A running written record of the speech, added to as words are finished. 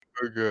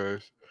Oh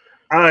gosh.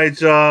 All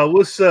right, y'all.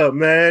 What's up,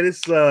 man?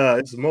 It's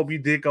Moby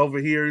Dick over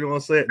here. You know what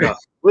I'm saying? No,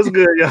 what's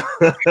good, y'all?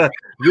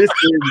 This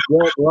is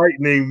Black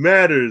Lightning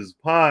Matters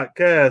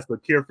podcast, a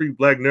carefree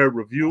black nerd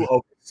review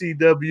of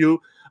CW,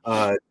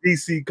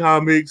 DC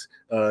Comics,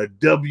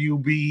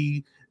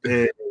 WB,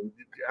 and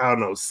I don't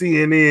know,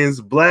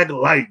 CNN's Black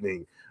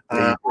Lightning.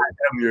 I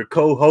am your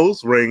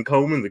co-host, Rain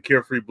Coleman, the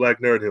carefree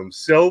black nerd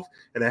himself,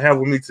 and I have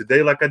with me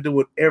today, like I do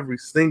with every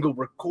single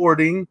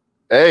recording.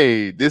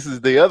 Hey, this is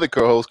the other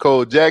co-host,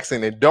 Cole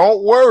Jackson, and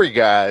don't worry,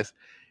 guys.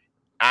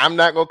 I'm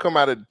not gonna come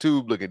out of the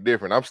tube looking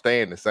different. I'm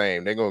staying the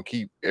same. They're gonna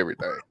keep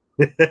everything.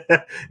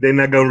 They're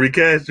not gonna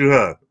recast you,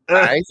 huh?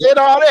 I ain't said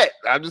all that.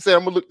 I'm just saying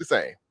I'm gonna look the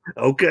same.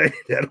 Okay,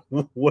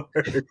 that'll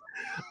work.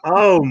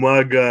 Oh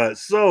my god.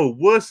 So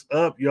what's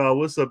up, y'all?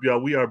 What's up, y'all?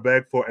 We are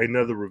back for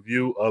another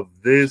review of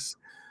this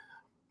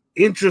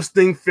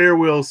interesting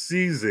farewell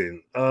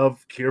season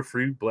of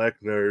Carefree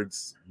Black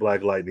Nerds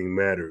Black Lightning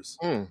Matters.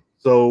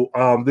 So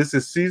this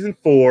is season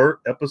 4,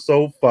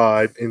 episode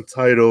 5,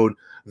 entitled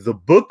The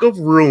Book of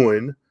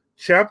Ruin,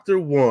 chapter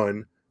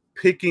 1,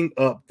 Picking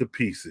Up the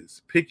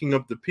Pieces. Picking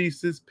up the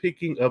pieces,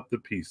 picking up the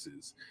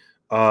pieces.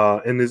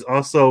 And is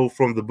also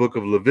from the book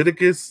of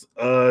Leviticus,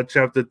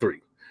 chapter 3.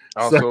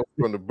 Also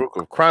from the book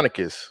of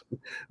Chronicus.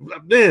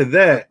 Man,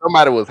 that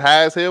somebody was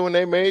high as hell when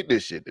they made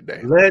this shit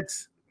today.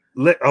 Let's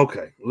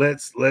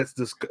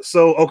discuss.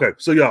 So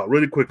y'all,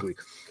 really quickly.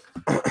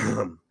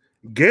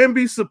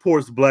 Gambi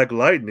supports Black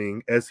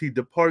Lightning as he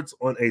departs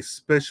on a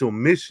special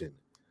mission.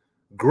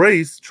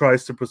 Grace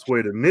tries to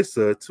persuade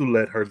Anissa to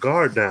let her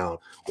guard down.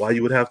 Why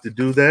you would have to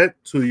do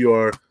that to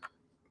your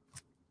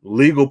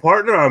legal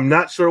partner, I'm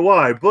not sure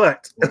why,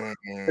 but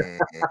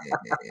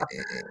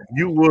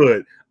you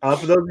would.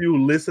 For those of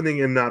you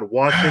listening and not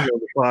watching on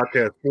the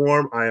podcast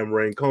form, I am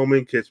Rain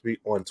Coleman. Catch me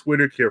on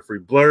Twitter, Carefree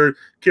Blurred,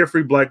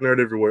 Carefree Black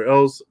Nerd everywhere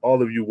else.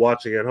 All of you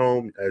watching at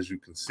home, as you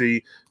can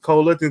see.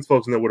 Cole, let these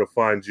folks know where to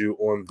find you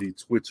on the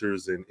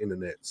Twitters and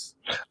internets.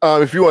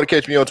 If you want to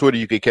catch me on Twitter,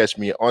 you can catch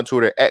me on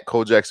Twitter at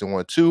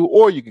ColeJackson12,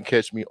 or you can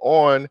catch me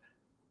on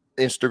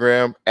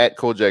Instagram at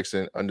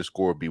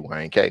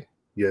ColeJackson_BYNK.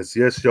 Yes,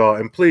 y'all.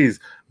 And please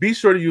be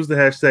sure to use the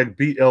hashtag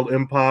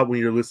BLMPod when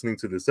you're listening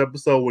to this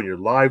episode, when you're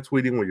live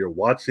tweeting, when you're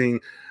watching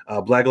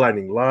Black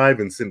Lightning Live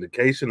and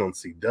syndication on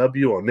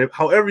CW, on NIP.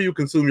 However you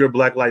consume your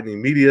Black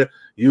Lightning media,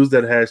 use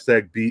that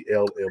hashtag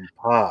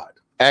BLMPod.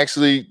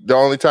 Actually, the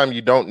only time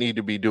you don't need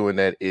to be doing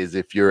that is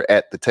if you're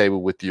at the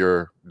table with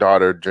your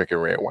daughter drinking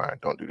red wine.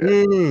 Don't do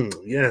that.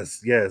 Yes.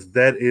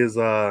 That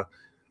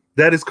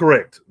is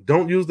correct.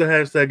 Don't use the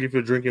hashtag if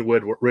you're drinking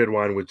red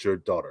wine with your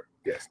daughter.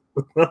 Yes.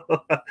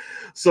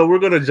 So we're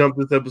gonna jump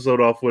this episode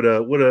off with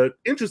a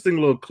interesting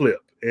little clip,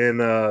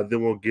 and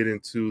then we'll get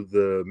into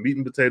the meat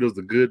and potatoes,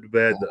 the good, the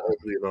bad, the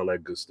ugly, and all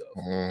that good stuff.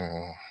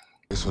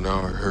 So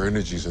now her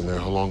energy's in there.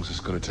 How long is this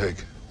gonna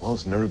take? Well,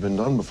 it's never been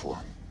done before.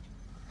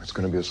 It's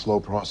gonna be a slow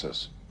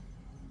process.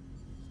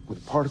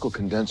 With particle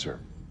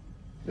condenser,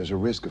 there's a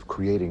risk of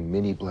creating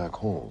mini black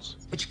holes,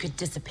 which could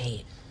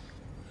dissipate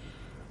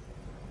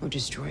or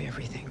destroy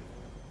everything.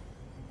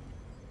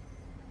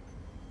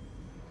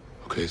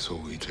 Okay, so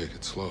we take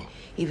it slow.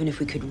 Even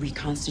if we could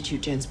reconstitute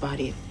Jen's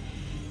body,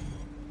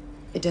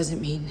 it doesn't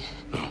mean...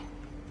 No,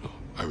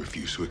 I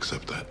refuse to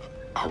accept that.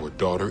 Our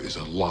daughter is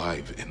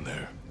alive in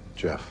there.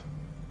 Jeff,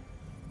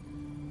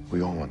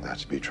 we all want that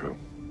to be true.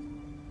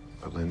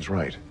 But Lynn's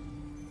right.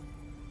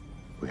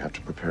 We have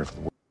to prepare for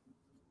the worst.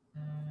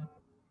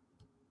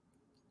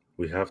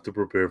 We have to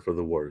prepare for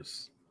the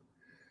worst.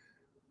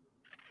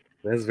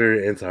 That's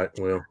very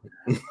well.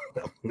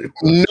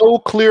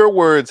 No truer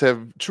words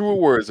have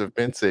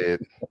been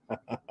said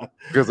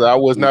because I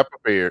was not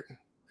prepared.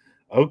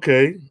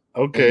 Okay.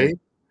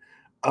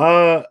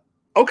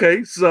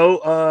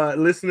 So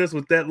listeners,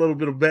 with that little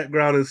bit of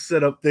background and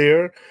set up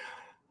there,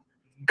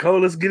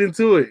 Cole, let's get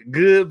into it.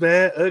 Good,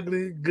 bad,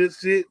 ugly, good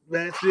shit,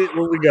 bad shit.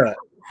 What we got?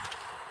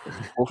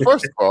 Well,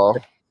 first of all,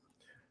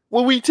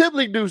 we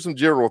typically do some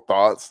general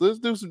thoughts. Let's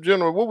do some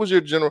general. What was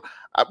your general?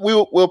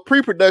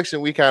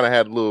 Pre-production, we kind of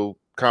had a little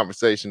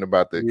conversation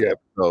about the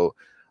episode.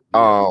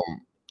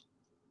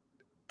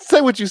 Say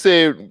what you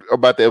said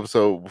about the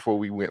episode before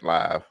we went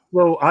live.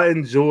 Well, I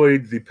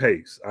enjoyed the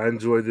pace. I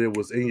enjoyed it. It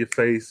was in your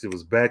face. It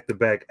was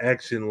back-to-back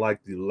action like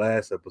the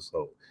last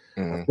episode.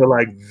 I feel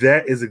like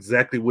that is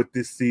exactly what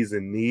this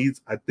season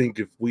needs. I think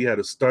if we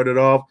had started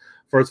off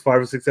first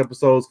 5 or 6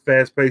 episodes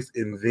fast-paced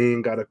and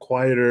then got a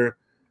quieter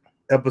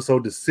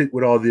episode to sit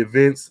with all the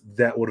events,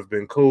 that would have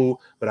been cool.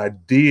 But I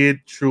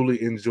did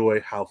truly enjoy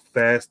how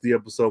fast the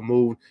episode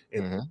moved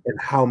and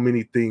how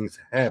many things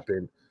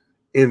happened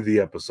in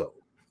the episode.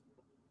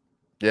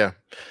 Yeah.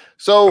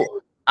 So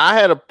I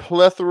had a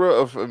plethora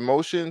of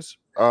emotions.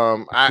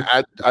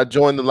 I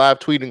joined the live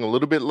tweeting a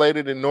little bit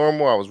later than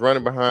normal. I was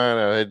running behind.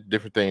 I had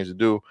different things to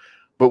do.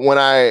 But when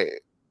I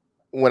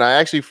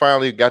actually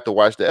finally got to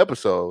watch the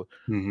episode,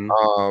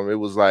 it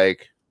was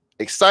like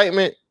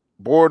excitement,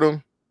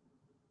 boredom,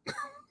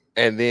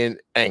 and then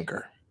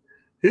anger.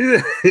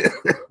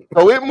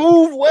 So it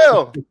moved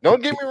well.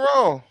 Don't get me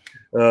wrong.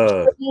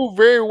 It moved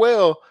very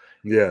well.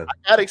 Yeah.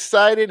 I got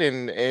excited,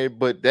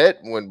 but that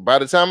when by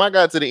the time I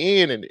got to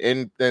the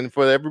end, and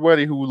for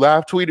everybody who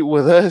live tweeted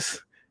with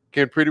us,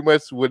 can pretty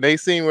much when they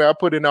seen where I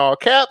put in all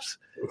caps,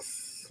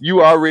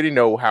 you already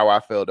know how I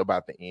felt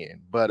about the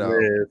end. But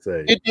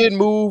it did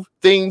move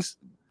things.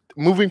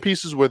 Moving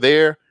pieces were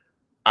there.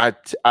 I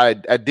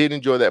did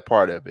enjoy that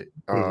part of it.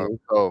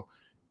 So,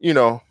 you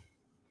know,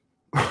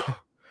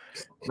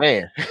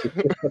 man,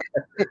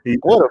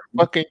 what a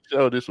fucking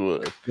show this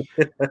was.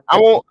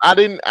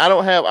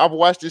 I've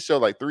watched this show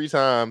like 3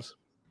 times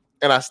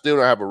and I still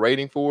don't have a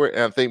rating for it.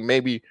 And I think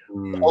maybe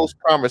post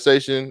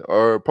conversation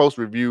or post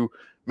review,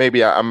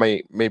 maybe I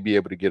may be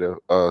able to get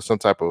a some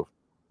type of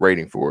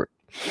rating for it.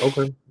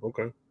 Okay.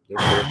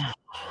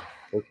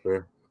 That's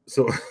fair.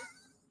 So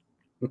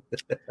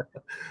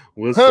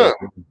what's up?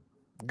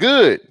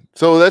 Good.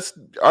 So that's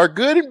our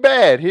good and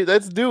bad. Here,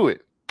 let's do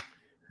it.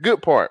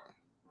 Good part.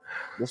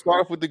 Let's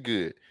start off with the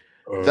good.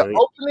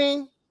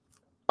 Opening,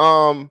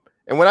 and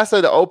when I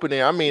say the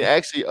opening, I mean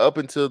actually up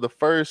until the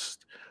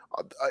first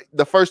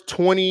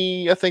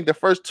 20, I think the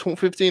first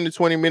 15 to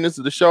 20 minutes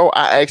of the show,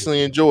 I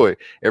actually enjoy.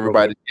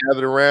 Everybody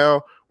gathered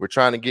around. We're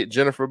trying to get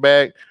Jennifer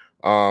back.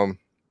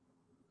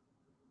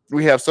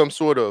 We have some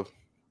sort of.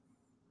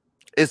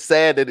 It's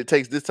sad that it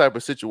takes this type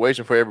of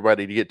situation for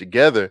everybody to get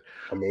together.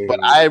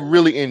 But I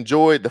really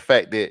enjoyed the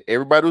fact that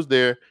everybody was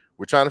there.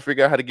 We're trying to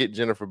figure out how to get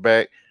Jennifer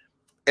back.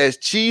 As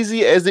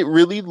cheesy as it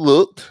really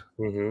looked,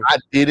 I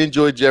did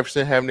enjoy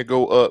Jefferson having to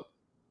go up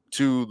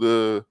to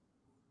the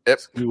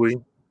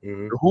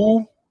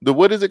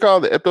what is it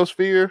called? The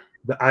eptosphere?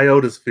 The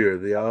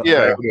iotosphere,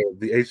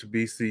 the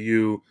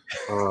HBCU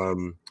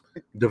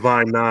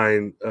Divine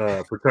Nine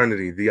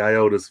fraternity, the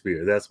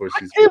iotosphere. That's where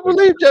she's. I can't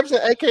believe Jefferson,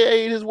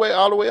 aka his way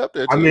all the way up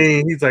there. I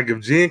mean, he's like,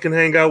 if Jen can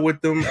hang out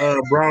with them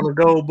brown and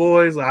gold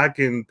boys, I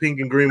can pink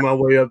and green my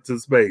way up to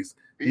space.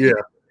 Yeah,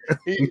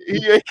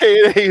 he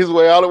aka his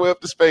way all the way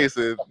up to space,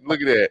 and look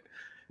at that.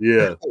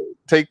 Yeah,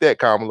 take that,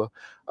 Kamala.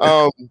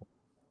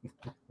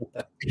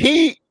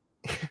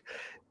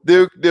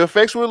 The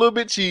effects were a little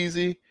bit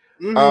cheesy.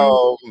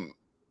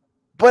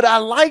 But I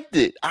liked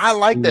it. I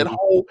liked that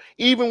whole,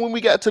 even when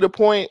we got to the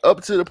point,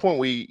 up to the point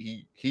where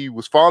he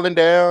was falling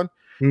down,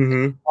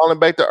 falling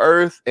back to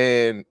earth,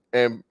 and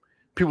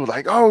people were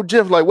like, "Oh,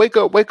 Jeff, like wake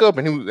up!"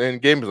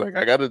 And Game was like,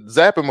 "I gotta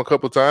zap him a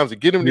couple times to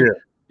get him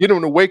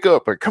to wake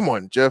up." Like, come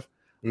on, Jeff.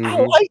 I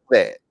like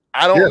that.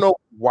 I don't know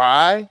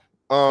why.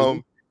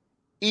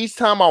 Each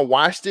time I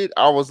watched it,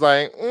 I was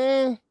like,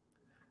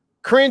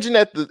 cringing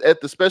at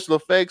the special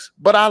effects,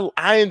 but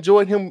I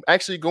enjoyed him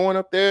actually going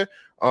up there.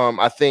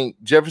 I think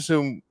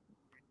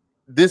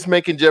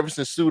making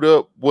Jefferson suit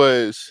up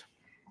was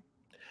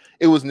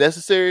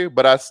necessary,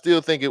 but I still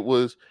think it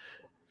was,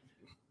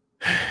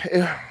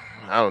 I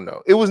don't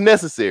know. It was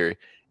necessary.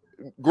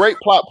 Great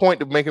plot point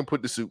to make him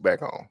put the suit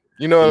back on.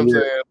 You know what I'm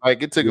saying?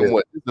 Like it took him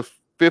the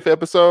 5th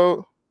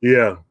episode?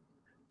 Yeah.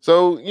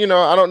 So,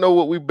 I don't know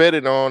what we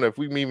betted on, if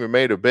we even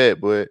made a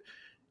bet, but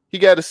he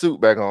got a suit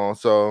back on.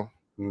 So,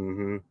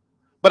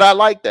 but I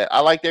like that. I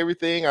liked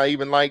everything. I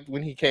even liked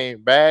when he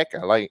came back.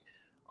 I like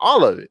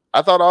all of it.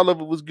 I thought all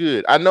of it was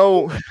good. I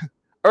know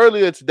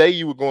earlier today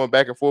you were going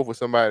back and forth with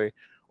somebody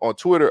on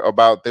Twitter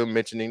about them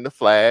mentioning the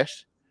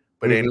Flash,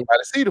 but ain't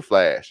nobody see the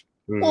Flash.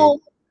 Well,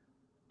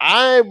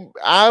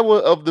 I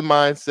was of the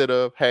mindset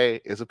of, hey,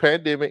 it's a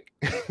pandemic.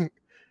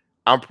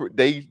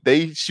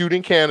 They shoot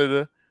in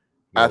Canada.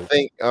 I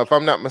think, if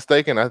I'm not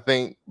mistaken, I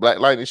think Black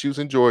Lightning shoots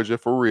in Georgia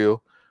for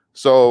real.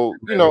 So,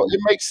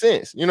 it makes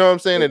sense. You know what I'm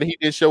saying? That he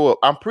did show up.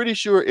 I'm pretty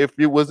sure if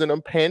it wasn't a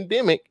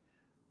pandemic,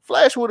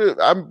 Flash would have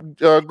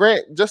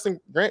Grant Justin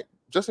or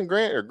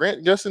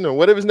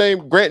whatever his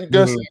name, Grant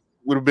Gustin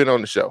would have been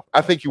on the show. I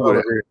think you would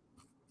have.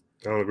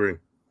 I don't agree.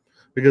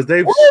 Because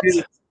they've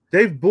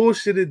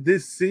bullshitted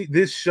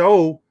this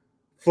show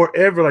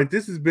forever. Like,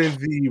 this has been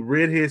the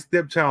redhead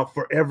stepchild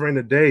forever and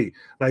a day.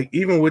 Like,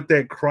 even with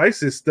that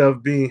Crisis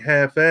stuff being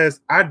half-assed,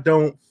 I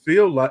don't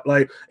feel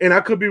like, and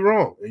I could be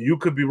wrong, and you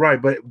could be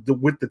right, but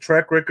with the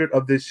track record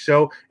of this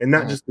show, and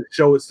not just the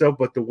show itself,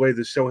 but the way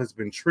the show has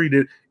been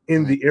treated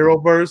in the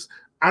Arrowverse,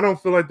 I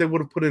don't feel like they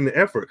would have put in the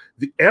effort.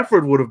 The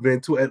effort would have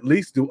been to at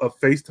least do a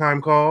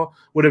FaceTime call,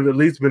 would have at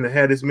least been to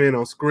have this man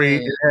on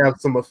screen and have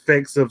some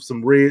effects of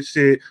some red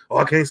shit. Oh,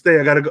 I can't stay.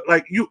 I gotta go.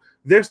 Like,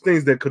 there's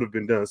things that could have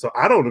been done. So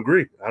I don't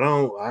agree.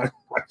 I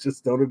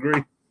just don't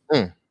agree.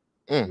 I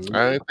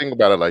didn't think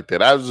about it like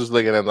that. I was just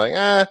looking at it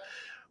like,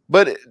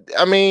 but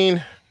I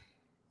mean,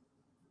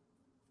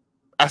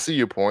 I see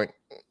your point.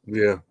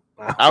 Yeah.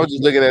 I was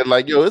just looking at it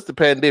like, yo, it's the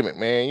pandemic,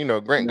 man.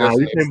 Grant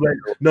Gustin.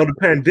 No, the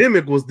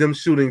pandemic was them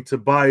shooting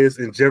Tobias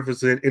and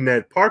Jefferson in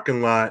that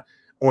parking lot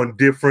on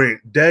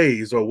different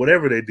days or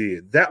whatever they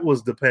did. That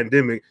was the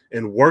pandemic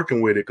and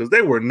working with it, because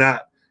they were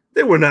not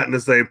in the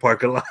same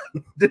parking lot.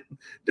 them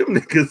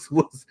niggas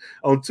was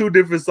on 2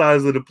 different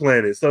sides of the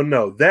planet. So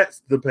no,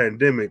 that's the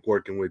pandemic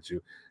working with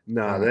you.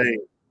 Nah, they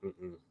ain't.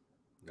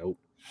 Nope.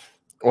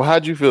 Well,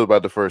 how'd you feel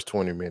about the first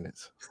 20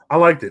 minutes? I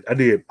liked it. I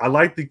did. I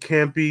liked the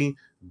campy,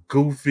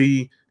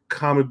 goofy,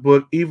 comic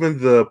book, even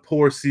the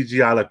poor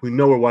CGI. Like, we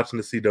know we're watching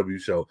the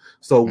CW show,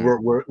 so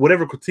we're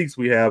whatever critiques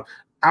we have,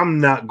 I'm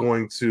not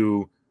going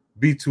to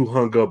be too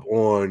hung up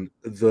on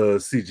the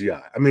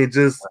CGI. I mean,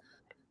 just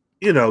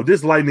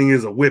this lightning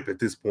is a whip at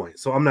this point,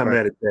 so I'm not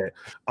mad at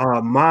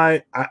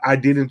that. I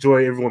did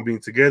enjoy everyone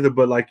being together,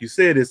 but like you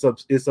said,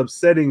 it's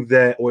upsetting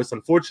that, or it's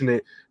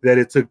unfortunate that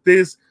it took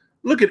this.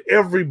 Look at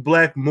every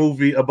black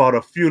movie about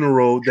a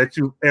funeral that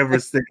you've ever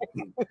seen.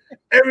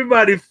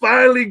 Everybody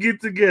finally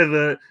get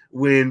together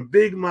when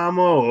Big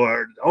Mama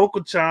or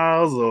Uncle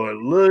Charles or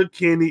Lil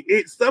Kenny,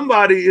 it's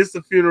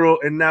a funeral,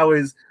 and now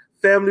it's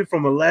family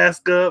from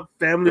Alaska,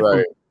 family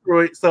from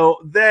Detroit. So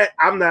that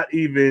I'm not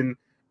even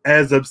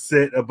as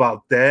upset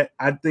about that.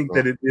 I think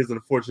that it is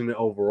unfortunate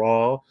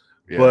overall,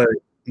 but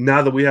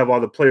now that we have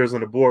all the players on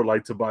the board,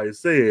 like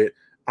Tobias said,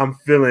 I'm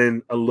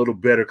feeling a little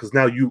better because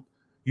now you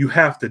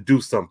have to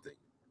do something,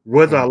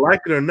 whether I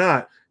like it or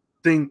not.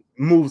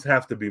 Moves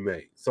have to be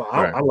made. So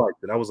I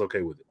liked it. I was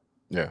okay with it.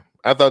 Yeah,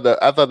 I thought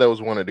that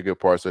was one of the good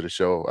parts of the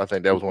show. I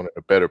think that was one of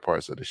the better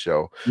parts of the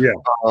show. Yeah.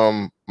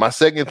 My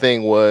second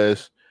thing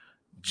was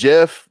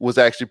Jeff was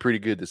actually pretty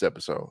good this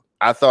episode.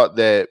 I thought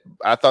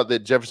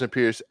that Jefferson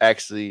Pierce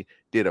actually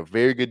did a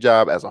very good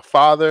job as a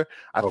father.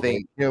 I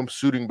think him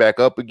suiting back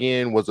up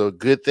again was a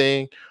good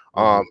thing.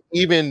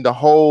 Even the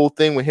whole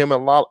thing with him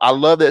and Lala, I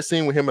love that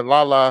scene with him and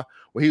Lala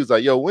where he was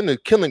like, "Yo, when the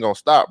killing gonna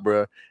stop,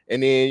 bro?"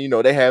 And then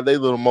they have their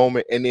little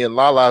moment, and then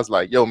Lala's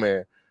like, "Yo,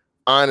 man,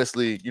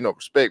 honestly,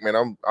 respect,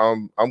 man.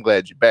 I'm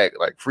glad you're back.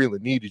 Like,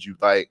 Freeland needed you."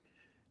 Like,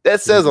 that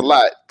says a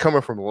lot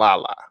coming from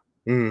Lala.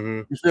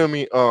 You feel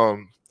me?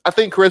 I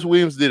think Chris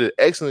Williams did an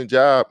excellent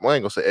job. Well, I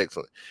ain't gonna say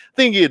excellent. I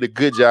think he did a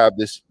good job.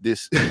 This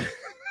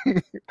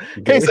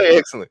can't say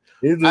excellent.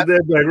 He did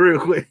that back real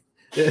quick.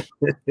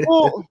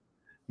 Well,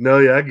 no,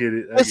 yeah, I get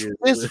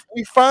it.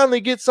 We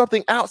finally get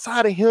something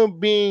outside of him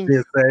being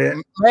sad.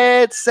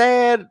 mad,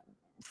 sad,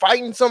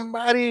 fighting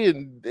somebody,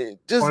 and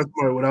just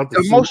without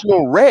the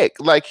emotional wreck.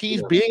 Like,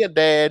 he's being a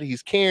dad.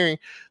 He's caring.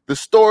 The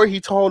story he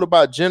told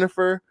about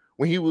Jennifer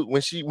when he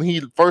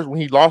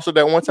lost her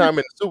that one time in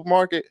the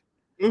supermarket.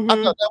 I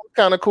thought that was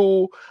kind of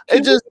cool.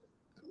 It just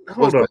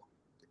hold on.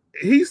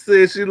 He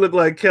said she looked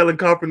like Colin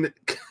Kaepernick.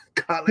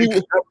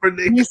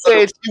 He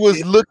said she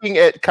was looking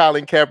at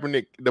Colin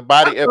Kaepernick, the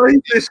body.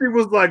 He said she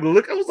was like,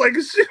 look. I was like,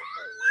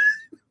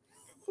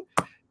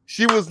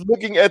 she was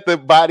looking at the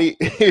body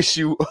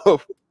issue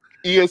of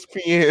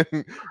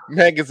ESPN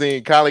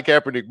magazine, Colin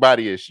Kaepernick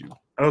body issue.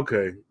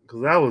 Okay,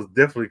 because I was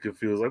definitely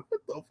confused. Like,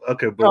 what the?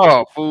 Okay,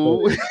 but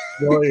fool.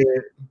 Go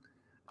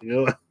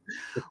ahead.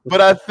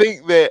 But I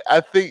think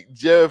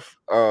Jeff,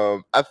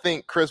 I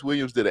think Chris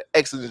Williams did an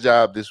excellent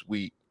job this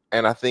week,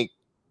 and I think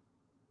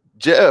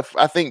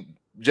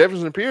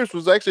Jefferson Pierce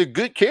was actually a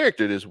good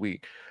character this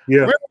week. Yeah,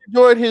 really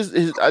enjoyed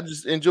his. I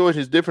just enjoyed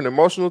his different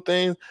emotional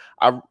things.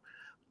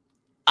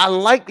 I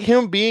liked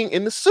him being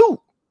in the suit.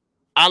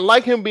 I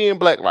like him being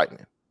Black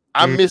Lightning.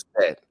 I miss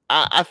that.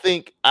 I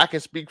think I can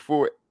speak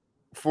for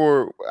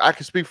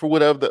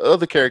whatever the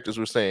other characters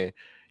were saying.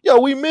 Yo,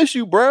 we miss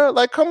you, bro.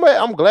 Like, come back.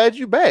 I'm glad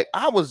you back.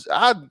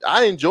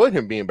 I enjoyed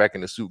him being back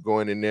in the suit,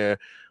 going in there,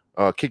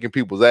 kicking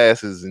people's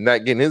asses and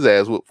not getting his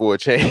ass whooped for a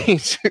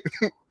change.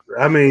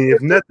 I mean,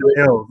 if nothing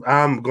else,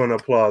 I'm gonna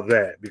applaud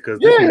that because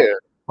this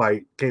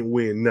fight can't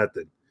win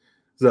nothing.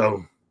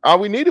 So all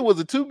we needed was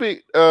a too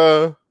big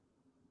him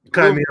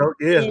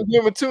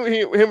and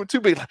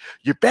too big. Like,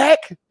 you're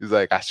back. He's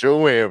like, I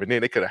sure am. And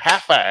then they could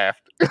have high-fived.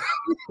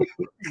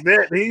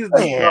 He's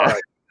the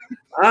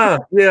guy.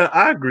 Yeah,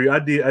 I agree. I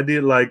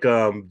did like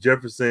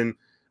Jefferson.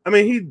 I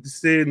mean, he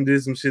said and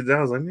did some shit that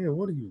I was like, man,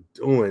 what are you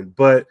doing?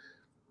 But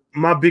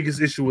my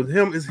biggest issue with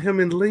him is him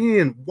and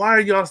Lynn. Why are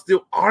y'all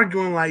still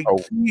arguing like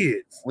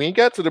kids? We ain't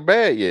got to the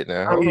bad yet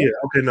now. Oh, yeah.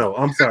 Okay, no,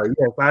 I'm sorry.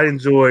 Yes, I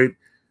enjoyed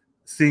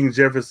seeing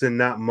Jefferson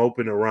not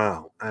moping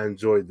around. I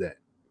enjoyed that.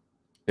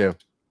 Yeah.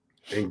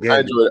 I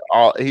enjoyed it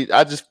all.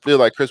 I just feel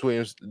like Chris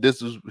Williams,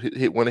 this was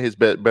one of his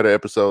better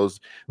episodes.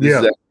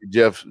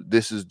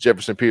 This is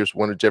Jefferson Pierce,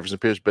 one of Jefferson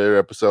Pierce's better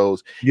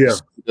episodes. Yeah.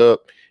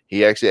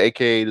 He actually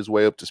AK'd his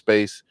way up to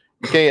space.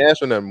 You can't ask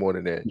for nothing more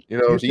than that.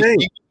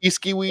 He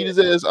ski-weed his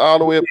ass all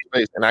the way up to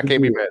space, and I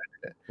can't be mad at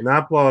that. And I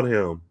applaud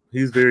him.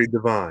 He's very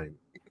divine.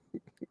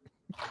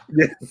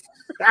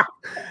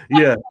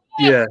 Yeah.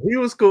 Yeah. He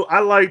was cool. I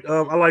liked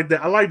that.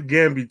 I liked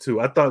Gamby too.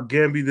 I thought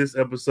Gamby this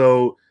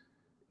episode.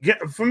 Yeah,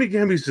 for me,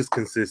 Gamby's just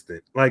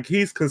consistent. Like,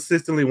 he's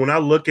consistently, when I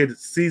look at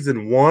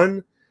season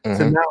 1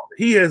 to now,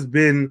 he has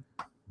been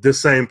the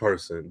same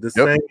person, the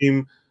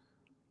same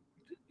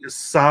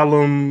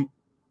solemn,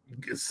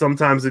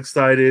 sometimes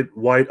excited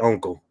white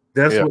uncle.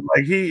 That's what,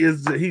 like,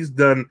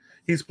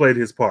 he's played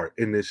his part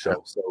in this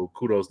show. So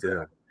kudos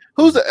to him.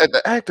 Who's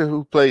the actor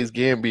who plays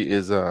Gamby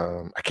is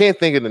I can't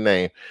think of the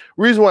name.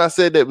 Reason why I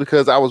said that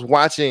because I was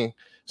watching,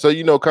 so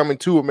Coming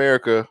to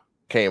America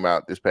came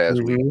out this past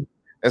week.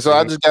 And so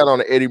I just got on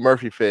the Eddie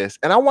Murphy Fest,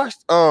 and I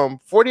watched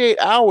 48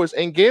 Hours,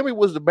 and Gamby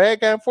was the bad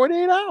guy in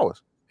 48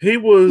 Hours. He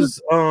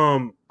was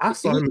I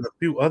saw him in a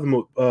few other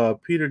movies.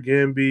 Peter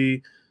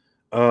Gamby,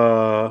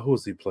 who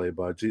was he played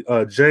by?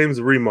 James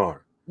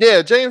Remar.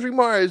 Yeah, James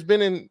Remar has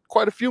been in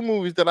quite a few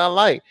movies that I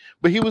like,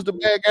 but he was the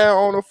bad guy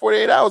on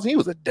 48 Hours. He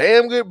was a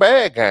damn good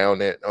bad guy on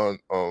that.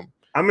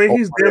 I mean,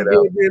 he's damn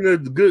good being a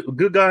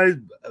good guy,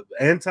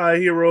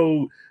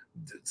 anti-hero,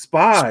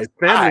 spy,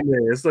 family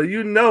man. So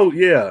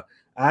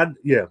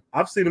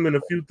I've seen him in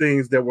a few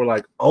things that were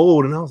like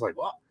old, and I was like,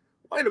 "What?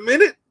 Wait a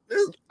minute!"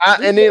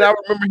 And then I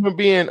remember him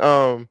being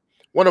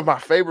one of my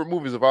favorite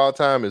movies of all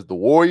time is The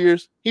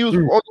Warriors. He was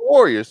on The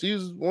Warriors. He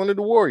was one of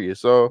the Warriors.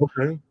 So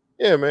okay.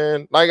 Yeah,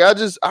 man. Like I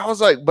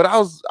was like, but I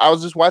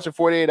was just watching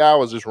 48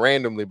 Hours just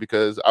randomly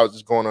because I was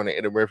just going on the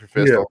Eddie Murphy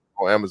Festival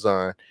on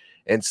Amazon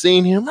and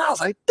seeing him. I was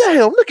like,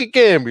 damn, look at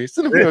Gamby.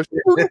 Send him a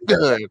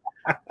gun.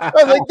 I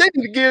was like, they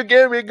need to give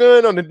Gamby a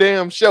gun on the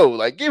damn show.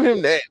 Like, give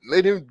him that.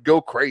 Let him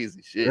go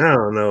crazy. Shit. I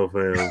don't know,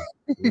 fam.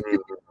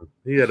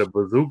 He had a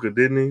bazooka,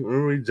 didn't he?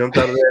 Remember he jumped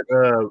out of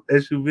that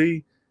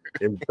SUV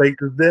and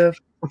faked his death?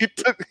 He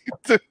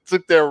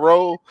took that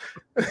role.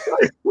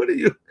 Like, what are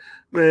you,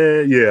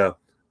 man? Yeah.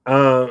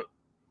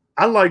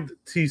 I liked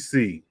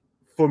TC.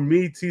 For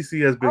me,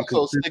 TC has been I'm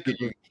so sick of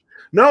you.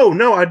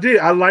 No, I did.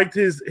 I liked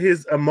his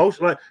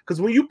emotion, like because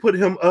when you put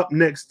him up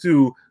next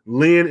to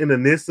Lynn and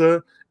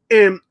Anissa,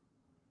 and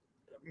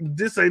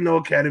this ain't no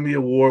Academy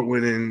Award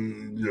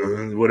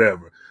winning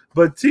whatever,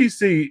 but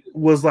TC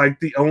was like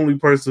the only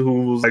person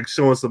who was like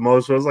showing some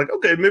emotion. I was like,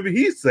 okay, maybe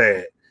he's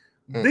sad.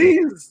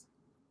 These,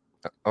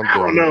 I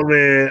don't know,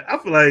 man. I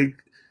feel like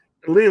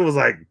Lynn was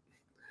like,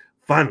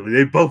 finally,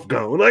 they both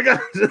gone. Like,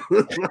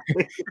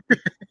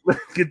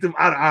 let's get them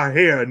out of our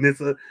hair,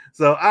 Anissa.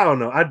 So I don't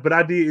know. But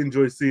I did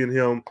enjoy seeing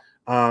him,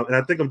 and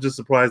I think I'm just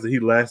surprised that he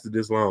lasted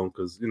this long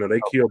because they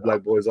killed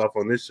black boys off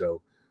on this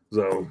show.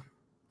 So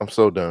I'm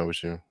so done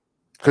with you.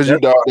 Because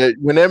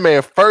when that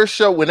man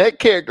when that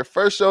character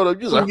first showed up,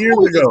 you was like, years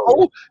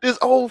ago, this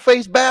old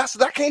face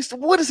bastard. I can't.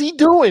 What is he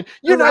doing?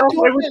 You're not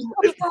doing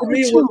this. For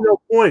me, it was no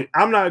point.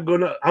 I'm not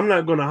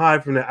gonna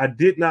hide from that. I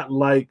did not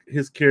like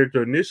his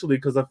character initially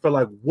because I felt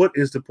like, what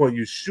is the point?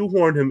 You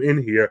shoehorned him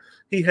in here.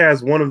 He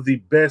has one of the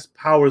best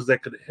powers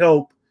that could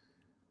help,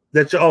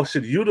 that y'all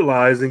should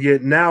utilize, and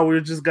yet now we're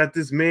just got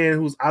this man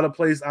who's out of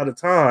place, out of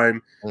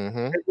time.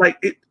 Like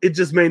it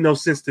just made no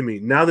sense to me.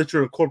 Now that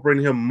you're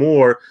incorporating him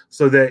more,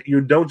 so that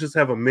you don't just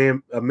have a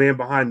man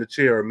behind the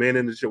chair, or a man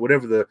in the chair,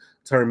 whatever the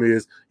term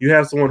is, you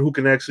have someone who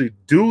can actually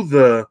do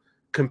the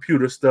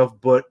computer stuff,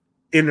 but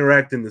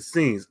interact in the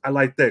scenes. I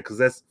like that because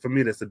that's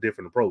a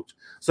different approach.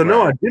 So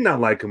no, I did not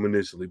like him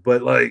initially,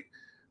 but like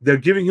they're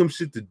giving him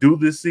shit to do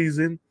this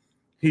season.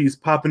 He's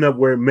popping up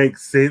where it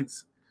makes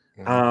sense.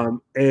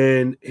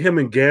 And him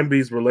and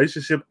Gamby's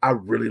relationship, I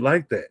really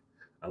like that.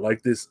 I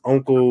like this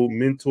uncle,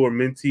 mentor,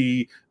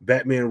 mentee,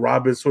 Batman,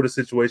 Robin sort of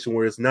situation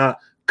where it's not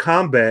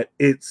combat,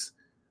 it's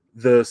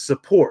the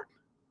support.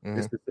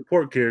 It's the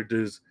support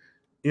characters.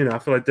 I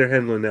feel like they're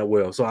handling that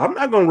well. So I'm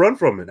not gonna run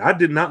from it. I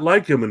did not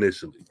like him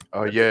initially.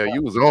 Oh yeah,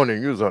 you was on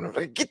it.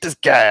 Like, get this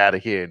guy out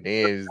of here. Now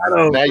you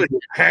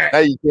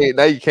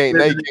can't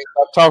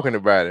stop talking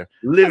about him.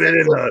 Living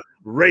in a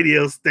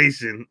radio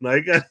station.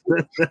 Like,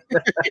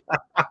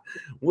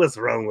 what's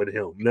wrong with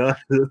him? No,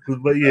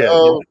 but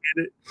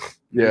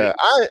yeah,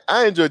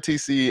 I enjoy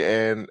TC,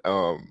 and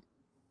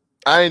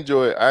I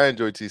enjoy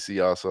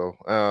TC also.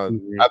 I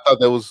thought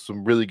that was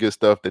some really good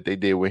stuff that they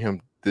did with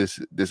him this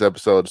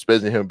episode,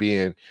 especially him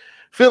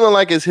feeling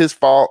like it's his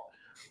fault.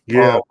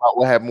 About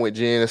what happened with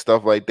Jen and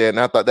stuff like that. And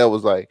I thought that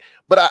was like,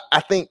 but I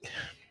think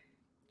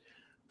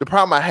the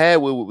problem I had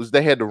with it was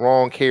they had the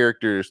wrong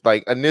characters.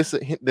 Like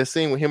Anissa, the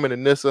scene with him and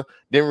Anissa,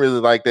 didn't really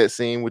like that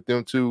scene with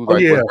them two.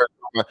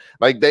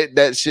 Like,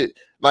 that shit.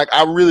 Like,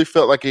 I really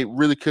felt like it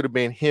really could have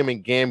been him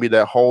and Gamby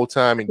that whole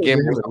time, and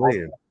Gamby was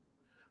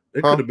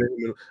it could have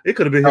been. It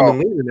could have been him and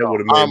Lynn, and that would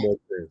have made more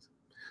sense.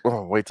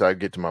 Oh, wait till I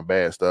get to my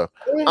bad stuff.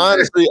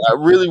 Honestly, I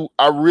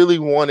really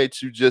wanted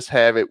to just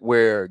have it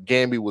where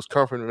Gamby was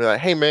comforting me,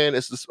 like, hey man,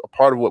 this is a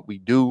part of what we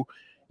do.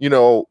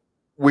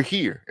 We're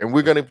here and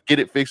we're gonna get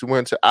it fixed.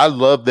 I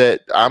love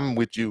that. I'm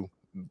with you.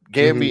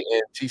 Gamby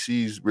and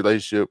TC's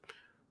relationship,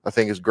 I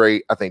think, is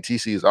great. I think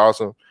TC is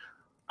awesome.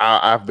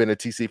 I've been a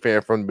TC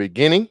fan from the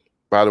beginning,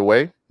 by the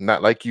way,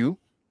 not like you.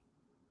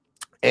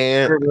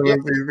 And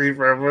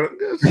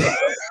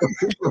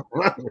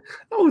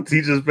oh,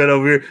 teacher's fan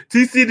over here.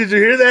 TC, did you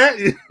hear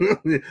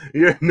that?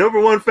 You're number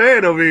one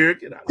fan over here.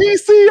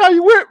 TC, are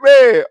you with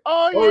me?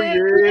 Oh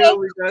yeah,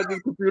 we got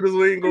this computer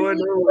swing going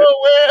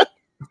on.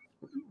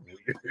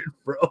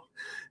 Bro,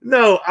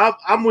 no,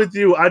 I'm with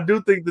you. I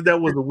do think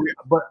that was a weird,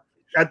 but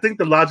I think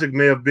the logic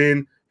may have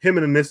been him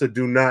and Anissa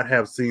do not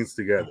have scenes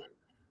together.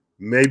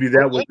 Maybe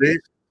that was it.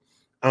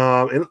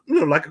 And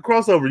like a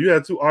crossover, you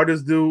had two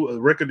artists do a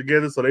record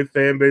together so their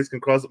fan base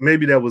can cross.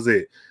 Maybe that was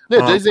it.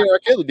 Yeah, Jay-Z and R.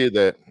 Kelly did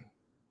that.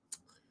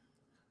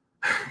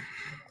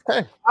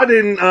 Hey, I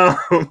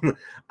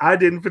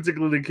didn't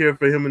particularly care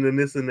for him and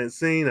Anissa in that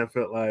scene. I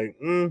felt like,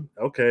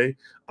 okay.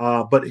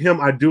 But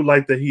him, I do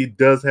like that he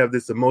does have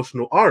this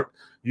emotional arc.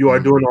 You are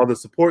doing all the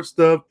support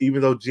stuff, even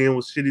though Jen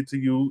was shitty to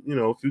you,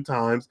 a few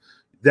times.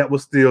 That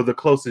was still the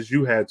closest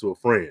you had to a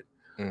friend.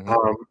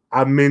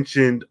 I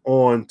mentioned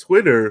on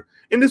Twitter,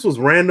 and this was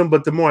random,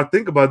 but the more I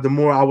think about it, the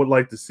more I would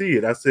like to see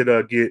it. I said,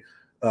 get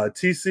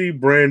TC,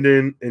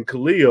 Brandon, and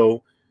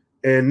Khalil,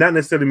 and not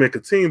necessarily make a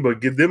team,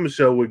 but give them a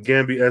show with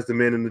Gambi as the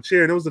man in the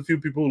chair. And there was a few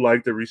people who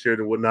liked it, reshared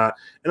and whatnot.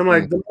 And I'm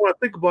like, the more I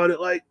think about it,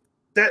 like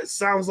that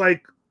sounds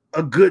like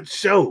a good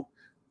show.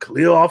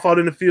 Khalil off out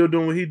in the field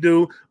doing what he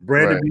do.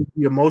 Brandon be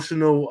the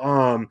emotional,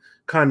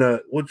 kind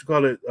of what you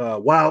call it,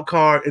 wild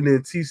card, and then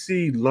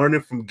TC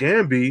learning from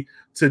Gambi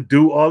to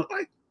do all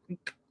like.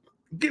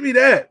 Give me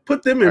that.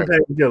 Put them in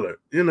Painkiller,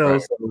 you know.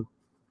 Right. So,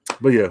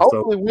 but yeah.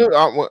 Hopefully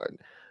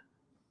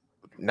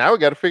now we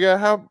got to figure out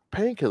how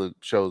Painkiller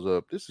shows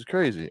up. This is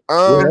crazy.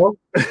 Like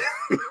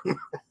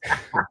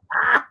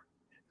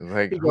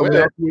with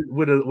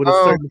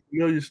a certain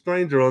familiar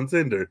stranger on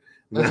Tinder.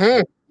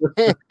 Come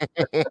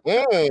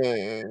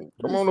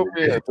on over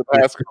here to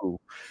high school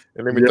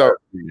and let me talk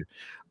to you.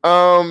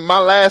 My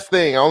last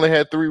thing, I only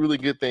had 3 really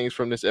good things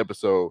from this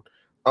episode.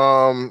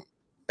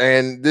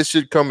 And this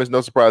should come as no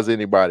surprise to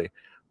anybody.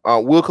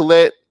 Will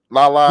Collette,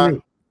 Lala,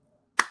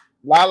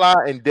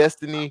 and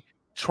Destiny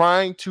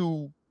trying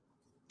to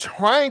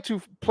set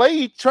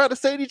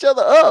each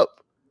other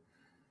up.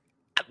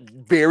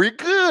 Very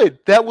good.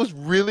 That was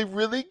really,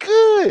 really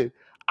good.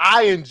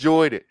 I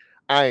enjoyed it.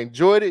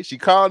 She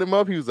called him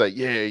up. He was like,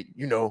 yeah,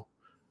 you know,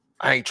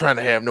 I ain't trying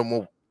to have no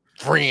more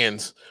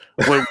friends.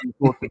 The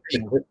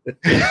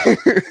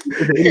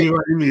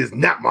enemy is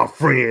not my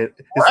friend.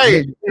 It's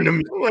right.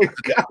 Enemy. Oh my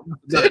God.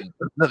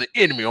 Another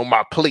enemy on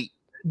my plate.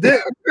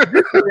 Okay,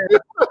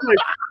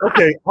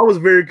 I was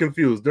very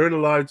confused. During the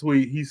live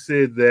tweet, he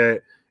said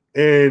that,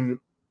 and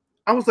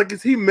I was like,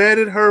 is he mad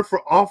at her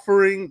for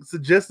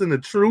suggesting a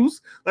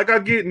truce? Like, I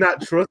get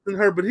not trusting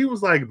her, but he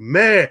was like,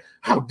 mad.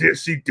 How dare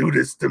she do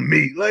this to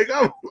me? Like,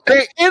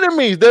 they're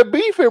enemies. They're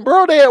beefing,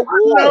 bro. They're at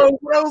war. No,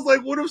 but I was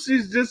like, what if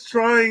she's just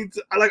trying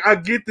to, like, I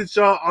get that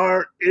y'all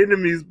are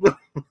enemies, but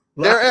like,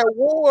 they're at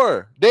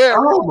war.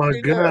 Oh my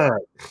God.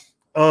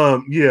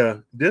 Yeah,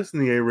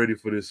 Destiny ain't ready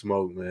for this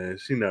smoke, man.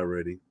 She not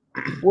ready.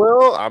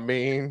 Well, I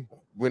mean,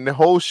 when the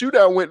whole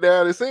shootout went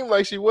down, it seemed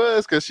like she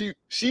was, because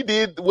she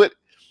did what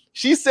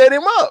she set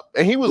him up,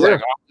 and he was like, oh,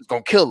 I'm just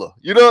gonna kill her.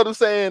 You know what I'm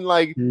saying?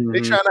 Like, they're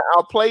trying to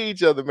outplay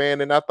each other,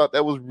 man. And I thought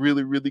that was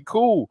really, really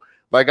cool.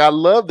 Like, I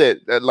love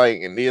that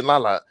like, and then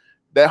Lala,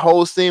 that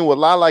whole scene where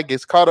Lala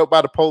gets caught up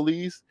by the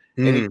police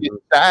and he gets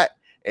shot.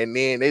 And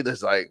then they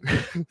just like,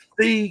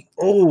 you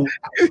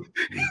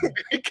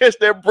catch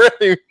that breath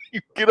and you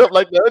get up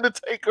like the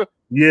Undertaker.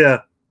 Yeah.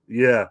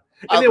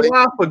 And then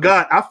I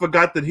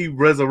forgot that he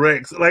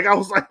resurrects. Like, I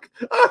was like,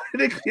 oh,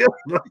 they killed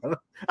him.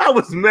 I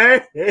was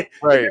mad.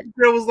 Right. The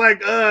girl was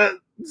like,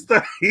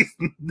 he's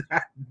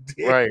not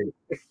dead.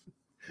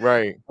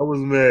 Right. I was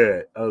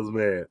mad.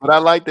 But I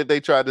like that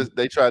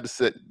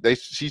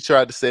she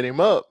tried to set him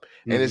up.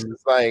 And it's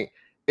just like,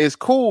 it's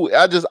cool.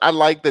 I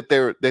like that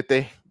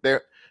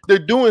they're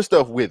doing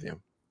stuff with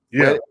him.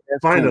 Yeah,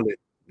 finally.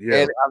 Cool. Yeah,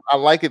 and I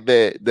like it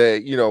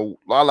that you know,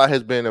 Lala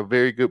has been a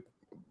very good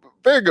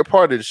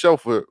part of the show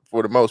for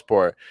the most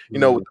part. You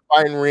know, with the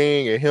fighting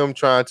ring and him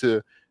trying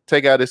to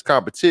take out his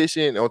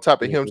competition, on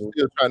top of him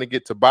still trying to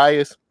get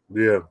Tobias.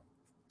 Yeah,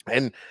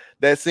 and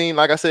that scene,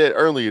 like I said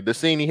earlier, the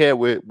scene he had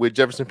with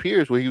Jefferson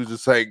Pierce, where he was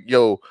just like,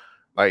 "Yo,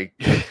 like,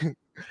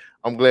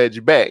 I'm glad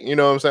you're back." You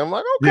know what I'm saying? I'm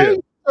like, okay.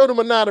 Showed him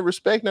a nod of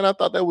respect, and I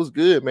thought that was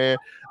good, man.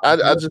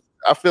 I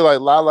feel like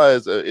Lala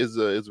is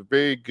a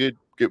very good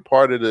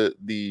part of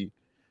the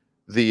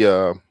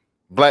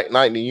Black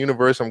Knight in the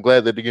universe. I'm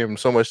glad that they gave him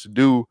so much to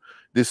do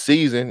this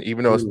season,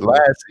 even though it's the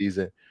last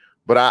season.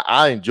 But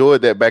I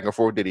enjoyed that back and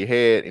forth that he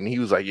had, and he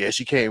was like, "Yeah,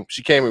 she came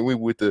at me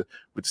with the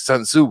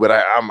Sun Tzu, but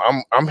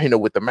I'm hitting her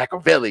with the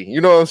Machiavelli." You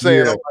know what I'm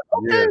saying? Yeah. I'm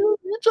like, okay,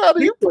 you try to.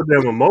 He's so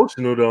damn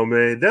emotional though,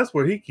 man. That's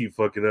where he keep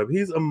fucking up.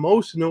 He's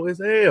emotional as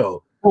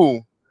hell.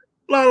 Who?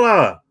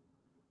 Lala.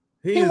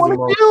 He want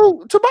to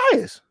kill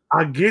Tobias.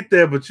 I get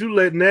that, but you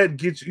letting that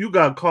get you. You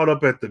got caught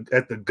up at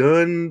the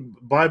gun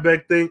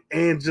buyback thing,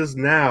 and just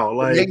now,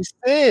 like, it makes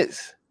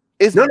sense.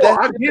 No,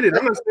 I get it.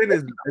 I'm not saying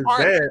it's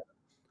bad.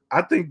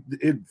 I think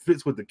it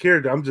fits with the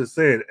character. I'm just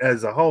saying,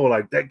 as a whole,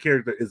 like, that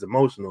character is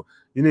emotional.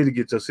 You need to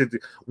get your shit.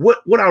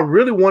 What I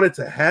really wanted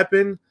to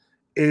happen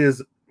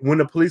is when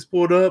the police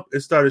pulled up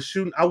and started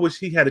shooting, I wish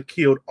he had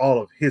killed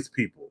all of his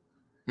people.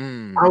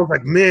 I was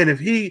like, man,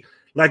 if you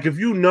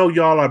know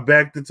y'all are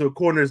backed into a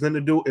corner, there's nothing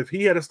to do. If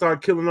he had to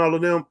start killing all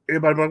of them,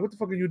 everybody be like, what the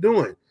fuck are you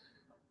doing?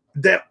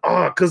 That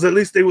because at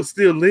least they would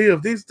still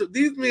live. These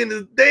men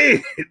is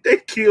dead. They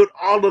killed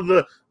all of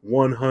the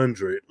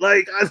 100.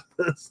 Like,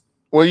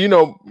 well, you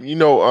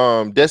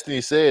know, Destiny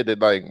said that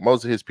like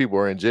most of his people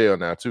are in jail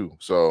now too.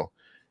 So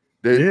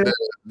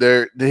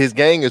his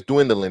gang is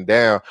dwindling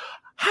down.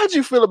 How'd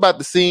you feel about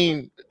the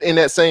scene in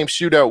that same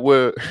shootout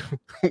where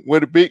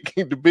the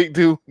big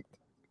dude?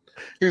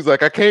 He was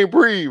like, I can't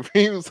breathe.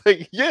 He was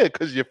like, yeah,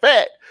 because you're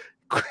fat.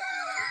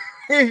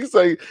 He's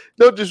like,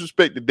 no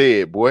disrespect the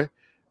dead, boy.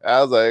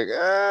 I was like,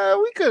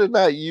 we could have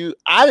not used.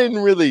 I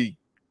didn't really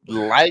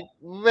like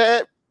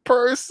that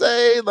per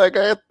se. Like,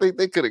 I think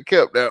they could have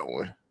kept that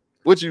one.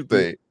 What you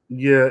think?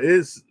 Yeah,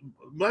 it's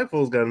black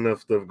folks got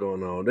enough stuff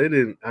going on. They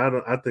didn't.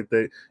 I think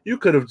you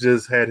could have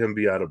just had him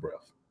be out of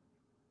breath.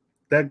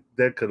 That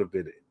could have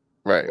been it.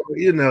 Right.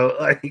 You know,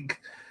 like,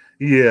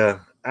 yeah.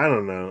 I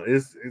don't know.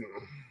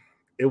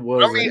 It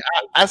was. I mean,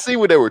 I see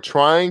what they were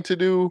trying to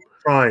do.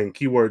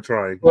 Keyword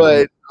trying.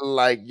 But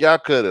like, y'all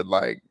could have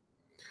like.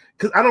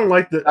 Because I don't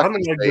like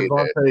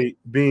Devontae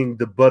being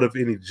the butt of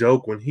any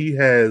joke when he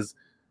has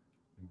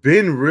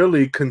been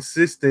really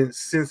consistent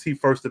since he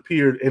first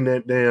appeared in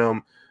that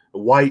damn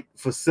white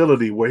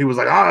facility where he was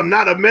like, I'm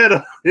not a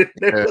meta. It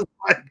was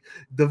like,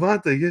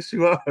 Devontae, yes,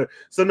 you are.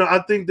 So no, I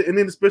think and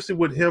then especially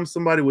with him,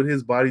 somebody with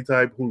his body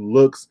type who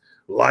looks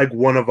like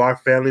one of our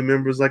family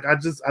members, like I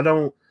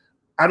don't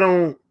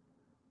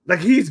like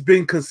he's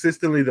been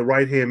consistently the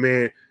right hand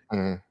man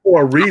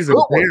for a reason,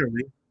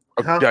 apparently.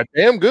 A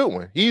damn good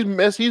one. He's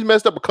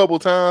messed up a couple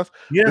times.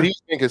 Yeah, but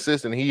he's been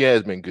consistent. He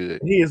has been good.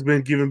 He has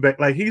been giving back.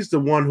 Like he's the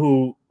one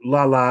who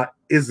Lala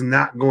is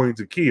not going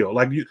to kill.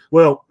 Like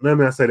well, let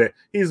me not say that.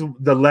 He's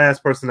the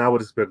last person I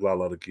would expect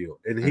Lala to kill,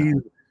 and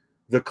he's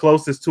the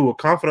closest to a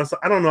confidant.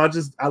 I don't know.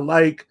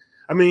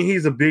 I mean,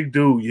 he's a big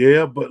dude,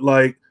 yeah, but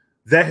like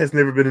that has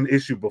never been an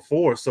issue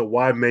before. So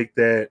why make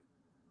that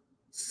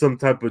some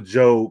type of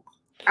joke?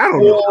 I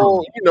don't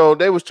know. You know,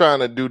 they was trying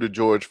to do the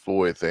George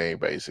Floyd thing,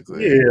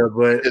 basically. Yeah,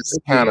 but it's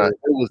kind of it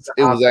was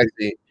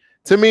actually,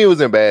 to me, it was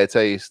in bad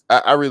taste.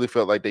 I really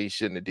felt like they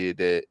shouldn't have did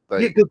that.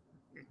 Like, yeah,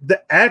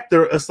 the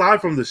actor,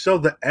 aside from the show,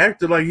 the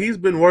actor, like he's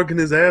been working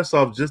his ass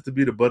off just to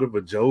be the butt of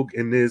a joke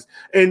in this.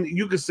 And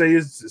you could say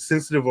it's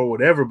sensitive or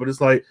whatever, but it's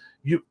like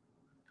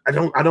I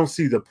don't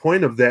see the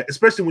point of that,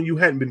 especially when you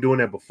hadn't been doing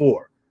that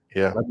before.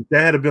 Yeah, like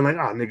that had been like,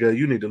 oh nigga,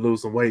 you need to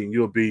lose some weight and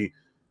you'll be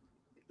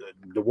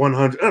the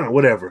 100, I don't know,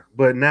 whatever.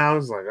 But now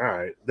it's like, all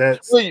right,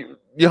 that's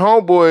your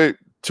homeboy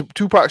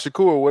Tupac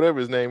Shakur, whatever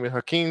his name is,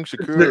 Hakeem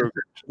Shakur.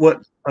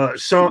 What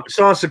Sean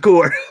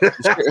Shakur.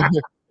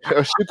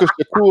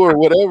 Shakur,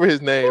 whatever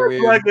his name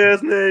is. Black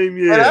ass name,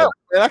 yeah.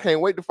 And I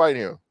can't wait to fight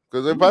him.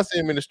 Because if I see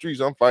him in the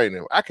streets, I'm fighting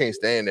him. I can't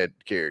stand that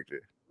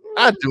character.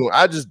 I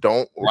just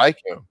don't like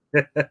him.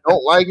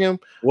 Don't like him.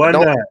 Why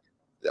not?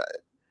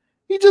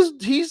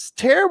 He's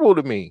terrible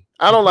to me.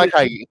 I don't like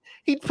how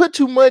he put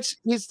too much.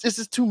 This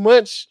is too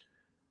much.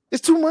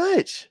 It's too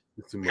much.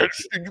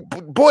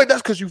 Boy,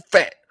 that's because you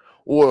fat.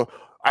 Or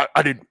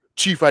I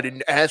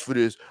didn't ask for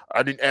this.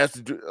 I didn't ask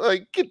to do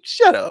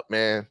shut up,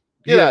 man.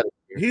 Get out of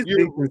here. He's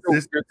being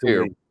consistent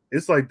to me.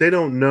 It's like they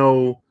don't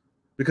know,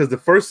 because the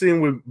first scene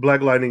with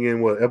Black Lightning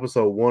in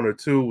episode 1 or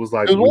 2 was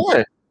like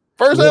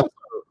first episode.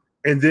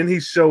 And then he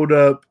showed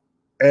up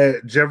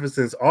at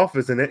Jefferson's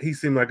office and he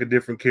seemed like a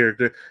different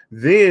character.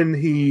 Then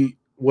he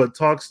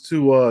talks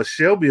to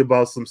Shelby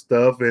about some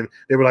stuff and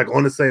they were like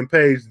on the same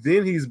page.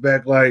 Then he's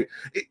back. Like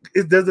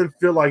it doesn't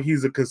feel like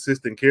he's a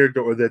consistent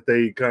character or that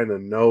they kind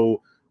of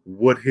know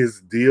what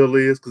his deal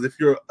is. Because if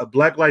you're a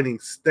Black Lightning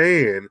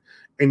stan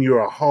and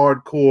you're a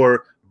hardcore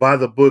by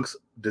the books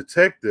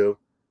detective,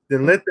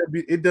 then let that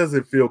be. It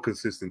doesn't feel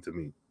consistent to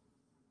me.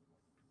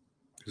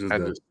 I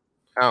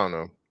don't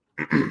know.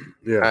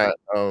 Yeah.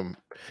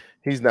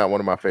 He's not one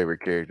of my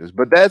favorite characters,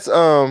 but that's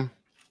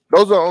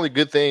those are the only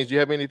good things. Do you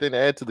have anything to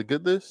add to the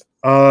good list?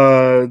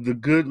 The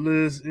good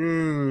list.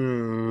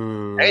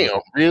 Damn,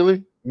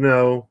 really?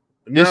 No,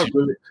 yes, not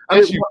really.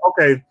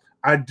 Okay,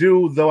 I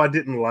do, though. I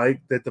didn't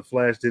like that the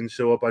Flash didn't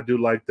show up. I do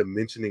like the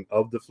mentioning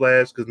of the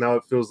Flash, because now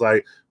it feels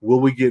like, will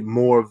we get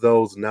more of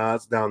those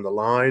nods down the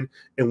line?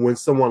 And when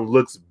someone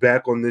looks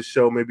back on this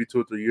show, maybe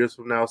 2 or 3 years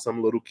from now,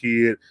 some little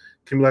kid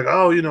can be like,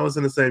 oh, it's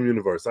in the same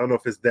universe. I don't know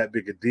if it's that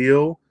big a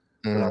deal.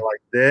 But I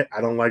like that. I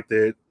don't like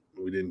that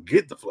we didn't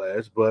get the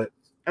Flash, but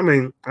I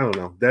mean, I don't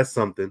know. That's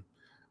something.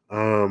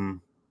 I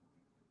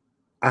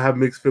have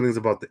mixed feelings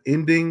about the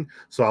ending,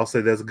 so I'll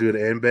say that's good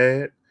and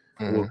bad.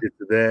 We'll get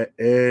to that.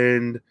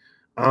 And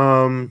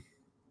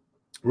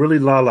really,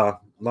 Lala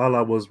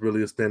was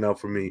really a standout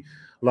for me.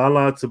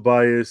 Lala,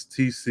 Tobias,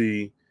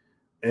 TC,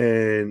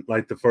 and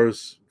like the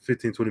first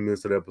 15-20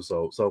 minutes of the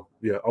episode. So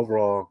yeah,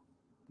 overall,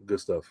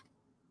 good stuff.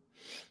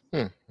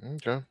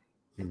 Okay.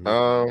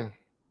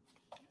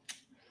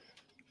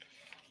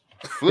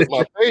 Flip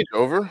my page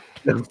over.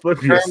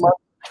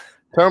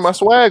 Turn my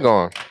swag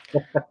on.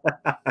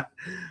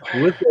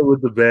 What's up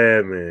with the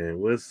bad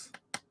man?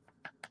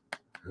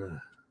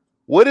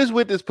 What is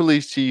with this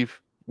police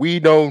chief? We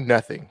know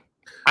nothing.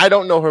 I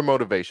don't know her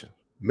motivation.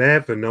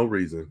 Mad for no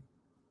reason.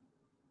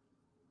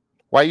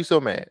 Why are you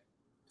so mad?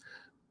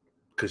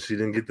 Because she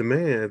didn't get the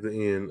man at the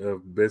end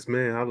of Best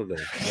Man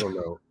Holiday.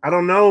 I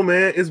don't know,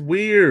 man. It's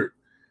weird.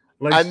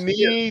 Like, I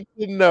need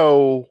to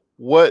know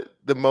what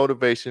the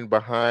motivation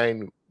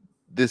behind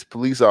this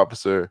police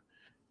officer.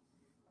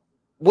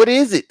 What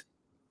is it?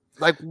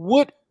 Like,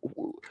 what?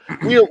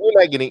 We're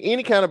not getting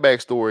any kind of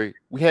backstory.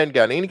 We hadn't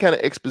gotten any kind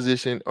of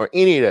exposition or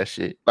any of that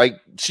shit. Like,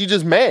 she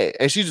just mad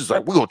and she's just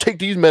like, we're gonna take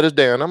these metas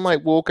down. I'm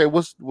like, well, okay,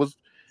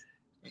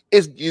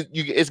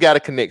 it's got to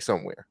connect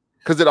somewhere,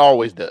 because it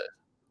always does.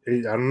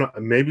 I don't know.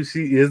 Maybe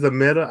she is a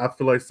meta. I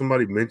feel like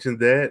somebody mentioned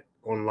that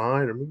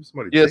online, or maybe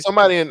somebody. Yeah,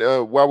 somebody in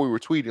while we were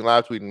live tweeting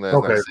last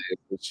night,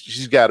 said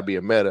she's got to be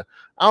a meta.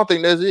 I don't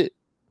think that's it.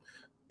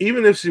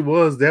 even if she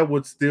was, that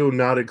would still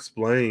not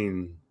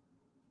explain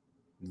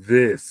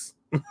this.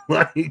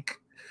 Like,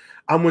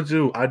 I'm with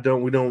you.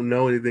 We don't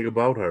know anything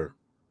about her.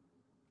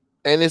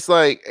 And it's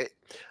like,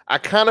 I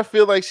kind of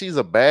feel like she's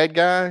a bad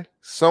guy.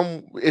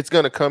 It's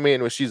gonna come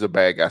in when she's a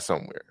bad guy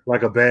somewhere.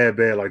 Like a bad,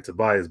 like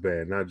Tobias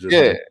bad, not just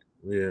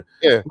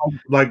yeah.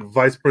 Like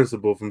Vice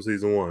Principal from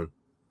season 1.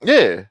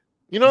 Yeah,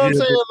 you know what I'm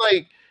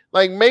saying?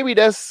 Like maybe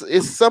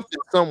it's something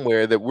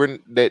somewhere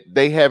that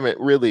they haven't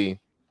really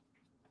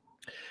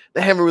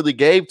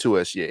gave to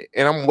us yet,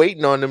 and I'm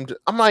waiting on them.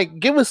 I'm like,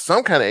 give us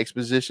some kind of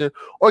exposition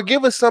or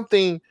give us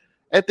something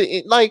at the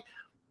end. Like,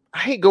 I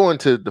hate going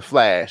to the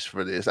Flash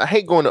for this. I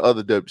hate going to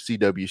other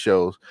CW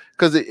shows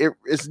because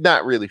it's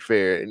not really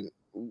fair. And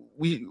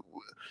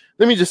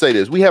let me just say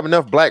this: we have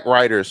enough black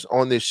writers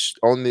on this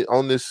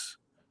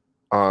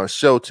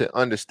show to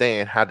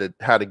understand how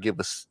to give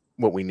us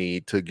what we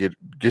need to give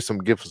us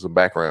some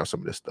background on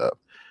some of this stuff.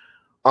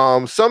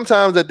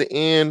 Sometimes at the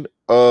end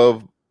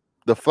of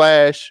the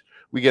Flash,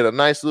 we get a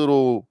nice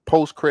little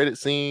post-credit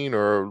scene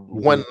or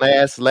one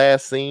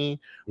last scene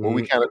where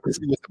we kind of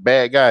see what the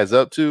bad guy is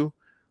up to.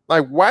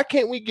 Like, why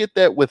can't we get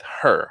that with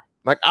her?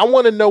 Like, I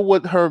want to know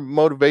what her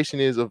motivation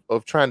is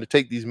of trying to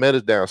take these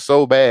metas down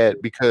so bad,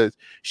 because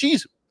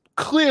she's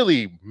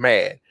clearly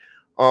mad.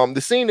 The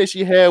scene that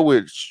she had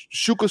with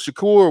Shuka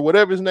Shakur, or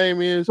whatever his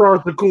name is.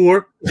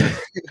 Shakur.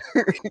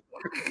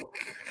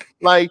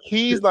 Like,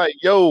 he's like,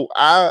 yo,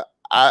 I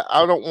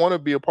don't want to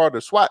be a part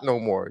of SWAT no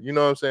more. You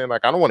know what I'm saying?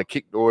 Like, I don't want to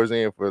kick doors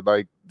in for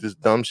like this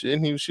dumb shit.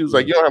 And she was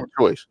like, you don't have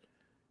a choice.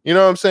 You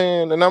know what I'm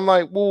saying? And I'm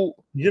like, well,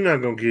 you're not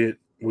gonna get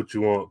what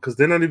you want because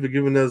they're not even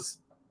giving us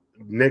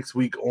next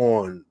week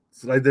on.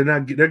 So like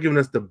they're giving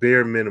us the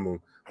bare minimum,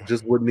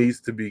 just what needs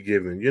to be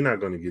given. You're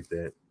not gonna get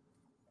that.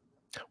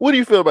 What do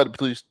you feel about the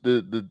police,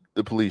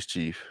 the police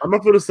chief? I'm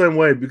gonna feel the same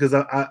way because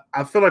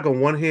I feel like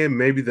on one hand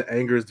maybe the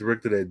anger is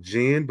directed at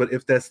Jen, but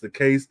if that's the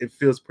case, it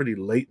feels pretty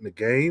late in the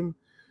game.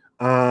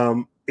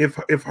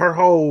 If her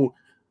whole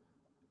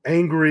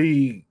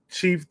angry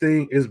chief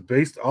thing is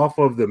based off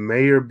of the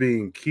mayor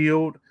being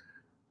killed,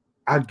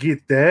 I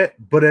get that,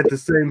 but at the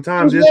same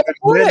time, she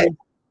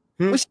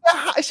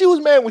was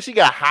mad when she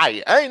got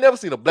hired. I ain't never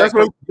seen a black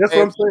person. That's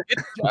what I'm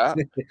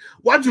saying.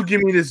 Why'd you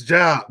give me this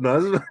job?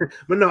 No,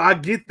 but no, I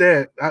get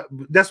that.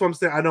 That's what I'm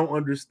saying. I don't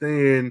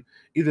understand.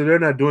 Either they're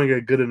not doing a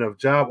good enough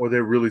job, or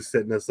they're really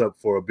setting us up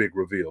for a big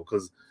reveal.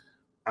 Because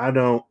I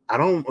don't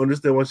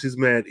understand why she's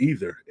mad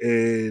either.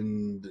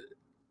 And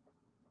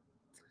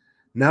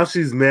now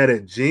she's mad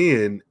at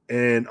Jen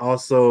and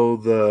also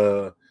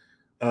the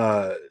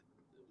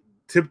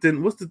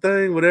Tipton, what's the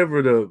thing?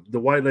 Whatever, the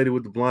white lady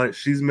with the blonde,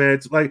 she's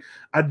mad. Like,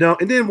 I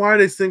don't. And then why are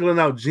they singling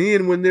out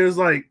Jen when there's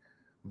like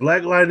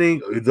Black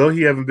Lightning? Though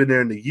he haven't been there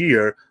in a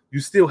year,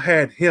 you still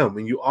had him,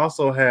 and you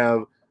also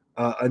have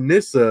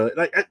Anissa.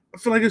 Like, I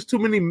feel like there's too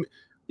many.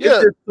 Yeah,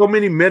 there's so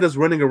many metas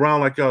running around,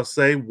 like y'all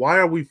say. Why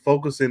are we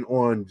focusing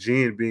on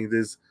Jen being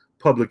this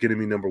public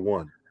enemy number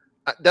one?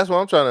 That's what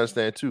I'm trying to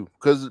understand too.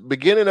 Because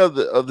beginning of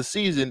the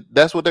season,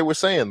 that's what they were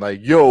saying. Like,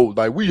 yo,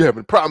 like we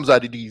having problems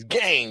out of these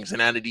gangs and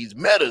out of these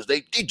metas.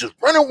 They just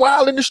running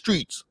wild in the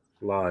streets.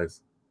 Lies.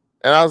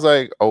 And I was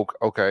like,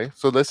 okay,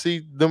 so let's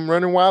see them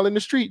running wild in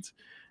the streets.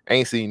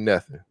 Ain't seen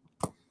nothing.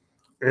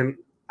 And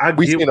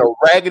we seen a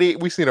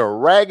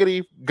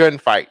raggedy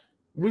gunfight.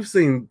 We've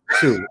seen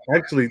 2,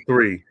 actually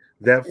 3.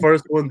 That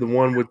first one, the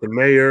one with the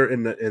mayor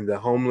and the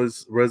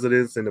homeless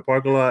residents in the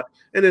parking lot,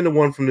 and then the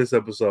one from this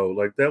episode,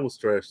 like that was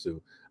trash too.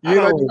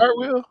 You like the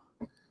cartwheel?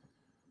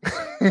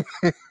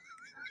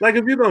 Like,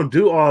 if you're gonna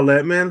do all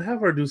that, man, have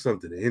her do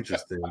something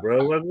interesting, bro.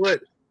 Like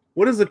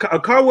what is a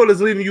cartwheel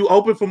is leaving you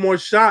open for more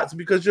shots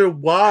because you're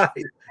wide.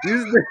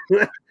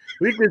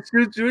 We can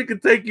shoot you, we can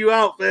take you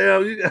out,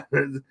 fam. You got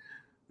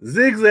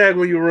zigzag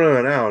when you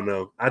run. I don't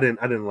know. I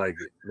didn't like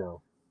it.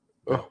 No.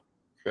 Oh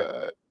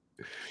God.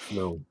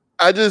 No.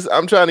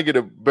 I'm trying to get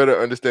a better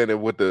understanding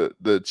of what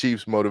the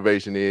Chief's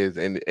motivation is,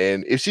 and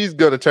if she's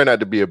gonna turn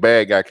out to be a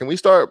bad guy, can we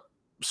start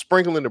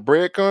sprinkling the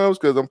breadcrumbs?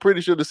 Because I'm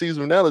pretty sure the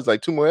season finale is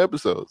like 2 more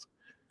episodes.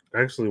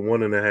 Actually,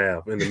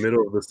 1.5. In the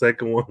middle of the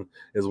second one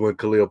is when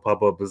Khalil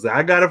pop up and say,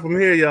 "I got it from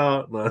here,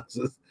 y'all." No, it's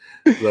just,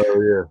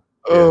 so yeah.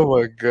 Oh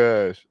my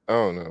gosh, I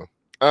don't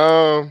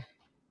know.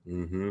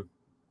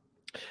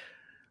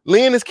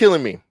 Lynn is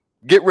killing me.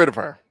 Get rid of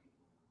her.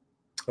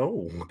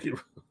 Oh.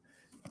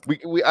 We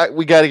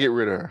got to get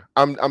rid of her.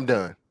 I'm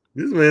done.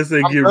 This man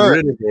said get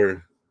rid of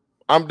her.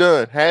 I'm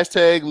done.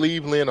 #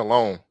 leave Lynn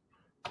alone.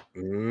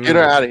 Get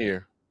her out of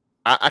here.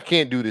 I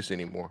can't do this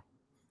anymore.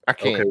 I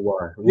can't. Okay,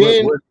 why?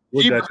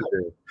 What got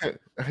you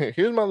there?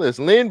 Here's my list.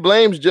 Lynn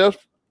blames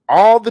Jeff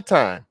all the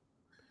time.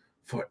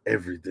 For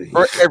everything.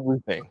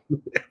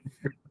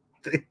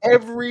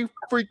 Every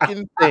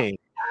freaking thing.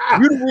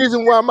 You're the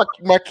reason why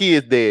my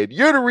kid's dead.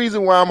 You're the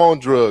reason why I'm on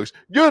drugs.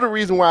 You're the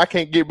reason why I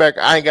can't get back.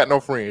 I ain't got no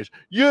friends.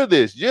 You're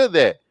this. You're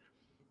that.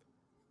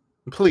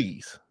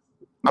 Please.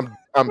 I'm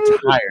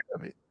tired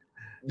of it.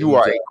 You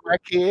are a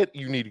crackhead.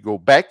 You need to go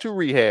back to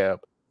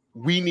rehab.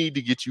 We need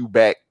to get you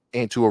back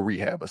into a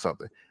rehab or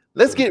something.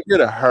 Let's get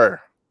rid of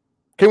her.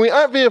 Can we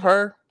unviv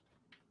her?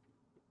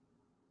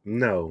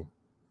 No,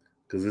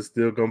 because it's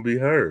still gonna be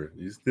her.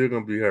 It's still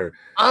gonna be her.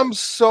 I'm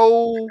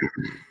so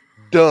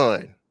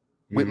done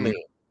with Mhm.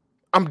 Lynn.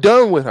 I'm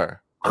done with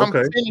her. Okay.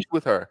 I'm finished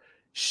with her.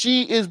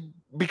 She is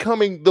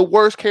becoming the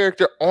worst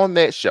character on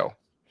that show.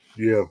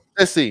 Yeah.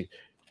 Let's see.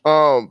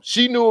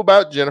 She knew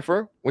about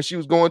Jennifer when she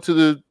was going to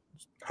the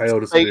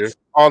Iota Sphere.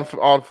 States all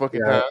the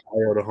fucking Yeah, time,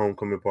 Iota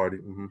homecoming party.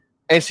 Mhm.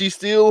 and she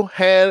still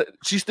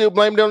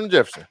blamed it on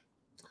Jefferson.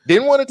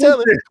 Didn't want to tell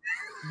him.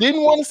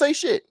 Didn't want to say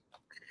shit.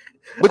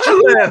 But I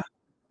you laughed.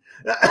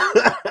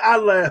 I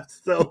laughed.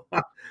 So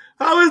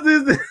how is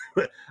this?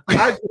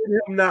 I get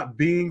him not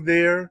being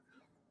there.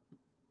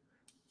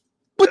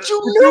 But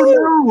you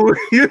knew.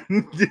 You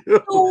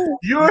knew.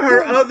 You're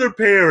her other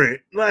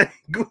parent. Like,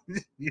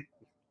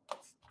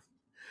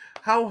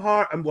 how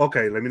hard?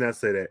 Okay, let me not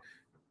say that.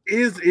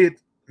 Is it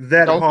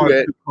that Don't do hard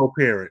that. to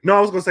co-parent? No,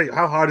 I was gonna say,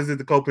 how hard is it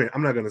to co-parent?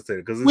 I'm not gonna say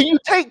it because When you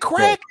take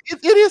crack,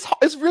 it is.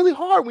 It's really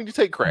hard when you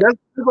take crack. that's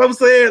what I'm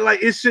saying.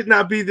 Like, it should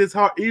not be this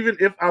hard. Even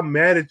if I'm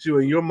mad at you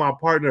and you're my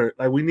partner,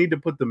 like, we need to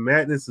put the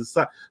madness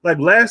aside. Like,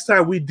 last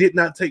time we did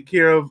not take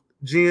care of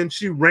Jen.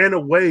 She ran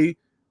away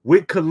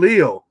with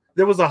Khalil.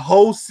 There was a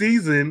whole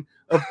season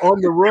of on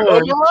the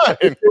run,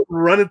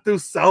 running through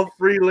South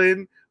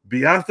Freeland,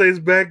 Beyonce's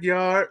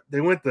backyard.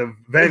 They went to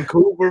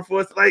Vancouver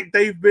for us. Like,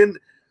 they've been.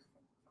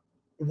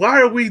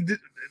 Why are we?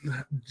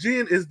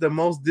 Jen is the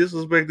most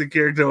disrespected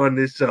character on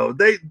this show.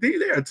 They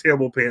are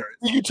terrible parents.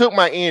 You took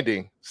my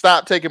ending.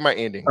 Stop taking my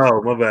ending.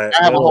 Oh, my bad.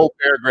 I have a whole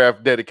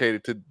paragraph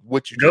dedicated to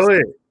what you just Go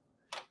ahead.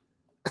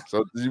 said.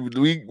 So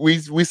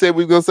we said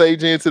we were gonna say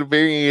Jen to the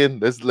very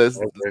end. Let's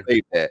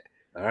save that.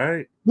 All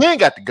right. We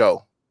ain't got to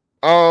go.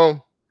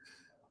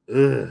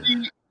 Ugh.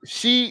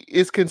 She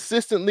is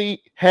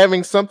consistently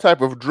having some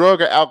type of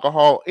drug or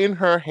alcohol in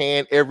her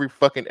hand every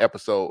fucking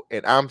episode,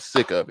 and I'm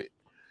sick of it.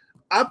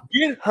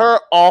 Get her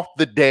off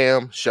the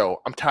damn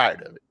show. I'm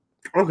tired of it.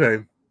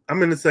 Okay.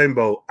 I'm in the same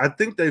boat. I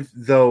think I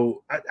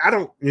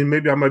don't, and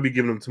maybe I might be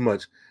giving them too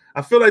much.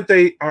 I feel like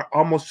they are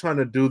almost trying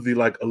to do the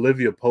like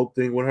Olivia Pope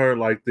thing with her,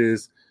 like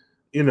this,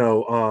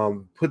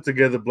 put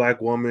together black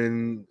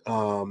woman,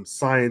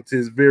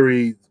 scientist,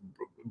 very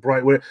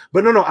bright way.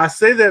 But no, I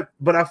say that,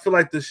 but I feel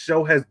like the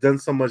show has done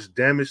so much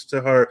damage to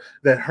her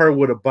that her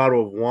with a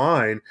bottle of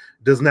wine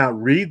does not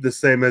read the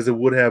same as it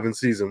would have in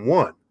season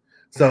 1.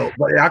 So,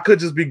 but I could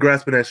just be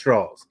grasping at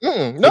straws.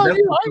 No,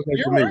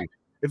 you're right.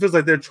 It feels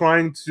like they're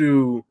trying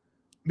to,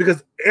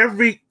 because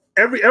every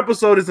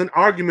episode is an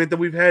argument that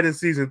we've had in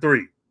season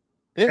 3,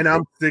 and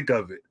I'm sick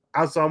of it.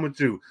 I'm with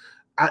you.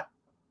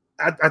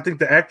 I think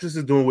the actress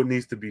is doing what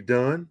needs to be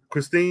done.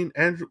 Christine,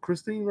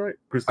 right?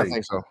 Christine. I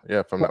think so.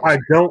 Yeah, I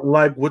don't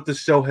like what the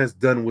show has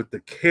done with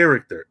the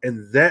character,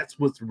 and that's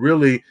what's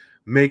really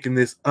making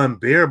this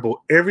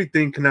unbearable.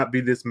 Everything cannot be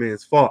this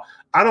man's fault.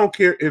 I don't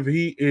care if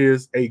he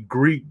is a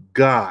Greek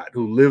god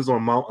who lives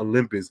on Mount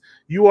Olympus.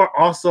 You are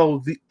also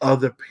the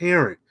other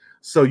parent.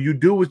 So you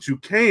do what you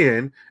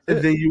can,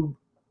 and then you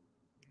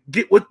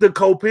get with the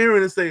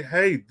co-parent and say,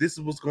 hey, this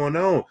is what's going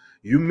on.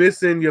 You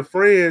missing your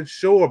friend,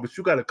 sure, but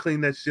you got to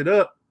clean that shit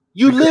up.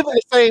 You live in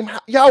the same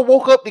house. Y'all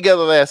woke up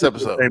together last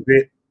episode.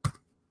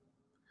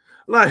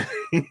 Like,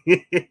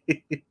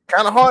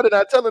 kind of hard to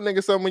not tell a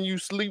nigga something when you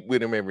sleep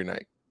with him every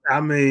night. I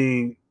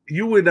mean,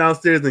 you went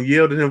downstairs and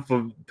yelled at him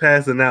for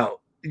passing out.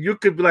 You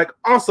could be like,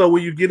 also,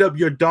 when you get up,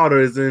 your daughter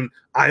is in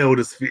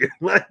Iota Sphere.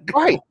 Like,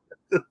 right.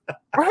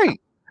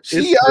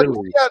 She's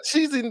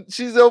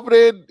over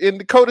there in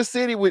Dakota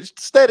City with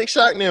Static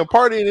Shock now,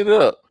 partying it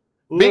up.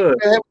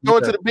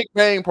 Going to the Big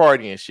Bang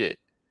party and shit.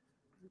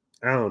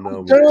 I don't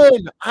know.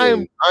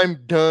 I'm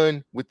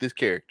done with this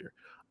character.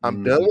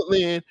 I'm done with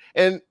Lynn.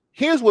 And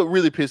here's what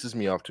really pisses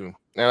me off too.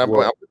 And I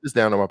put this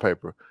down on my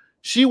paper.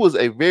 She was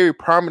a very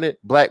prominent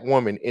black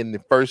woman in the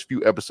first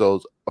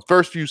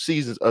few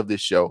seasons of this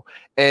show.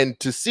 And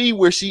to see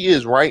where she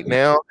is right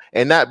now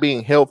and not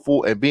being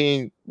helpful and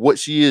being what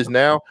she is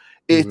now,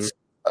 it's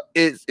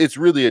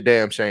really a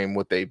damn shame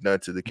what they've done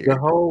to the character.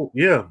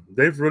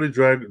 They've really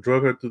drug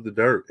her through the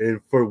dirt.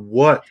 And for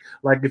what?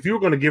 Like, if you were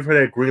going to give her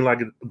that green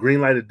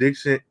light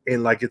addiction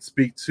and like it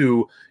speak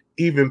to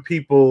even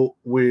people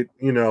with,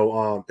 in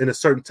a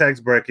certain tax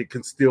bracket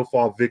can still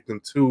fall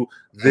victim to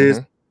this.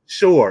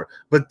 Sure,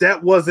 but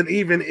that wasn't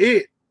even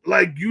it.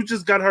 Like, you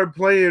just got her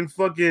playing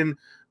fucking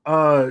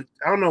I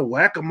don't know,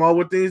 whack-a-mole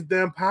with these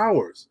damn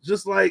powers.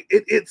 Just like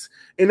it's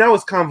and that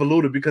was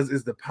convoluted because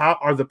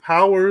are the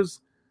powers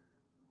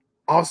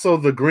also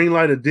the green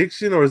light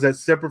addiction, or is that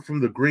separate from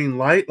the green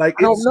light? Like,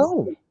 I don't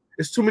know.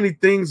 It's too many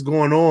things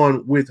going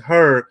on with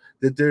her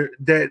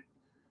that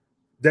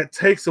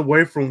takes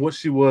away from what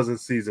she was in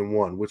season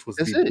 1, which was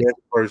the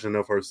best version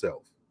of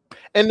herself.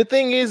 And the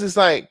thing is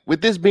like,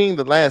 with this being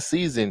the last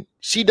season,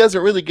 she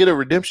doesn't really get a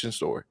redemption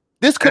story.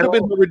 This could have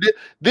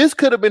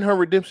been her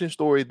redemption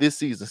story this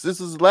season. Since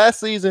this is the last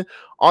season,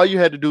 all you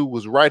had to do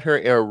was write her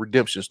a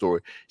redemption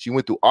story. She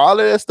went through all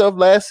of that stuff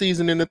last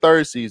season in the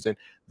 3rd season.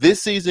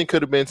 This season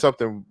could have been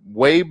something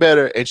way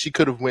better, and she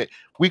could have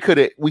we could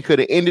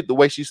have ended the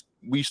way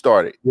we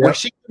started. Yep. Where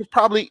she could have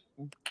probably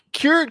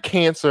cured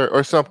cancer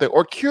or something,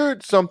 or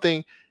cured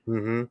something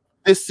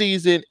this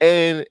season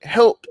and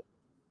helped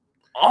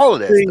all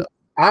of that stuff.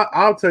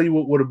 I'll tell you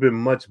what would have been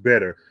much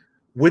better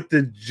with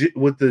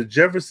the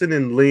Jefferson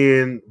and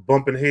Lynn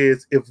bumping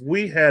heads. If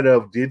we had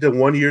did the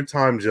 1 year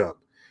time jump,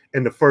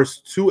 in the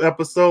first 2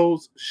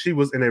 episodes, she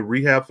was in a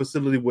rehab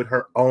facility with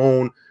her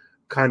own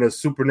kind of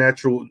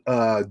supernatural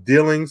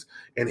dealings,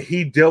 and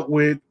he dealt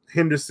with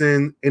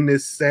Henderson in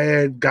this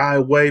sad guy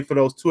way for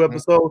those 2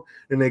 episodes,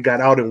 and they got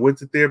out and went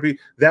to therapy.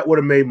 That would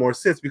have made more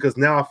sense, because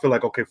now I feel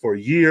like, okay, for a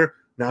year,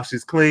 now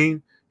she's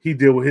clean. He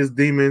deal with his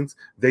demons.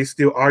 They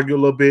still argue a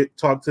little bit,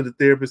 talk to the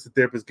therapist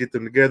get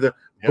them together.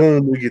 Yep.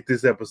 Boom, we get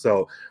this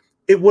episode.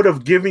 It would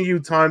have given you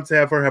time to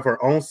have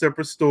her own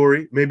separate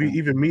story. Maybe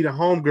even meet a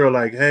homegirl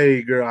like,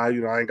 hey, girl, I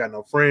ain't got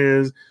no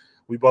friends.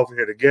 We both are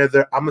here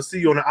together. I'm going to see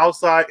you on the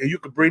outside, and you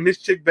could bring this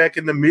chick back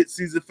in the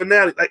mid-season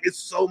finale. Like, it's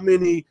so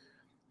many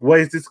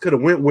ways this could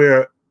have went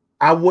where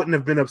I wouldn't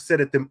have been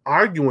upset at them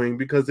arguing,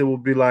 because it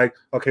would be like,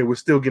 okay, we're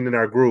still getting in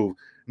our groove.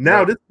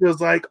 Now this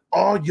feels like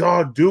all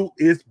y'all do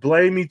is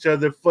blame each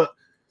other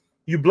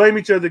you blame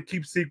each other,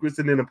 keep secrets,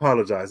 and then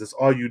apologize. That's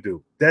all you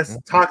do. That's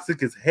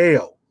toxic as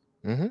hell.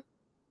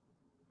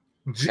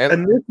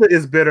 Anissa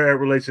is better at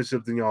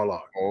relationships than y'all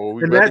are.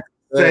 And that's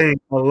saying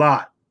a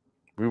lot.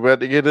 We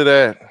about to get to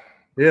that.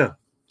 Yeah.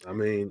 I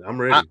mean,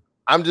 I'm ready.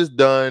 I'm just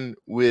done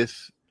with,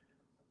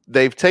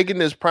 they've taken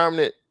this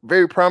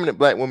very prominent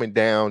black woman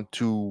down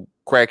to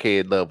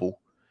crackhead level.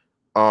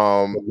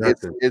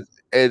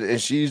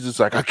 And she's just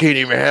like, I can't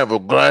even have a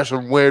glass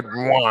of red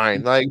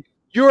wine. Like,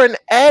 you're an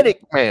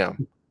addict,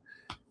 ma'am.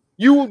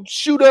 You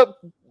shoot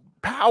up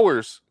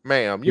powers,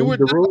 ma'am. You were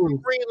just a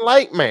green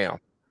light, ma'am.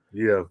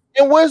 Yeah.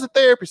 And where's the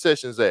therapy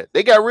sessions at?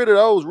 They got rid of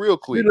those real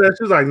quick.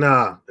 She's like,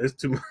 nah, it's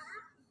too much.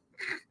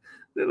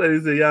 The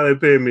lady said, y'all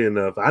ain't paying me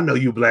enough. I know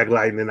you Black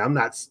Lightning. I'm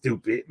not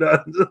stupid.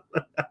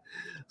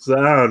 So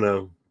I don't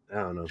know.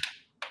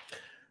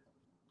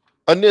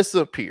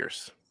 Anissa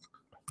Pierce.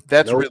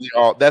 That's really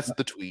all. That's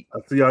the tweet.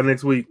 I'll see y'all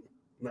next week.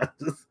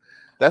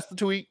 That's the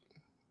tweet.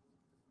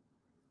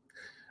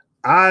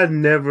 I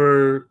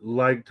never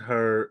liked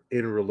her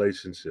in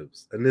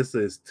relationships.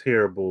 Anissa is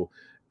terrible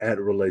at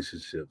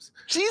relationships.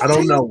 I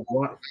don't know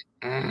why.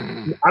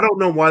 I don't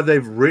know why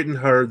they've written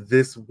her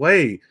this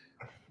way.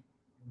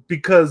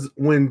 Because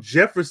when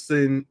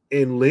Jefferson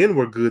and Lynn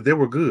were good, they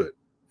were good.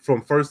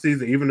 From first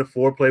season, even the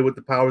foreplay with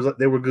the powers,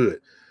 they were good.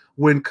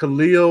 When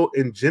Khalil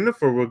and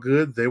Jennifer were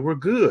good, they were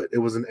good. It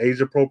was an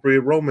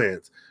age-appropriate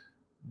romance.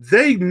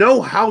 They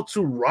know how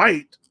to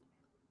write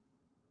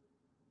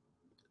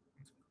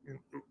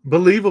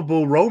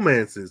believable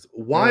romances.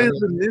 Why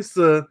is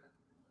Anissa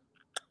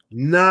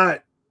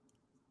not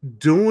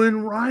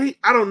doing right?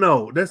 I don't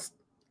know.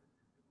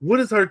 What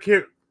is her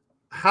character?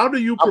 How do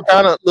you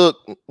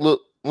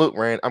look,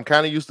 Rand, I'm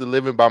kind of used to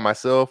living by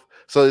myself.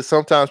 So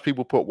sometimes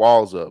people put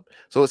walls up.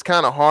 So it's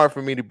kind of hard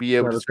for me to be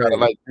able to try to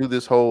like do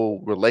this whole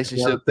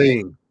relationship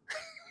thing.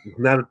 It's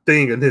not a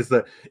thing. And it's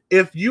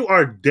if you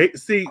are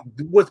see,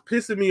 what's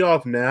pissing me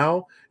off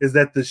now is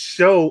that the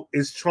show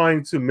is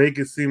trying to make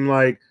it seem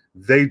like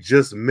they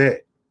just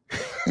met.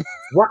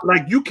 What?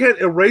 Like, you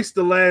can't erase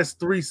the last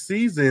 3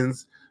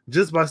 seasons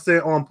just by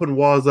saying, oh, I'm putting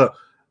walls up.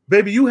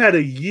 Baby, you had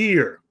a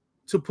year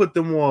to put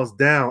them walls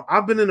down.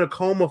 I've been in a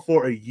coma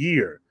for a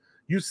year.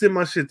 You send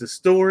my shit to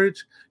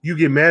storage. You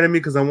get mad at me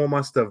because I want my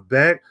stuff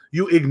back.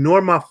 You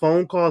ignore my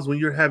phone calls when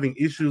you're having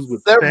issues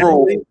with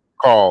several family.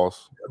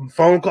 Calls.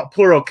 Phone call,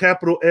 plural,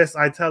 capital S,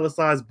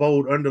 italicized,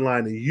 bold,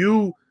 underlined. And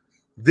you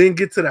then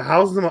get to the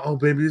house and I'm like, oh,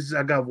 baby,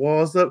 I got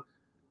walls up.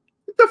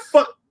 What the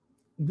fuck?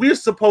 We're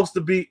supposed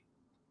to be.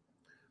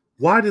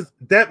 Why does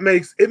that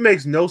makes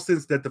no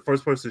sense that the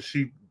first person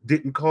she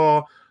didn't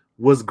call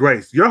was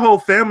Grace. Your whole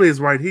family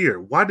is right here.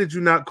 Why did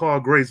you not call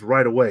Grace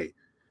right away?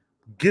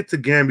 Get to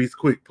Gambies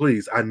quick,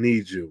 please. I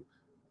need you.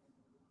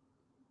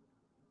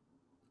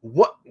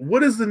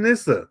 What is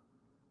Anissa?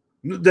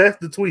 That's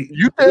the tweet.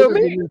 You tell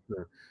me.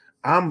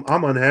 I'm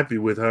unhappy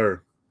with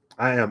her.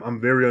 I am. I'm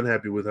very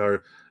unhappy with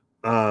her.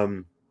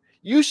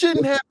 You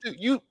shouldn't have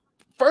to.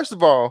 First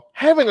of all,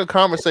 having a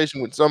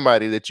conversation with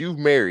somebody that you've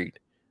married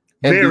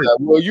and be like,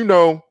 well,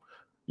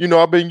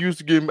 I've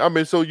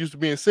been so used to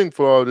being single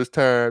for all this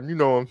time. You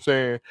know what I'm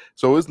saying?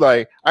 So it's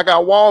like, I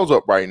got walls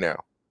up right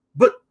now.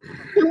 But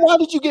why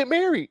did you get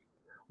married?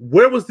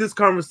 Where was this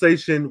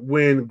conversation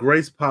when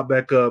Grace popped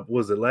back up?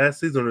 Was it last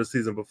season or the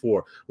season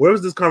before? Where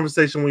was this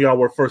conversation when y'all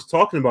were first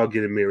talking about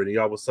getting married and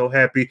y'all were so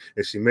happy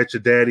and she met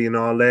your daddy and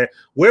all that?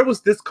 Where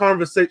was this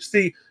conversation?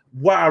 See,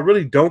 why I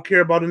really don't care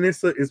about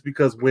Anissa is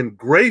because when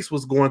Grace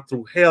was going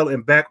through hell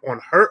and back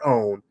on her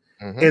own,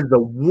 and the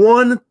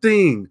one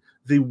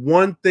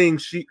thing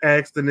she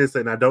asked Anissa,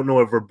 and I don't know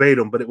it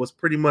verbatim, but it was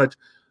pretty much,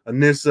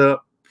 Anissa,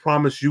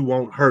 promise you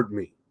won't hurt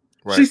me.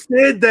 Right. She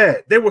said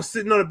that. They were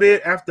sitting on a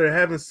bed after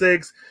having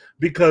sex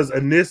because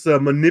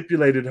Anissa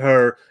manipulated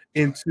her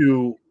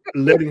into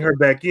letting her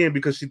back in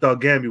because she thought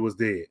Gambi was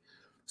dead.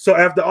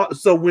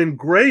 So when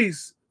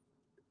Grace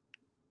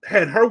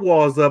had her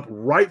walls up,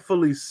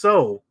 rightfully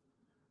so,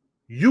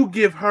 you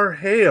give her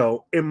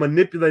hell and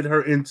manipulate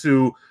her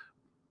into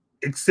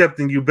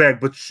accepting you back,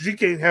 but she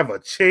can't have a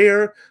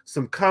chair,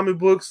 some comic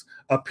books,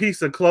 a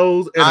piece of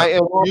clothes, and I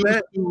am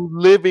used to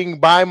living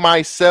by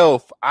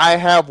myself. I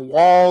have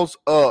walls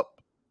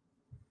up.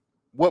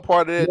 What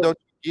part of that don't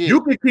you get?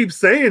 You can keep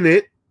saying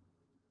it.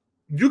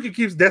 You can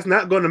keep. That's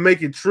not going to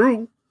make it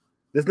true.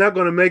 That's not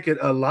going to make it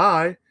a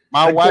lie.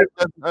 My wife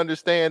doesn't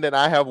understand that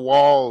I have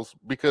walls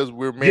because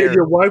we're married.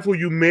 Your wife, who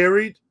you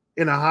married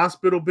in a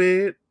hospital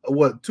bed,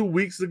 2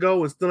 weeks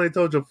ago, and still ain't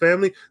told your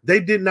family? They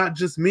did not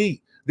just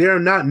meet. They are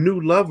not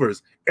new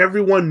lovers.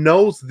 Everyone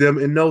knows them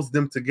and knows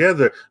them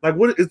together. Like,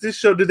 what is this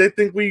show? Did they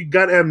think we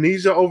got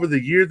amnesia over the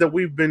years that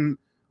we've been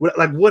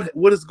like?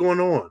 What is going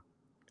on?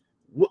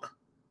 What?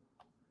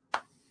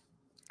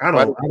 I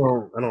don't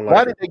like.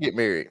 Why did they get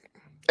married?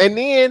 And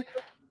then,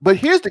 but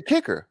here's the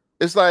kicker.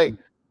 It's like,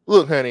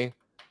 look, honey,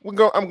 I'm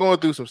going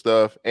through some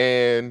stuff,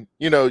 and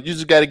you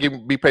just got to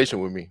be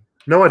patient with me.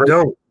 No, I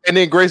don't. And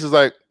then Grace is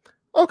like,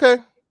 okay.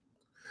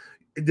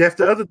 That's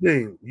the other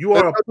thing. You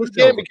are a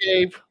pushover,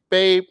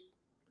 babe.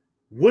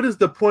 What is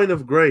the point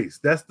of Grace?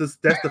 That's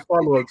the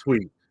follow-up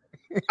tweet.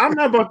 I'm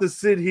not about to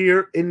sit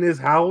here in this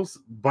house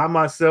by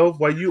myself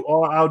while you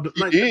are out.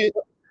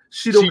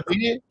 She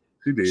did.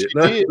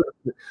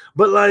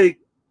 But like,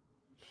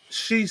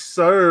 she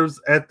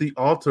serves at the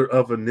altar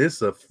of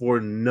Anissa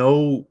for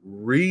no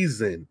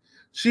reason.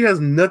 She has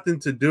nothing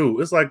to do.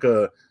 It's like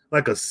a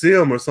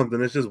sim or something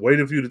that's just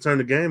waiting for you to turn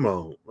the game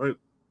on. Like,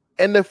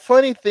 and the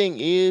funny thing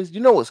is,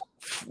 what's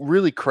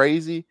really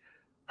crazy?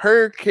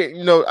 Her, I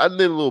did a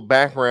little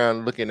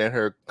background looking at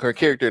her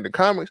character in the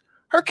comics.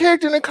 Her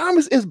character in the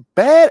comics is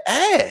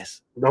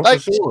badass. No, like,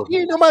 for sure. She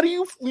ain't nobody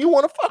you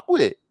want to fuck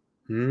with.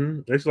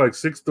 She's like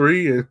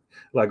 6'3" and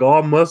like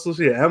all muscle.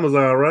 She at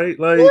Amazon, right?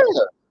 Like,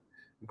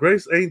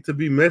 Grace ain't to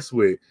be messed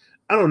with.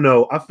 I don't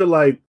know. I feel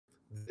like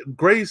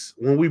Grace,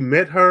 when we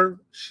met her,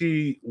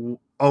 she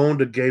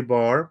owned a gay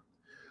bar.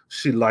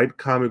 She liked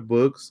comic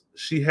books.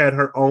 She had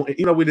her own.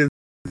 We didn't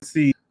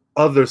see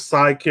other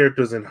side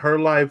characters in her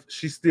life.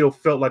 She still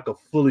felt like a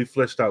fully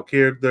fleshed out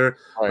character.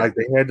 Right. Like,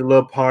 they had the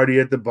little party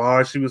at the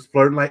bar. She was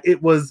flirting. Like,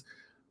 it was.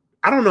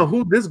 I don't know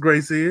who this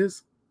Grace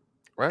is.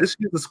 Right. This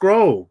is the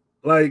scroll.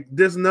 Like,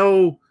 there's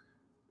no.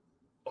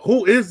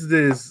 Who is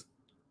this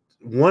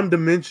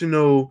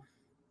one-dimensional?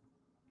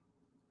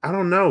 I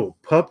don't know,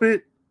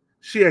 puppet.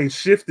 She ain't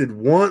shifted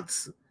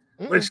once.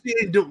 Like, she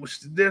ain't doing.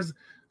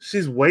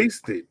 She's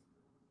wasted.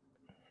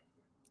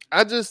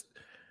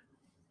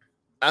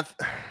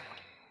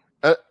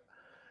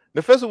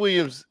 Nefessa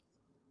Williams.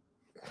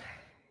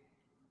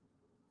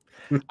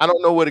 I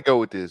don't know where to go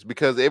with this,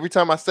 because every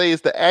time I say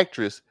it's the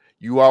actress,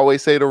 you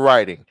always say the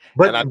writing,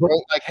 and I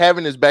don't like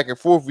having this back and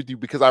forth with you,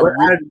 because I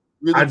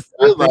really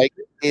feel like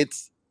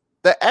it's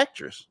the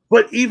actress.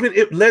 But even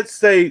if let's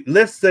say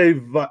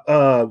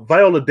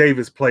Viola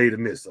Davis played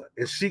Anissa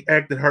and she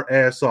acted her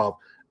ass off,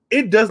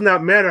 it does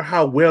not matter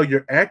how well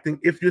you're acting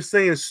if you're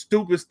saying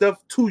stupid stuff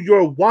to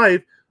your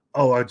wife.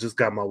 Oh, I just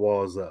got my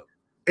walls up.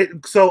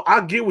 So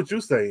I get what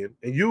you're saying,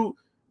 and you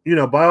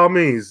by all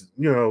means,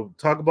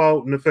 talk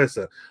about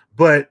Nefessa,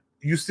 but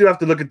you still have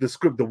to look at the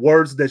script, the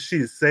words that she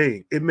is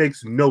saying. It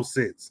makes no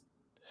sense.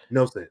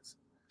 No sense.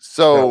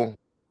 So no.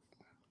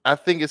 I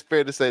think it's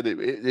fair to say that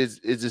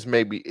it's just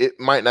maybe it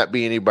might not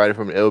be anybody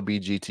from the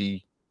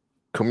LBGT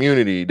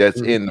community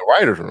that's in the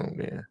writer's room.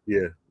 Then.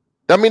 Yeah.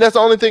 I mean, that's the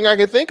only thing I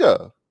can think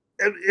of.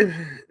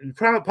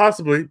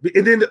 Possibly.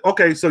 And then,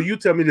 okay, so you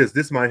tell me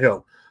this might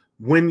help.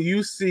 When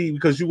you see,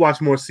 because you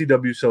watch more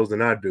CW shows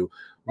than I do,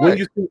 when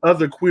you see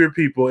other queer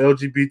people,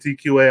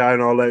 LGBTQAI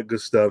and all that good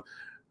stuff,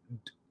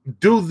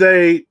 does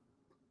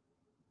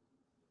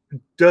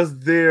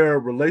their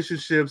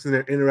relationships and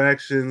their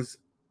interactions,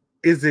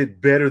 is it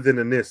better than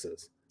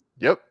Anissa's?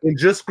 Yep. And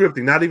just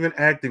scripting, not even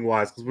acting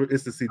wise, because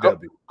it's the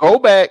CW. Go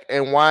back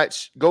and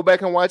watch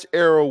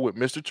Arrow with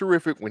Mr.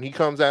 Terrific when he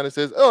comes out and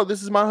says, "Oh,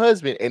 this is my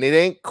husband," and it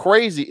ain't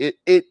crazy.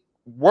 It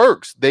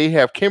works. They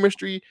have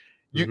chemistry.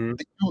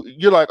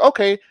 You're like,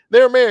 okay,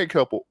 they're a married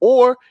couple.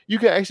 Or you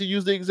can actually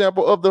use the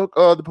example of the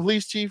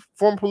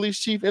former police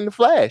chief in The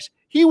Flash.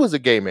 He was a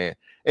gay man,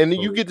 and then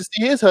you get to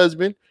see his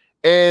husband,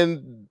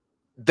 and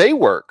they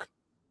work.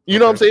 You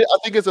know what I'm saying?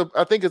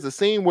 I think it's a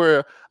scene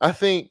where I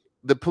think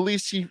the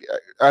police chief,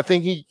 I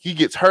think he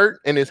gets hurt,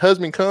 and his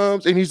husband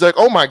comes, and he's like,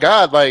 "Oh my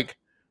God!" Like,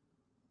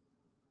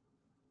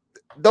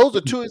 those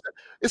are two,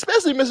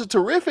 especially Mr.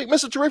 Terrific.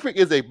 Mr. Terrific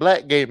is a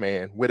black gay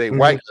man with a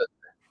white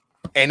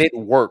husband, and it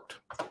worked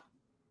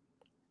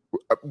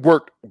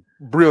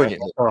brilliantly.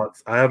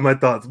 I have my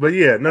thoughts, but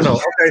yeah, no.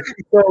 Okay,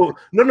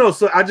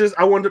 so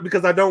I wonder,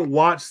 because I don't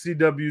watch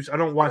CW, I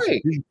don't watch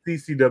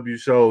CW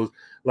shows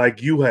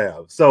like you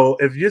have. So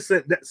if you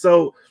said that,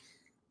 so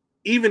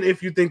even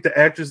if you think the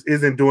actress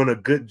isn't doing a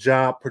good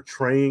job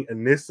portraying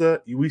Anissa,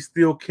 we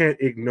still can't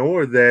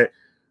ignore that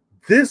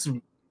this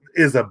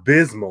is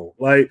abysmal.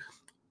 Like,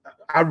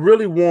 I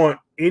really want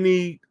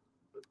any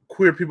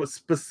queer people,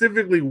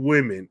 specifically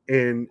women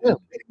in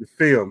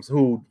films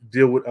who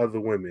deal with other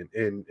women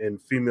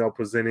and female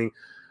presenting.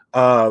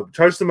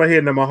 Charge to my head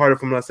and in my heart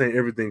if I'm not saying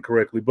everything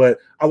correctly, but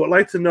I would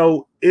like to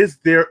know, is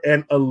there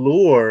an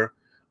allure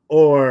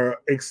or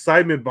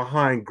excitement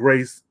behind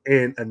Grace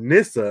and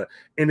Anissa?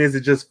 And is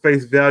it just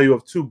face value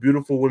of two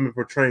beautiful women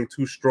portraying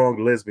two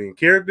strong lesbian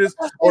characters?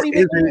 Or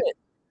is it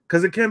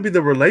because it can be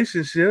the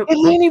relationship?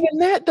 It ain't even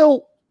that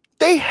though.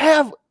 They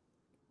have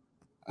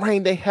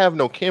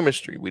no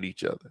chemistry with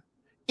each other.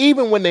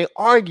 Even when they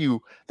argue,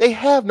 they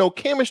have no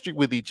chemistry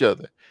with each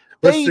other.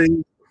 But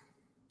see,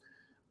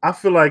 I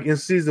feel like in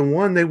season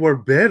 1 they were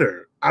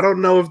better. I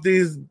don't know if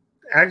these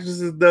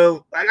actresses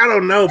though, like I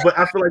don't know, but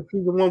I feel like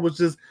season 1 was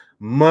just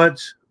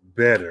much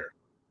better.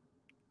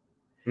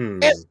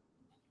 I'm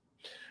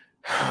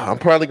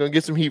probably gonna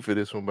get some heat for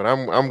this one, but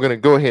I'm gonna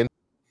go ahead.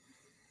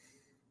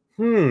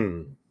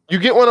 You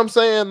get what I'm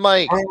saying?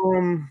 Like,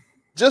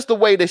 just the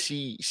way that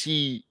she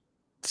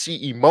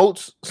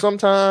emotes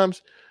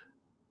sometimes,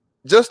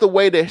 just the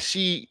way that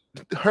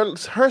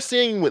her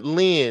scene with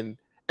Lynn.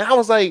 And I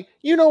was like,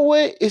 you know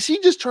what? Is she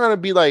just trying to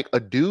be like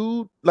a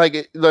dude?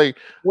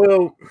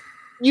 Well,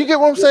 you get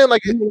what I'm saying?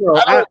 Like,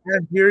 I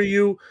hear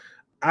you.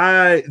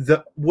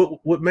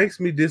 What makes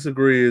me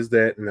disagree is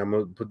that, and I'm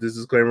gonna put this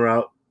disclaimer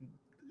out.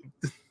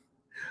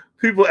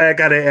 People act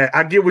how they act.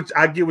 I get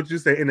what you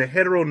say. In a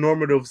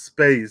heteronormative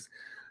space,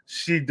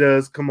 she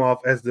does come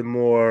off as the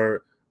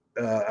more,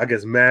 I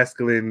guess,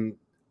 masculine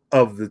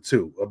of the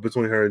two,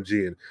 between her and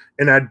Jen.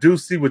 And I do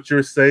see what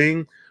you're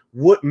saying.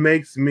 What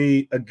makes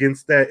me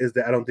against that is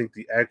that I don't think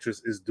the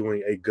actress is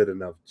doing a good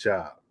enough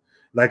job.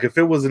 Like, if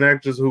it was an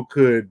actress who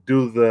could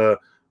do the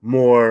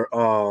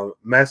more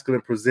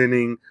masculine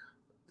presenting,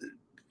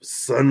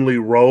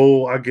 sonly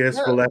role, I guess,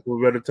 for lack of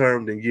a better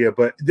term, then yeah,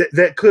 but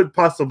that could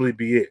possibly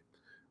be it.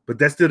 But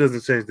that still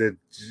doesn't change that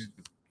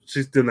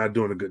she's still not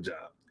doing a good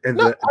job. And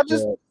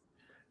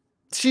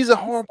she's a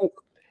horrible.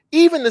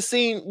 Even the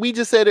scene, we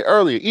just said it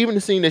earlier, even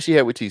the scene that she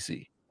had with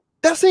TC,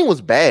 that scene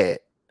was bad.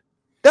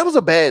 That was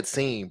a bad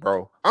scene,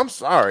 bro. I'm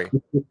sorry.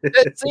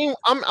 That scene,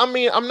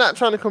 I'm not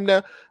trying to come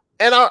down.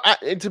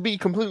 And to be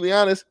completely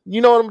honest, you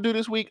know what I'm gonna do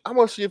this week? I'm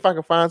gonna see if I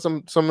can find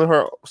some of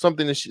her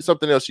something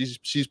else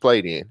she's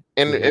played in,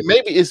 and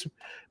maybe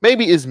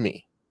it's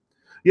me.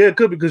 Yeah, it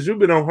could be because you've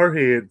been on her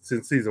head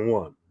since season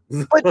 1.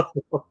 But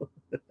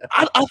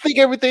I think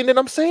everything that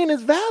I'm saying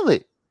is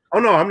valid. Oh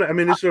no, I'm not. I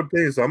mean, it's your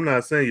opinion, so I'm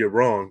not saying you're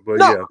wrong. But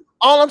no, yeah,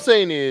 all I'm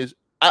saying is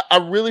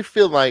I really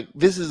feel like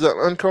this is an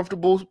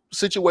uncomfortable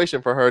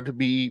situation for her to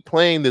be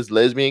playing this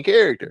lesbian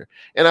character.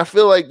 And I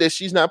feel like that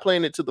she's not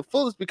playing it to the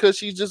fullest because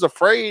she's just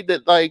afraid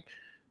that, like,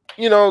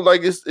 you know,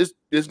 like it's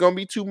going to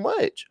be too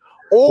much.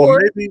 Or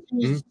maybe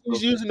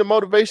she's using the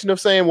motivation of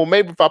saying, well,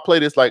 maybe if I play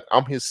this like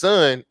I'm his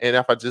son, and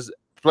if I just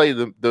play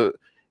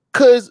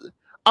because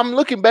I'm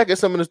looking back at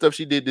some of the stuff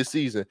she did this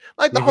season,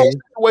 like the whole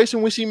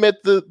situation when she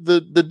met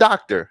the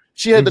doctor.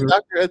 She had the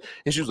doctor,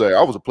 and she was like,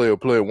 "I was a player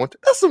one time."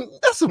 That's some.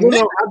 Well,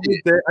 no,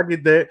 I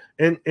get that,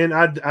 and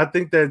I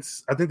think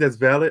that's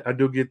valid. I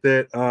do get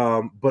that.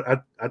 But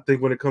I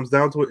think when it comes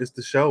down to it, it's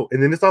the show,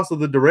 and then it's also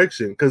the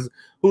direction. Because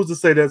who's to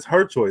say that's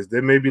her choice?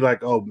 They may be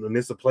like, "Oh,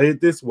 Nessa play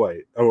it this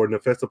way," or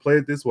Nefessa play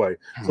it this way.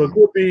 So it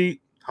could be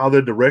how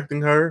they're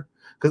directing her.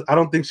 Because I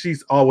don't think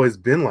she's always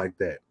been like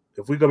that.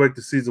 If we go back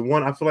to season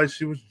 1, I feel like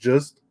she was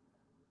just,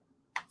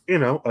 you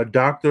know, a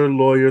doctor,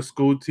 lawyer,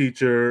 school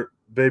teacher,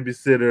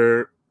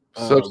 babysitter,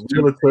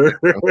 military,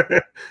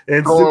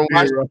 and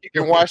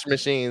kicking wash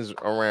machines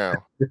around.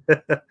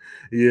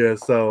 Yeah,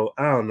 so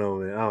I don't know,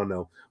 man. I don't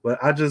know, but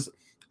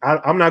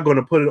I'm not going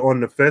to put it on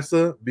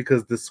Nefessa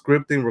because the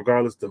scripting,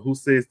 regardless to who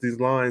says these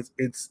lines,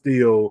 it's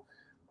still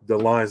the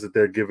lines that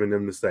they're giving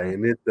them to say,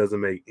 and it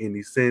doesn't make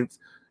any sense.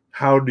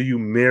 How do you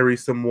marry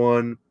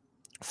someone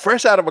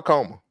fresh out of a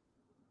coma?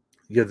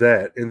 Yeah,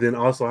 that, and then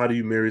also how do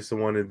you marry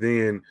someone and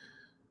then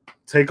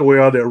take away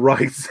all their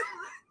rights?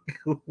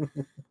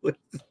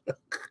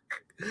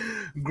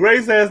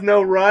 Grace has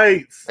no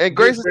rights. And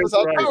Grace is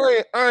like,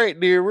 all right,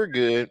 dear, we're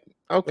good.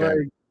 Okay.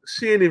 Like,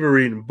 she ain't even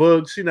reading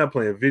books. She not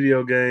playing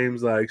video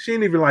games. Like, she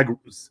ain't even like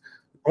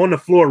on the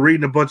floor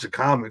reading a bunch of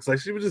comics. Like,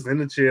 she was just in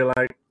the chair.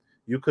 Like,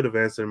 you could have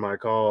answered my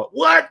call.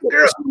 What,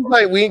 girl? She was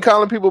like, we ain't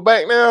calling people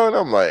back now. And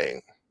I'm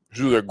like,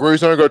 she was like,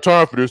 Grace, I ain't got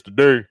time for this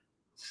today.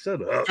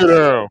 Shut up. Sit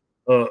down.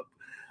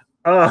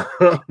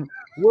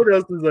 What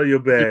else is on your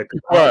bag?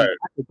 Right.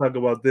 I can talk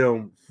about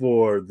them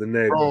for the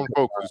next. Grown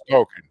folks is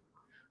talking.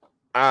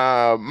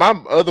 My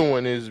other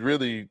one is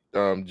really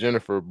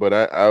Jennifer, but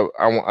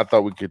I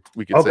thought we could.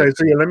 Okay,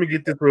 so yeah, let me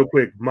get this real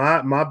quick.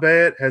 My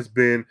bad has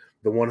been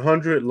the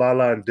 100,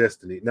 Lala, and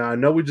Destiny. Now I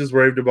know we just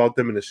raved about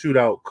them in the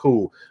shootout,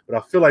 cool, but I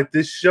feel like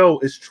this show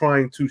is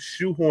trying to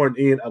shoehorn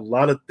in a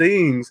lot of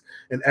things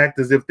and act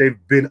as if they've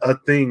been a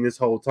thing this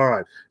whole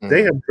time.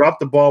 They have dropped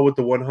the ball with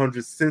the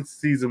 100 since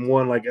season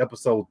 1, like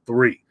episode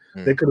 3.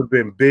 They could have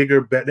been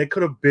bigger, they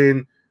could have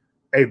been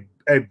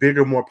a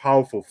bigger, more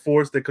powerful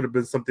force. They could have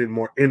been something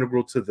more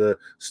integral to the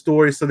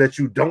story so that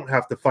you don't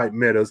have to fight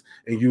metas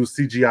and use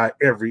CGI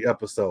every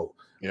episode.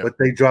 Yeah. But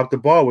they dropped the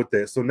ball with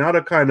that. So now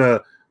they're kind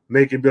of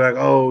making be like,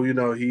 oh, you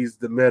know, he's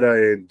the meta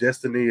and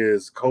Destiny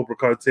is Cobra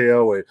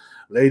Cartel and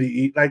Lady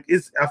E. Like,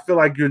 I feel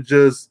like you're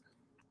just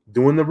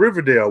doing the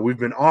Riverdale. We've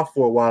been off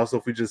for a while, so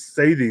if we just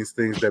say these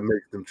things that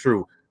make them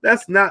true,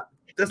 that's not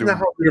That's not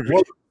how it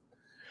works.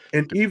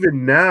 And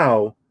even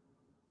now,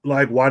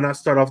 like, why not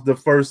start off the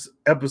first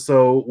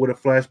episode with a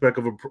flashback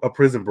of a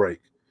prison break?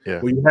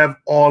 Yeah. Where you have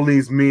all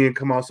these men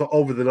come out. So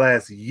over the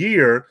last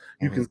year,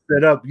 you can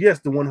set up, yes,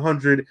 the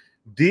 100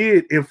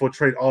 did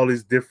infiltrate all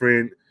these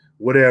different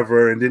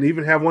whatever, and then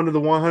even have one of the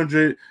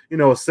 100,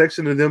 a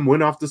section of them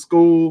went off to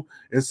school,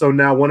 and so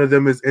now one of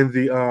them is in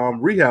the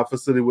rehab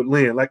facility with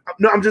Lynn. Like,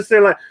 no, I'm just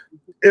saying, like,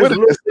 it was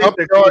what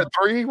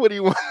 3? What do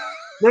you want?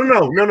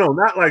 No,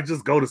 not like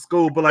just go to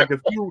school, but like if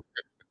you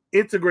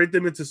integrate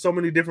them into so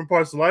many different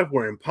parts of life,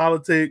 where in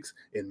politics,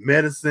 in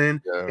medicine,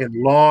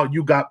 in law,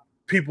 you got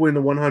people in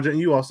the 100, and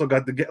you also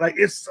got the like.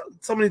 It's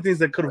so many things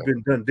that could have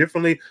been done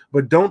differently,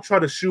 but don't try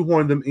to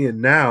shoehorn them in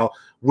now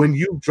when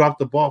you dropped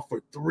the ball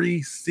for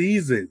 3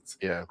 seasons.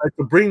 Yeah, like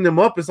to bring them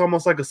up, it's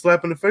almost like a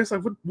slap in the face.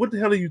 Like, what the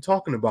hell are you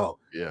talking about?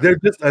 Yeah, they're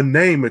just a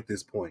name at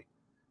this point.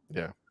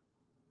 Yeah,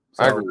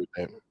 so, I agree with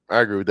that.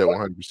 I agree with that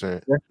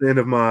 100%. That's the end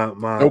of my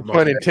no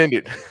pun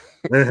intended.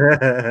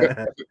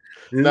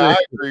 No, I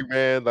agree,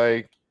 man.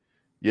 Like,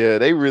 yeah,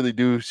 they really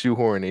do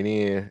shoehorn it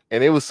in,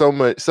 and it was so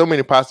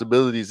many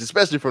possibilities,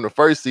 especially from the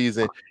first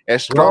season.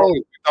 As strong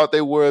as we thought they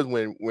was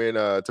when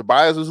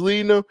Tobias was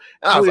leading them,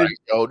 and I was like,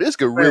 "Yo, this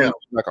could really be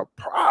like a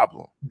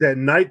problem." That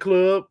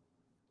nightclub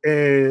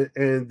and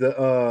the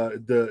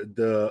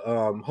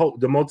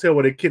motel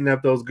where they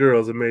kidnapped those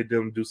girls and made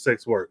them do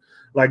sex work,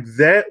 like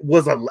that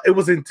was it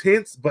was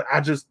intense, but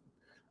I just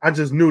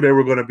knew they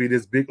were going to be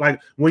this big.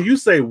 Like, when you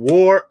say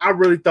war, I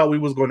really thought we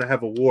was going to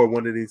have a war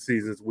one of these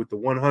seasons with the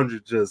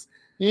 100 just.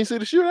 You didn't see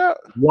the shootout?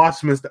 Watch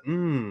Mr.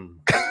 You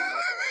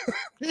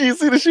didn't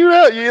see the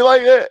shootout? You ain't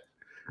like that?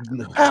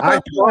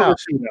 I saw the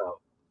shootout.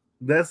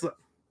 That's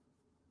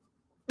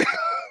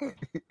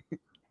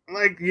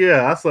like,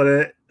 yeah, I saw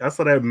that. I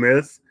saw that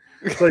mess.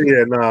 So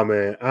yeah, nah,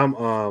 man.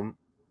 I'm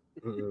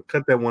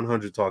cut that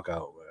 100 talk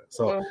out, man.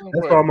 So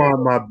that's all my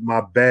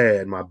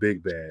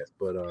big bad.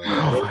 But oh my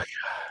God.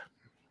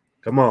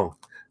 Come on.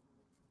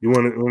 You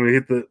want me to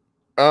hit the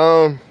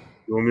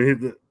you want me to hit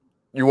the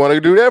You want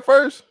to do that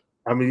first?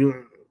 I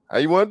mean, how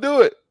you want to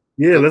do it?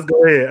 Yeah, let's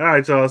go ahead. All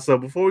right, y'all. So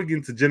before we get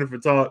into Jennifer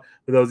talk,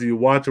 for those of you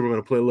watching, we're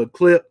going to play a little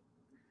clip,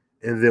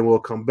 and then we'll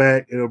come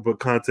back and it'll put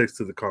context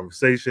to the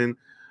conversation.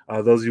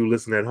 Those of you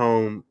listening at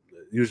home,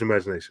 use your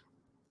imagination.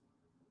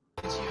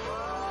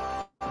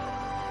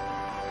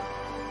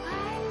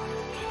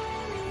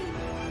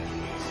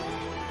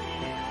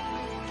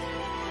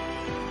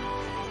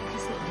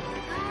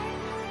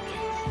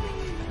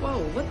 Whoa,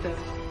 what the?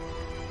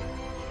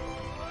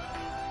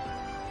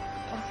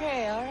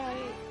 Okay, all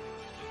right.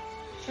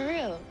 For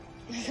real,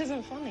 this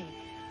isn't funny.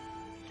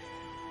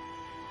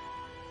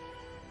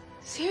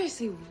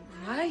 Seriously,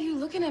 why are you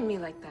looking at me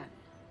like that?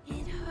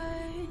 It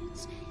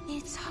hurts,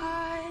 it's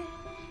hard.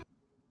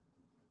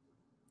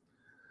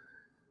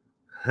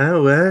 Why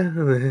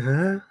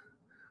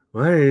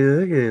are you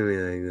looking at me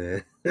like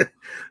that?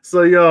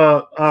 So,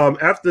 y'all,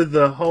 after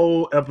the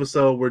whole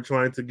episode, we're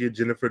trying to get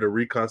Jennifer to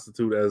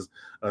reconstitute as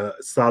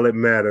solid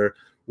matter.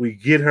 We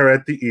get her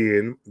at the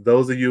end.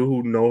 Those of you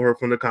who know her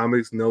from the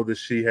comics know that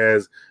she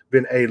has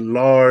been a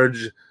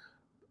large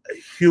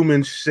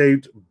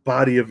human-shaped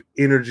body of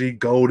energy,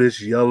 goldish,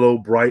 yellow,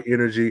 bright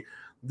energy.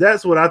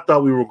 That's what I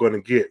thought we were going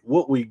to get.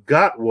 What we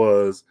got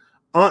was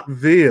Aunt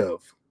Viv.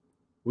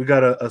 We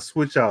got a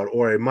switch out,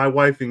 or a My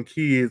Wife and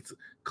Kids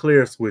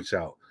Claire switch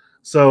out.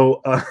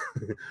 So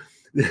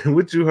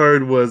what you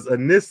heard was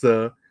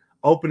Anissa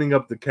opening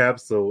up the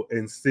capsule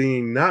and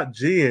seeing not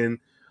Jen,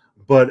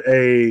 but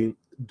a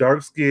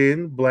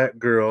dark-skinned black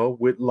girl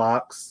with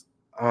locks,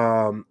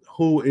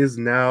 who is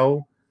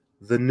now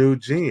the new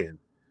Jen.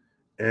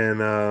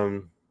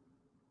 And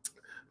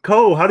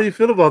Cole, how do you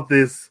feel about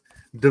this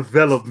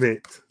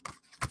development?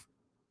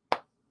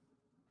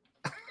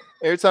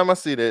 Every time I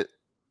see that,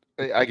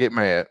 I get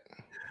mad.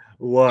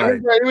 Why?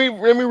 Let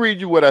me read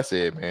you what I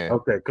said, man.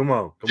 Okay, come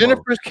on.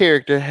 Jennifer's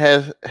character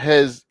has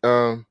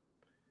been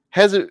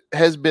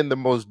the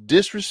most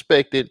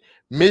disrespected,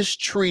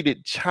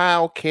 mistreated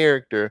child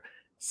character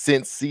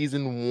since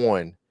season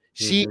 1.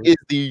 She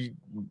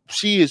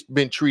has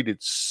been treated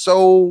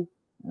so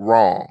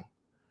wrong.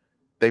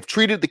 They've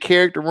treated the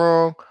character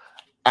wrong.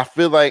 I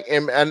feel like,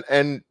 and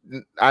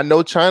I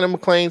know China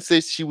McClain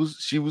said she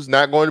was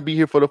not going to be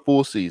here for the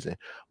full season,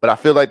 but I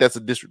feel like that's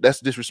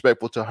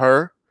disrespectful to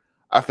her.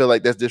 I feel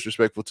like that's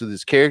disrespectful to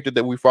this character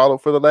that we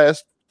followed for the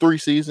last 3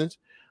 seasons.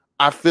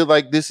 I feel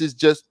like this is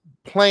just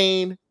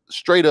plain,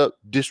 straight up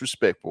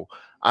disrespectful.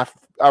 I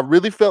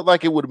really felt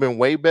like it would have been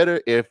way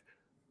better if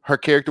her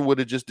character would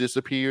have just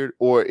disappeared,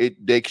 or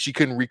she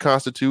couldn't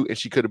reconstitute and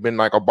she could have been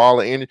like a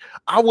ball of energy.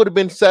 I would have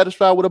been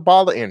satisfied with a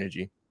ball of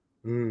energy.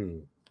 I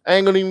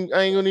ain't gonna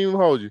even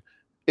hold you.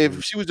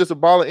 If she was just a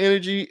ball of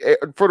energy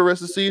for the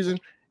rest of the season,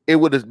 it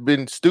would have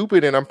been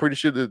stupid, and I'm pretty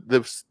sure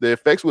the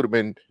effects would have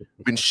been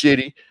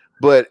shitty.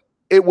 But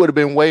it would have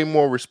been way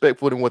more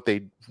respectful than what they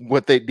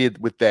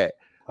did with that.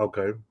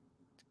 Okay.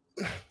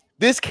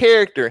 This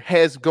character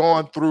has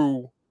gone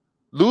through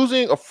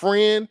losing a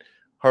friend,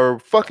 her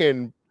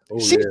fucking.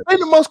 She's been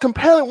the most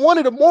compelling, one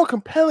of the more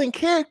compelling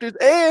characters,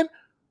 and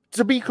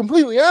to be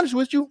completely honest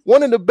with you,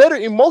 one of the better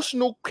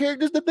emotional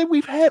characters that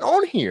we've had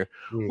on here.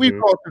 We've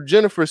gone through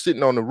Jennifer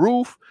sitting on the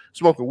roof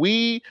smoking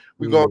weed.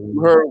 We've gone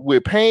through her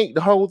with pain,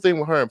 the whole thing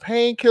with her and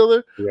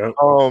Painkiller. Yeah.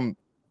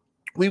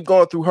 We've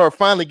gone through her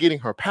finally getting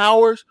her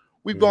powers.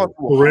 We've gone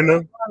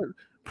through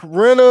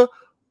Perina.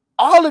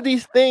 All of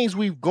these things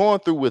we've gone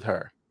through with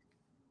her.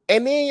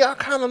 And then y'all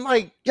kind of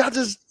like, y'all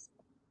just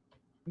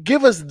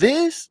give us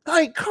this?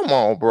 Like, come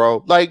on,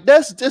 bro. Like,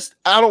 that's just,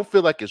 I don't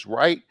feel like it's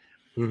right.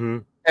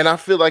 And I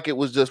feel like it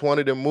was just one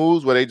of the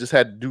moves where they just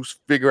had to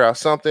figure out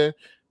something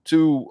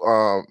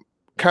to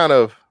kind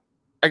of,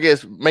 I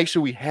guess, make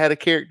sure we had a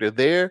character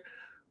there.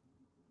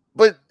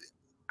 But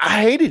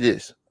I hated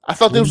this. I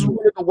thought this was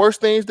one of the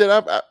worst things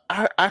that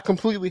I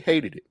completely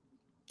hated it.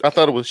 I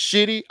thought it was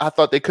shitty. I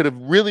thought they could have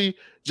really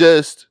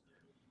just,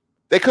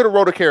 they could have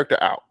wrote a character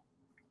out.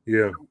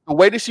 Yeah. The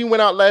way that she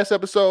went out last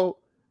episode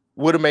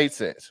would have made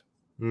sense.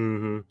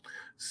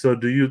 So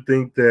do you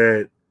think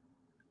that,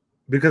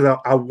 because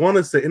I want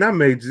to say, and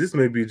this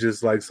may be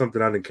just like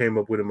something I done came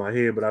up with in my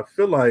head, but I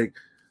feel like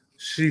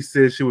she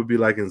said she would be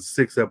like in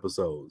 6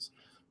 episodes.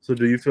 So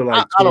do you feel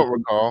like I don't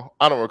recall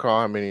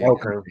how many?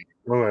 Okay.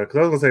 All right. Because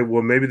I was gonna say,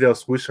 well, maybe they'll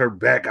switch her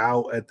back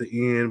out at the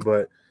end,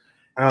 but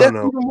I don't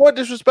know. Even more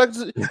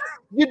disrespectful.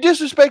 You're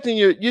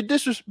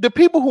disrespecting the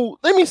people who,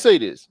 let me say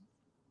this.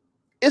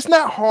 It's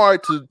not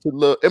hard to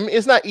love. I mean,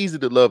 it's not easy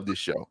to love this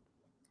show.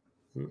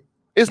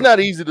 It's not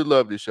easy to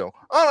love this show.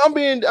 I'm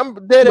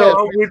dead ass.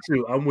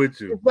 I'm with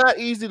you. It's not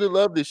easy to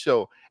love this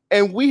show.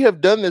 And we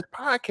have done this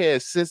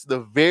podcast since the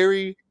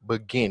very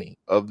beginning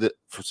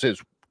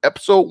since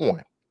episode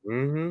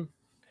 1.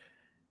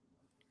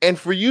 And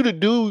for you to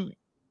do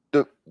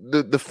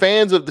the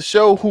fans of the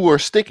show who are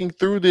sticking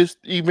through this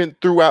even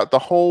throughout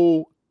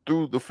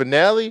through the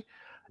finale,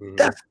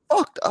 that's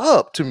fucked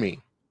up to me.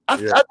 I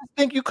just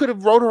think you could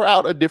have wrote her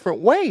out a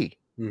different way.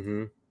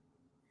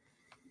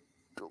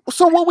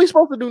 So what are we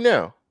supposed to do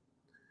now?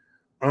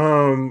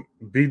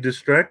 Be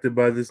distracted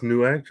by this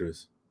new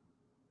actress.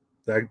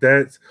 Like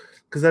that's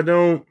because of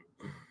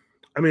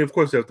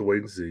course you have to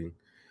wait and see.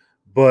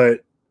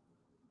 But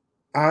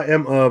I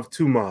am of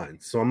two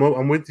minds. So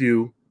I'm with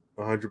you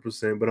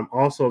 100%, but I'm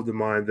also of the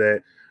mind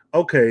that,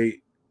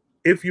 okay,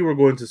 if you were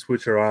going to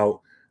switch her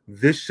out,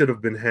 this should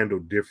have been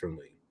handled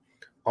differently.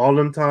 All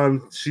them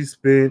time she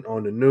spent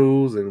on the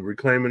news and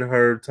reclaiming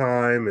her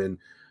time and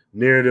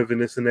narrative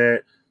and this and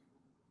that.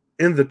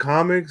 In the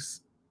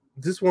comics,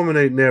 this woman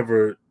ain't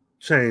never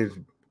changed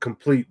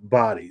complete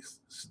bodies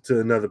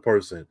to another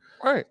person.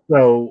 Right.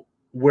 So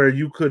where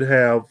you could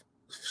have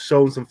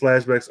shown some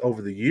flashbacks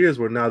over the years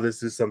where now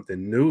this is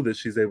something new that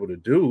she's able to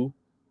do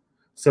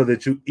so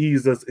that you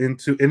ease us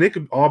into, and it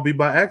could all be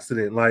by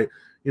accident. Like,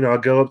 I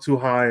go up too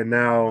high and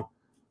now,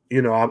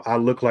 I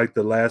look like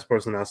the last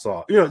person I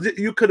saw.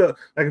 You could have,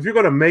 like, if you're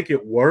going to make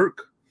it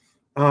work,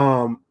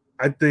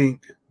 I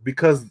think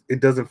because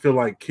it doesn't feel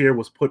like care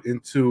was put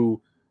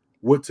into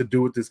what to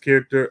do with this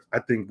character, I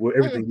think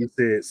everything you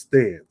said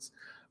stands.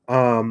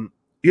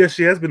 Yeah,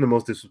 she has been the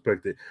most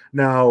disrespected.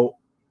 Now,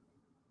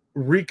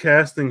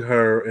 recasting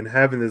her and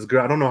having this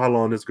girl, I don't know how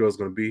long this girl's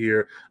going to be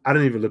here. I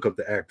didn't even look up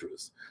the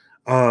actress.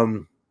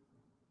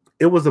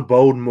 It was a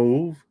bold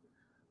move.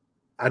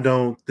 I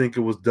don't think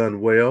it was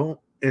done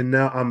well. And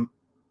now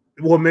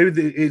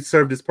maybe it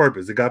served its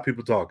purpose. It got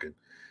people talking.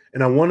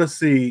 And I want to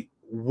see,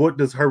 what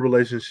does her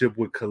relationship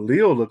with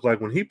Khalil look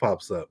like when he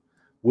pops up?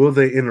 Will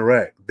they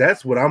interact?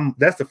 That's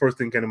the first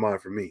thing came to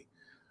mind for me.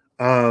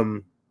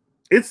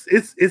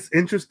 It's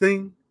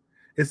interesting.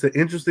 It's an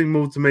interesting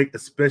move to make,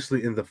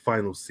 especially in the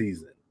final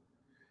season.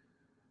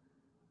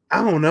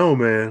 I don't know,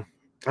 man.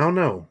 I don't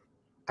know.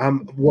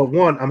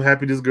 I'm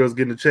happy this girl's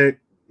getting a check.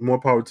 More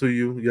power to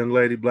you, young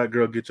lady, black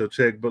girl, get your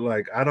check. But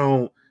like,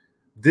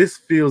 this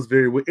feels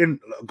very weird. And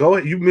go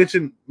ahead. You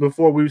mentioned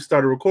before we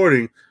started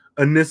recording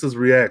Anissa's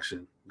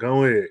reaction.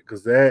 Go ahead,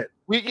 because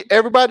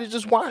everybody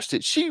just watched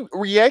it. She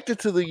reacted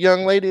to the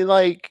young lady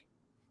like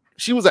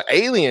she was an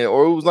alien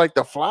or it was like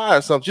the Fly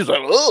or something. She was like,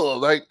 "Oh,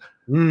 like,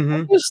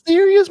 are you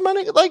serious, my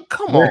nigga? Like,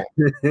 come on."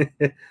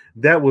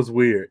 That was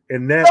weird,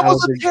 and that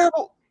was a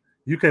terrible.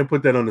 You can't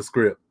put that on the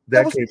script.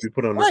 That can't be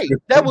put on the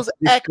script. That was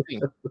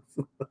acting.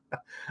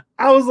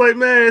 I was like,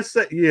 man,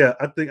 yeah,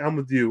 I think I'm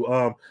with you.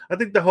 I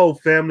think the whole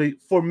family,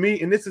 for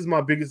me, and this is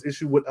my biggest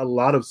issue with a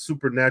lot of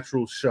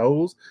supernatural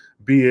shows,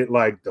 be it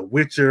like The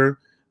Witcher,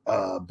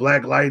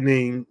 Black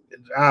Lightning,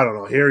 I don't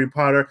know, Harry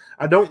Potter.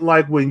 I don't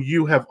like when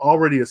you have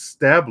already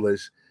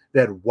established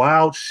that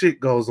wild shit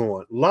goes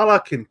on. Lala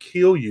can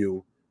kill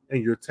you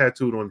and you're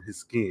tattooed on his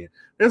skin.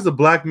 There's a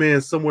black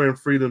man somewhere in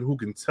Freeland who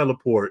can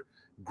teleport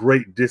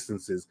great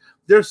distances.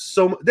 There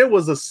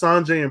was a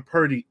Sanjay and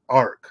Purdy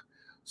arc.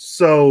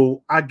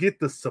 So I get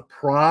the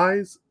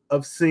surprise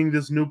of seeing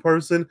this new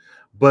person,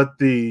 but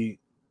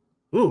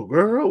oh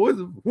girl,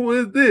 who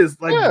is this?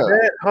 Like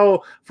that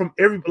whole from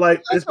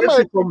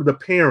especially from the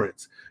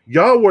parents.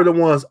 Y'all were the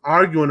ones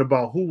arguing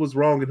about who was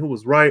wrong and who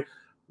was right.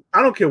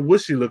 I don't care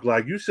what she looked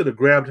like. You should have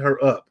grabbed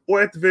her up. Or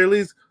at the very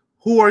least,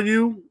 who are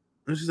you?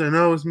 And she said,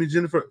 "No, it's me,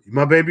 Jennifer.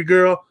 My baby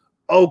girl."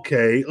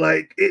 Okay.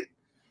 Like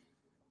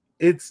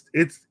it's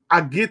I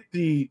get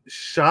the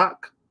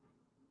shock,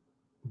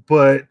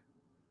 but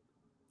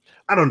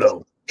I don't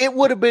know. It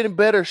would have been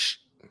better.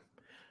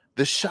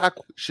 The shock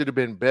should have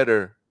been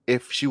better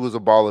if she was a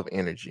ball of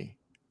energy.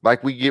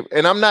 Like we give,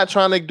 and I'm not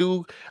trying to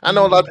do. I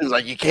know a lot of people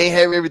like you can't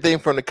have everything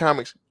from the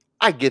comics.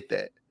 I get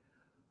that,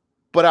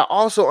 but I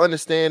also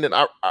understand, and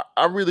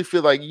I really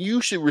feel like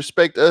you should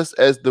respect us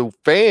as the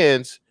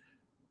fans,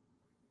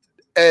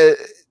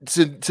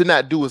 to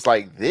not do us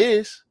like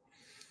this.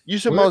 You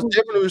should most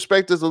definitely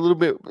respect us a little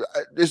bit.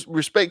 Just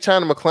respect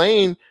China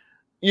McClain.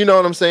 You know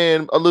what I'm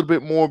saying? A little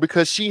bit more,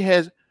 because she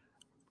has,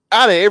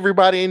 out of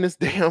everybody in this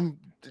damn,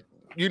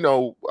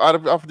 off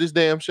of this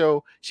damn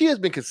show, she has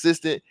been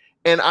consistent.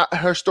 And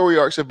her story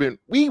arcs have been.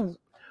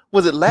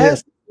 Was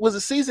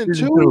it season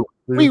 2?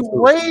 We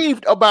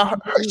raved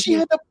about her. She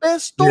had the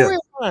best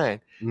storyline.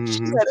 She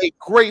had a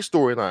great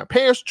storyline.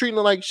 Parents treating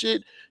her like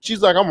shit.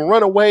 She's like, I'm gonna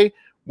run away.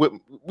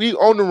 We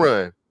on the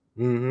run,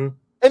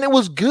 and it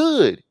was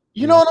good.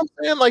 You know what I'm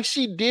saying? Like,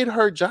 she did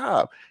her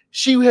job.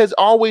 She has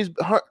always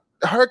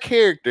her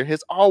character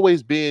has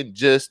always been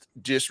just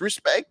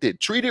disrespected,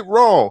 treated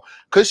wrong,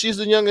 because she's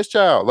the youngest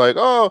child. Like,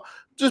 oh,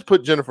 just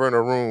put Jennifer in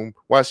a room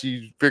while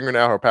she's figuring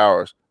out her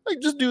powers. Like,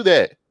 just do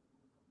that.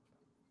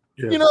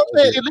 Yeah, you know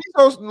what I'm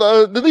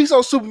saying? At least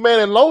on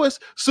Superman and Lois,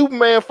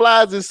 Superman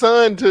flies his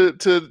son to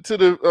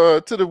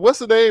the what's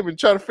the name and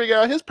try to figure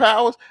out his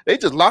powers. They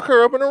just lock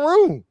her up in a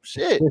room.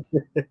 Shit.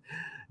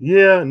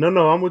 Yeah,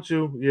 no, I'm with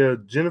you. Yeah,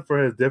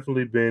 Jennifer has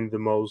definitely been the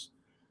most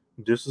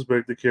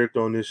disrespected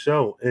character on this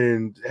show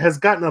and has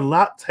gotten a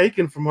lot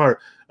taken from her.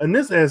 And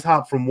this has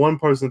hopped from one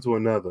person to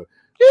another.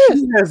 Yes.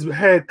 She has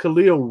had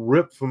Khalil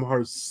ripped from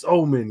her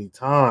so many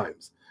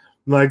times.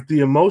 Like, the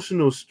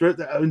emotional stress.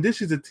 And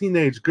this is a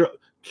teenage girl.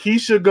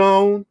 Keisha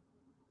gone.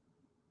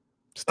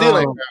 Still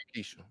ain't found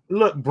Keisha.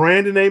 Look,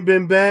 Brandon ain't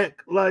been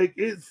back. Like,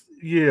 it's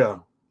yeah.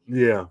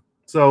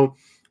 So,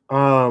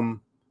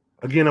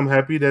 again, I'm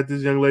happy that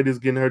this young lady is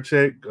getting her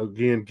check.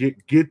 Again,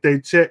 get their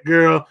check,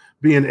 girl.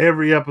 Be in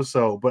every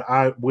episode. But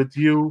I'm with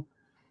you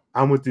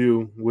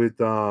with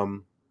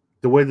the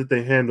way that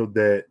they handled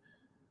that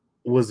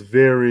was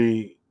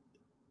very.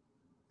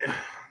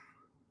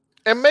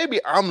 And maybe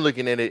I'm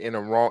looking at it in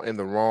the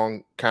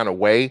wrong kind of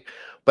way.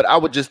 But I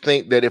would just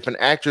think that if an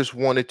actress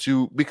wanted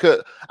to,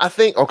 because I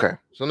think, okay,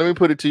 so let me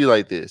put it to you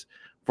like this.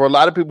 For a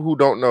lot of people who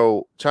don't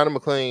know, China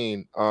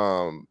McClain,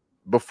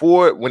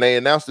 before, when they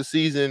announced the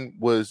season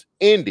was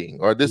ending,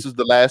 or this is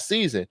the last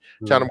season,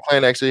 China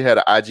McClain actually had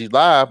an IG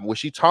Live where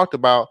she talked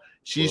about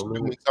she's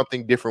doing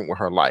something different with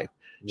her life.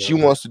 Yeah. She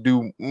wants to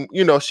do,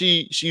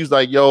 she's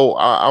like, yo,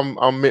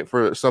 I'm meant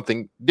for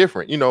something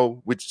different,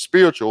 which is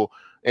spiritual,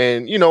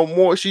 and,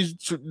 more, she's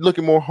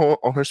looking more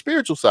on her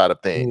spiritual side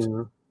of things.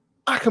 Mm-hmm.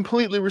 I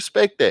completely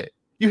respect that.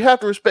 You have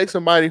to respect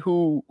somebody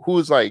who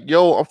is like,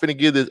 yo, I'm finna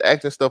give this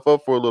acting stuff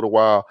up for a little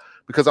while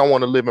because I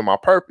want to live in my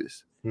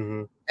purpose.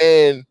 Mm-hmm.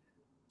 And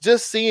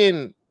just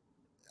seeing,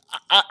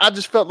 I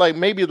just felt like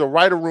maybe the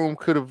writer room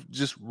could have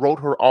just wrote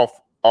her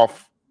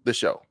off the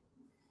show.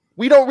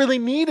 We don't really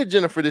need a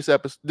Jennifer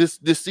this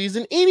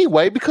season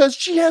anyway, because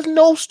she has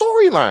no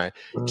storyline.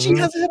 Mm-hmm. She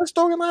hasn't had a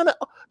storyline.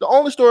 The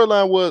only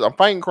storyline was I'm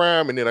fighting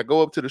crime, and then I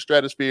go up to the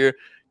stratosphere,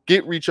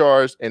 get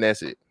recharged, and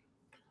that's it.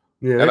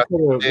 Yeah, they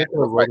could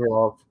have wrote her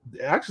off.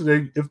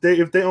 Actually, if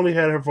they only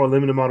had her for a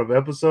limited amount of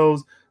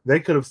episodes,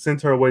 they could have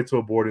sent her away to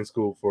a boarding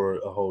school for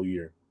a whole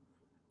year,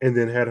 and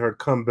then had her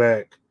come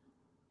back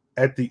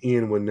at the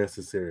end when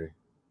necessary,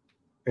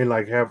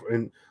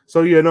 and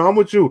so yeah, no, I'm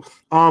with you.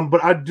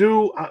 But I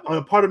do.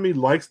 A part of me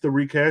likes the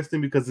recasting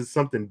because it's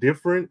something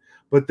different.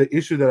 But the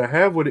issue that I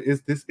have with it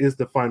is this is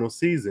the final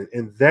season,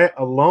 and that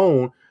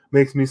alone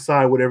makes me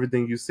side with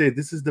everything you said.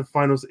 This is the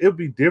final. It'll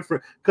be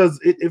different because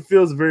it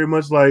feels very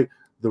much like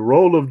the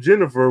role of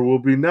Jennifer will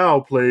be now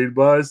played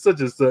by such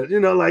and such.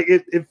 Like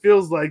it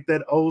feels like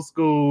that old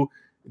school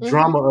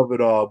drama of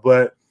it all.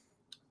 But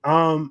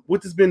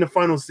with this being the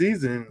final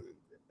season,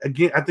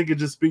 again, I think it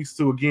just speaks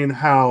to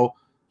how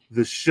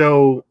the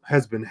show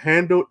has been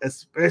handled,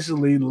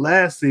 especially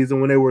last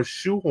season when they were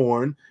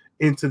shoehorned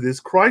into this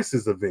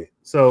crisis event.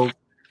 So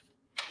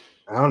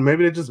I don't know,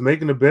 maybe they're just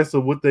making the best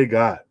of what they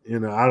got.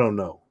 I don't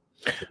know.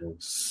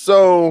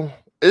 So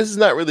this is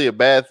not really a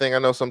bad thing. I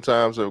know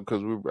sometimes,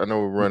 because I know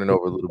we're running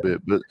over a little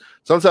bit, but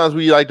sometimes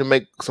we like to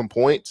make some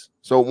points.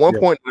 So one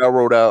point that I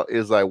wrote out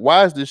is like,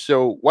 why is the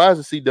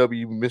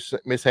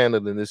CW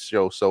mishandling this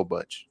show so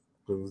much?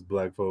 Because it's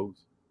black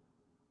folks.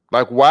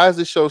 Like, why is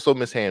this show so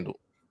mishandled?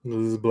 This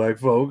is black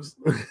folks.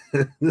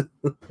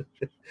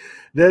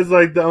 That's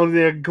like the only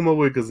thing I can come up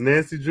with, because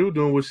Nancy Drew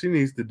doing what she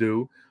needs to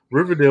do.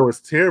 Riverdale is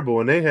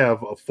terrible, and they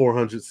have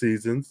 400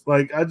 seasons.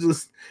 Like,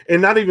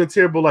 and not even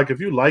terrible. Like, if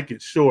you like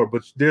it, sure,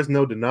 but there's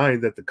no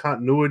denying that the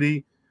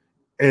continuity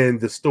and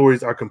the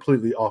stories are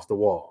completely off the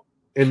wall,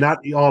 and not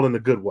all in a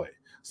good way.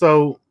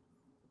 So,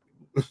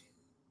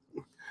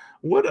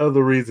 what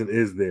other reason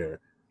is there?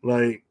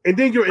 Like, and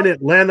then you're in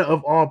Atlanta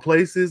of all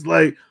places.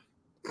 Like,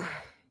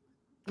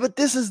 but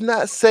this is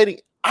not setting.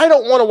 I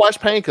don't want to watch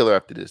Painkiller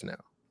after this now.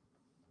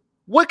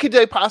 What could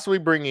they possibly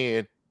bring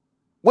in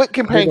What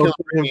campaign They're killer?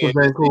 gonna send him to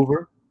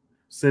Vancouver.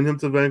 Send him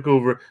to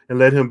Vancouver and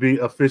let him be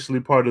officially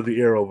part of the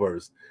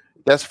Arrowverse.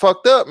 That's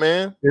fucked up,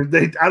 man.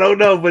 I don't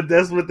know, but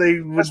that's what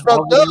they would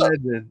fucked up.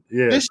 imagine.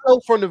 Yeah. This show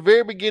from the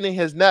very beginning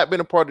has not been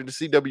a part of the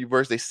CW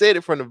verse. They said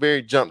it from the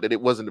very jump that it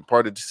wasn't a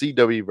part of the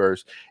CW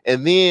verse.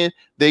 And then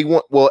they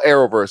want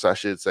Arrowverse, I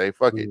should say.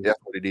 Fuck it, that's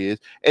what it is.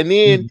 And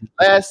then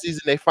last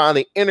season they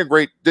finally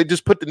integrate. They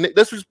just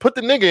let's just put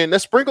the nigga in.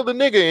 Let's sprinkle the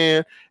nigga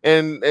in,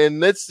 and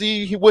let's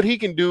see what he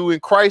can do in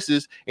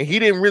Crisis. And he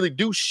didn't really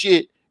do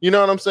shit. You know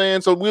what I'm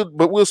saying? So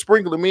we'll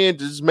sprinkle him in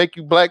to just make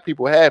you black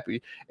people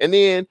happy. And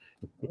then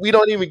we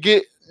don't even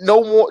get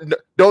no more.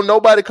 Don't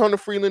nobody come to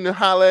Freeland and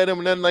holler at him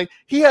and nothing. Like,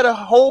 he had a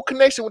whole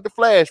connection with the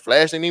Flash.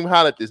 Flash didn't even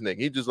holler at this nigga.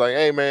 He just like,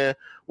 hey man,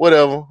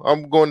 whatever.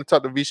 I'm going to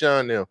talk to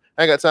Vishan now.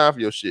 I ain't got time for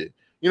your shit.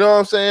 You know what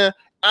I'm saying?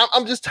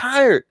 I'm just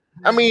tired.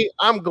 I mean,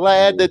 I'm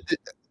glad that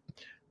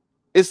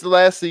it's the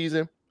last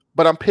season,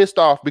 but I'm pissed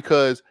off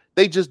because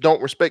they just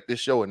don't respect this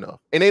show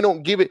enough, and they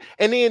don't give it.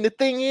 And then the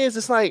thing is,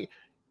 it's like,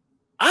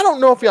 I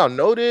don't know if y'all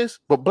know this,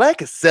 but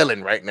Black is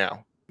selling right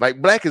now.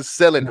 Like, Black is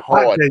selling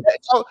hard.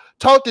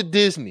 Talk to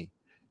Disney.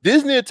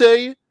 Disney will tell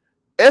you,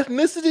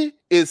 ethnicity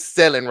is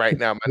selling right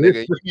now, my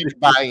nigga. You need to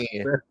buy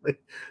in.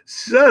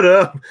 Shut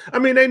up. I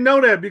mean, they know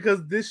that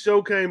because this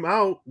show came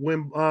out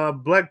when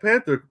Black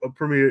Panther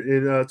premiered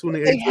in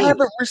 2018. They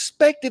haven't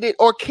respected it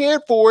or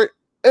cared for it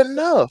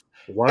enough.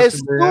 As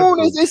soon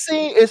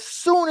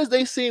as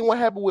they seen what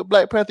happened with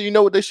Black Panther, you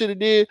know what they should have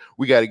did?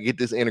 We got to get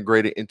this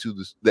integrated into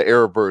the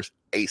Arrowverse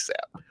ASAP.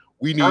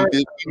 We need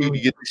this. We need to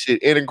get this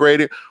shit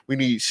integrated. We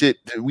need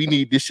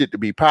this shit to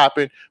be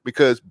popping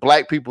because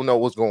black people know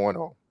what's going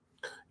on.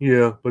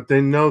 Yeah, but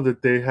they know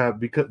that they have,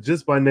 because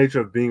just by nature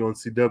of being on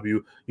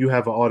CW, you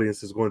have an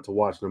audience that's going to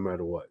watch no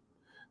matter what.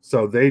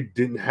 So they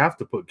didn't have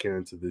to put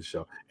Karen to this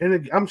show.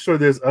 And I'm sure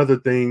there's other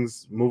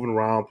things moving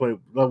around,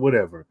 playing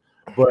whatever.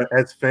 But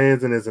as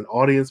fans and as an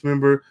audience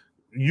member,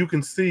 you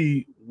can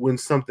see when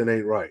something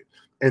ain't right.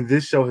 And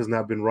this show has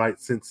not been right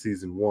since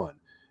season 1.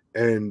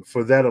 And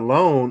for that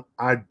alone,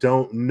 I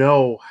don't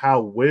know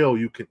how well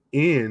you can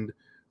end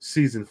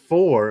season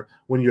 4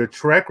 when your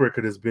track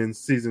record has been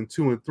season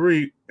 2 and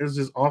 3. It's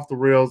just off the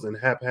rails and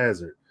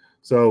haphazard.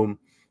 So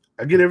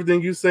I get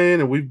everything you're saying,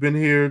 and we've been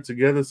here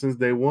together since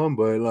day one,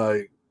 but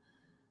like,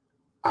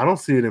 I don't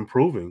see it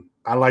improving.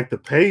 I like the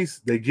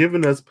pace. They're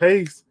giving us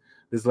pace.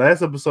 This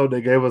last episode, they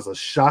gave us a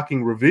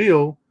shocking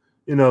reveal,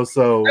 so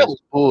that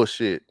was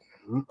bullshit.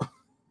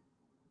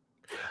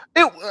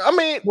 I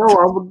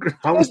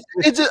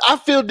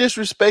feel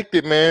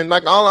disrespected, man.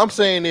 Like, all I'm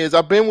saying is,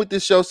 I've been with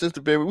this show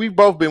we've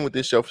both been with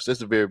this show since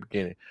the very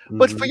beginning.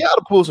 But for y'all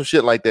to pull some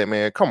shit like that,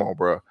 man, come on,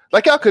 bro.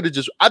 Like, y'all could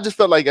have I just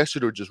felt like I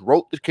should have just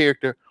wrote the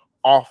character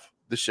off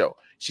the show.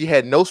 She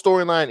had no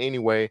storyline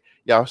anyway.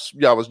 Y'all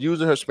was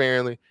using her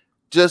sparingly.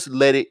 Just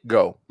let it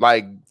go.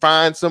 Like,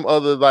 find some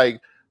other, like,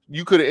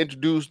 you could have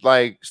introduced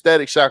like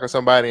Static Shock or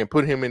somebody and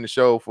put him in the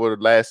show for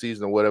the last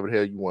season or whatever the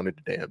hell you wanted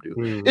to damn do.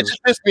 It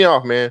just pissed me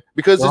off, man,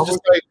 because it's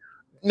just like,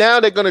 now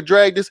they're gonna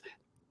drag this.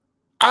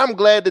 I'm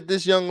glad that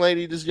this young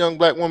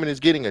black woman is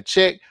getting a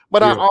check,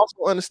 but I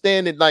also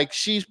understand that like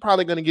she's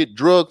probably gonna get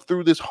drugged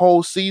through this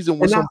whole season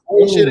with some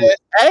bullshit ass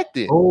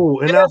acting.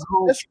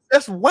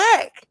 That's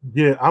whack.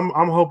 Yeah, I'm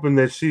hoping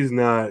that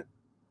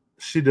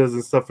she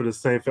doesn't suffer the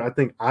same. I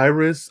think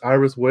Iris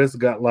West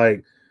got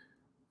like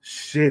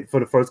shit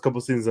for the first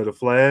couple seasons of The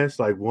Flash,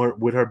 like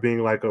with her being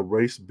like a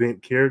race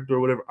bent character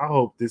or whatever. I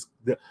hope this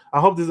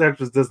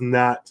actress does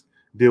not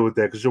deal with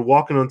that, because you're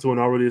walking onto an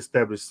already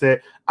established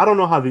set. I don't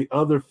know how the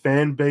other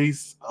fan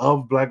base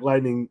of Black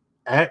Lightning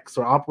acts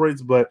or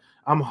operates, but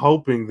I'm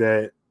hoping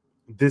that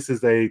this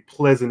is a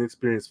pleasant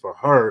experience for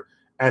her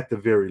at the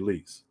very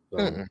least.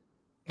 So.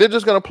 They're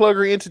just gonna plug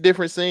her into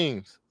different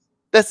scenes.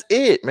 That's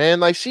it,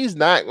 man. Like, she's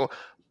not.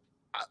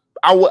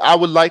 I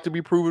would like to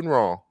be proven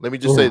wrong. Let me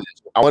just say this.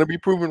 I want to be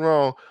proven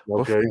wrong.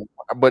 Okay.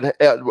 But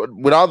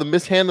with all the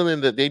mishandling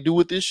that they do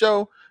with this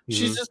show,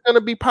 she's just going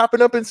to be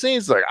popping up in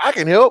scenes like, I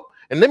can help,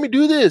 and let me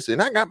do this,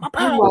 and I got my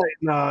power.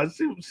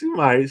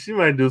 She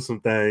might do some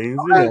things.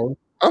 Okay.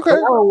 Okay.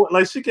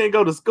 Like, she can't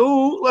go to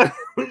school. Like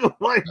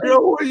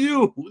girl, who are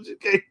you?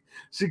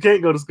 She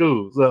can't go to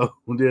school. So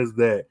there's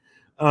that.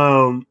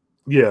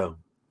 Yeah.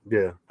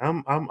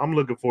 I'm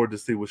looking forward to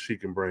see what she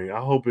can bring.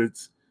 I hope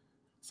it's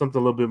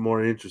something a little bit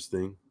more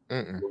interesting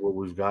than what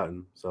we've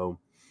gotten. So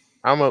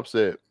I'm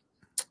upset.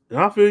 And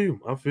I feel you.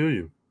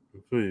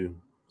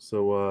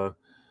 So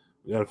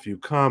we got a few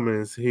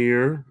comments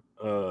here.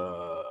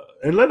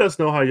 And let us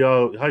know how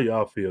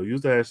y'all feel.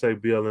 Use the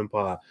hashtag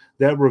BLMPod.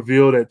 That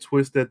reveal, that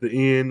twist at the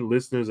end,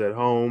 listeners at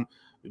home,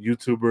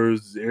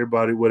 YouTubers,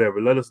 everybody,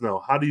 whatever. Let us know.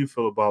 How do you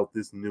feel about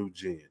this new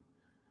gen?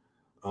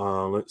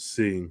 Let's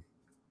see.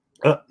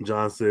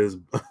 John says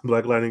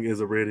Black Lightning is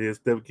a redhead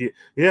step kid.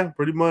 Yeah,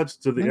 pretty much.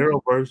 To the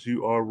Arrowverse,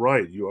 you are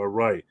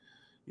right.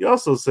 He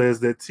also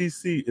says that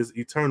TC is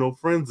eternal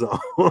friend zone.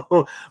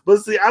 But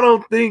see, I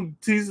don't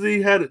think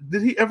TC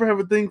did he ever have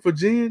a thing for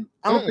Jen?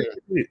 I don't think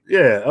he did.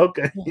 Yeah,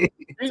 okay.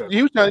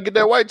 He was trying to get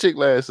that white chick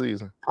last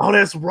season. Oh,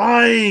 that's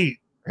right.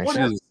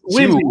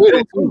 Wendy,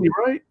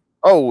 right?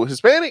 Oh,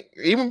 Hispanic,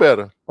 even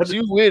better. She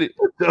was with it.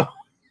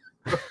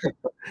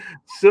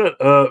 Shut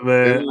up,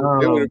 man.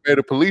 They would have made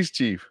a police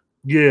chief.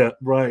 Yeah,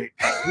 right.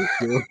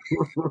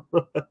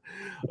 What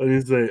did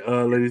he say?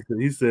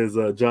 He says,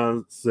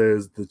 John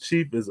says the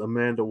chief is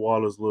Amanda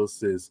Waller's little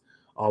sis,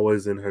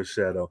 always in her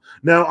shadow.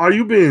 Now, are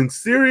you being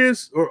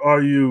serious or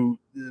are you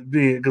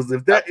being, because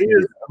if that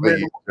is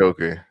Amanda,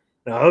 okay.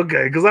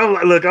 Okay, because I'm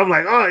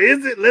like, oh,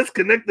 is it? Let's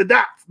connect the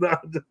dots. No,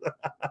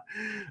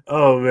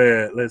 oh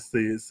man, let's see.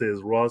 It says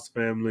Ross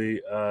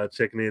family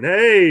checking in.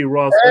 Hey,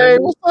 Ross Hey, family.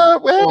 what's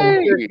up?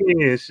 Hey,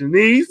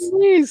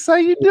 Shanice, how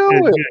you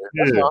doing? Good.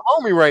 That's my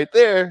homie right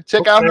there.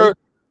 Check out her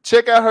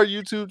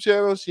YouTube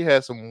channel. She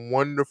has some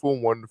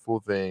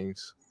wonderful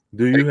things.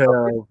 Do you have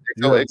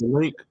the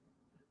link?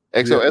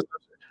 XOS.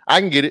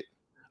 I can get it.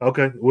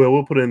 Okay, well,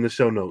 we'll put it in the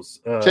show notes.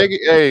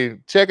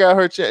 Check out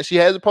her chat. She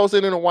hasn't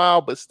posted in a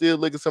while, but still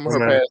look at some of her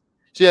past.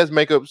 She has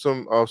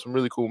some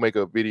really cool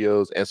makeup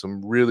videos and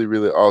some really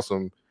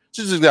awesome.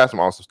 She just got some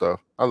awesome stuff.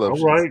 I love.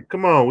 All right,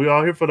 come on, we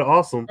all here for the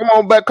awesome. Come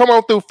on back, come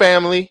on through,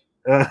 family.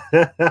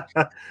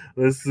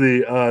 Let's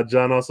see.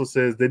 John also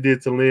says they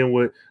did to Lynn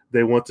what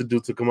they want to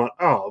do to come out.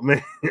 Oh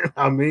man,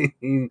 I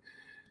mean,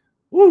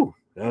 woo.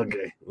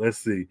 Okay, let's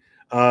see.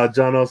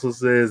 John also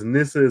says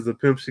Nissa is a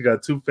pimp. She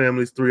got 2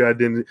 families, 3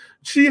 identities.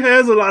 She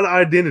has a lot of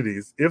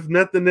identities, if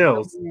nothing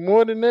else.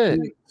 More than that,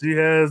 she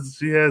has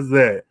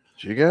that.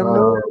 She got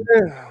more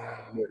than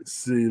that. Let's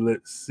see.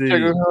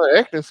 Check out her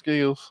acting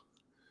skills.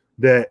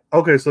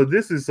 Okay, so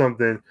this is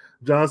something.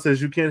 John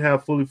says you can't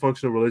have fully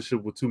functional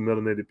relationship with 2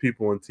 melanated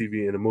people on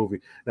TV in a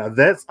movie. Now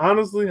that's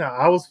honestly how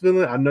I was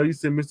feeling. I know you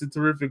said Mr.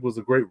 Terrific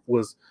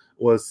was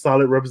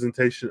solid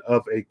representation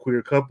of a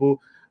queer couple,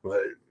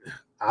 but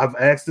I've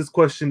asked this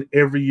question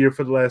every year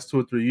for the last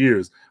 2 or 3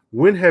 years.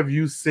 When have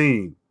you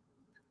seen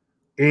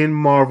in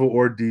Marvel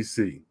or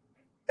DC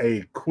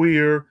a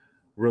queer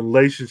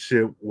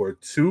relationship where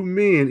 2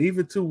 men,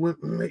 even 2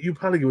 women, you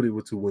probably get it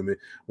with 2 women,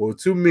 where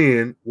 2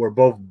 men were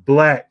both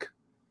black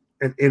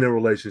and in a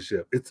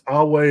relationship? It's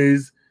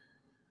always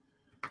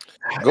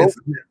go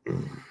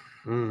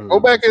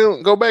back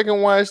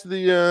and watch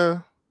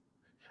the.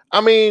 I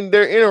mean,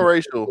 they're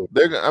interracial.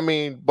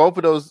 Both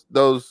of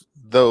those.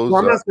 Well,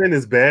 I'm not saying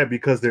it's bad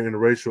because they're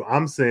interracial.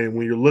 I'm saying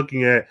when you're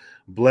looking at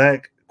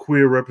black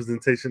queer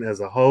representation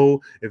as a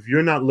whole, if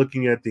you're not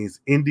looking at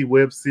these indie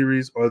web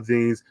series or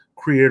these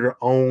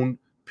creator-owned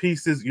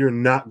pieces, you're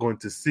not going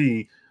to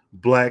see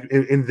black.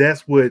 And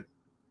that's what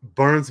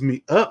burns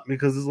me up,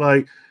 because it's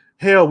like,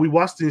 hell, we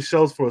watch these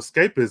shows for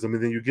escapism,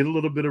 and then you get a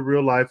little bit of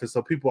real life, and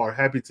so people are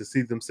happy to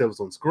see themselves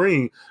on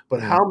screen.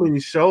 But how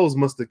many shows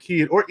must a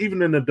kid or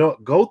even an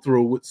adult go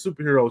through with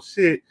superhero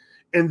shit,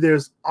 and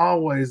there's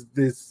always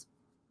this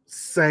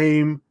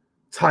same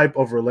type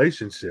of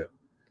relationship?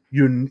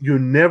 You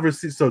never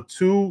see. So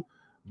 2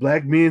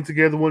 black men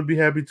together wouldn't be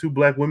happy, 2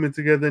 black women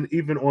together, and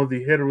even on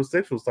the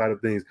heterosexual side of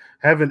things,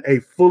 having a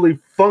fully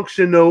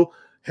functional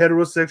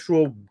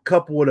heterosexual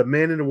couple with a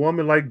man and a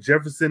woman like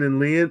Jefferson and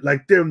Lynn,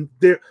 like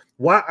they're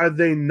why are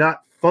they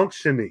not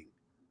functioning?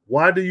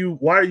 Why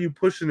are you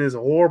pushing this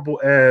horrible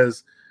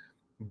as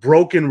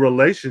broken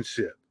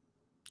relationship?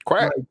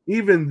 Correct. Like,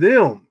 even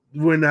them,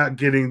 we're not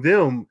getting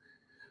them.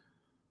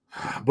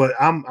 But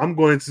I'm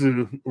going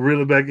to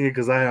reel it back in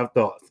because I have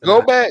thoughts.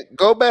 Go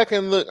back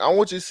and look. I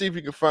want you to see if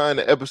you can find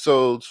the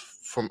episodes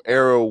from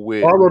Arrow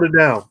with. I wrote it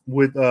down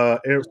with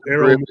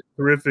Arrow,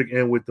 Terrific,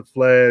 and with the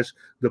Flash,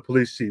 the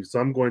police chief. So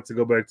I'm going to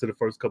go back to the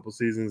first couple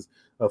seasons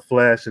of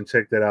Flash and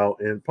check that out,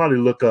 and probably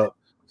look up.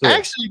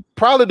 Actually,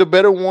 probably the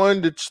better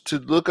one to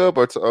look up,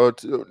 or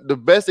the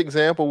best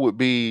example would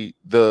be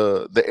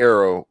the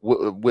Arrow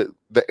with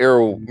the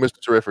Arrow, Mr.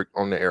 Terrific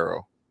on the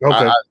Arrow.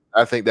 Okay.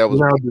 I think that was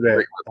I'll do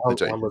that.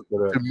 I'll look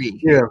it up. To me.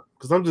 Yeah,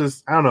 because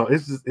I don't know.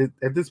 It's just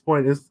at this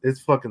point,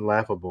 it's fucking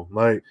laughable.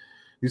 Like,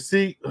 you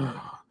see,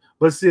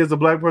 but see, as a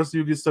black person,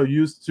 you get so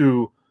used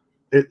to,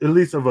 at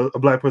least of a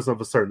black person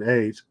of a certain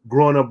age,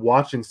 growing up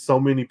watching so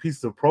many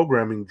pieces of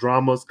programming,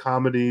 dramas,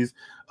 comedies,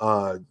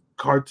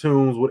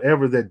 cartoons,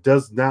 whatever that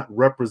does not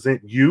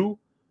represent you.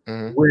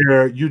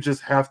 Where you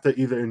just have to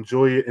either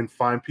enjoy it and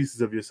find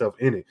pieces of yourself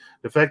in it.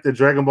 The fact that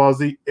Dragon Ball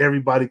Z,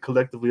 everybody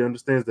collectively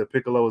understands that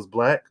Piccolo is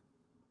black.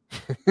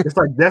 It's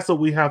like that's what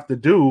we have to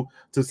do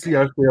to see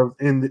ourselves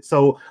in it.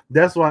 So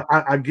that's why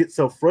I get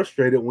so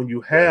frustrated when you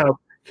have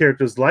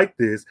characters like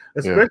this,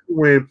 especially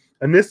when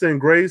Anissa and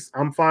Grace,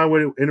 I'm fine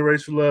with it,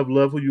 interracial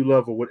love who you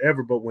love or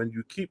whatever, but when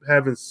you keep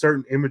having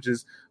certain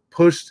images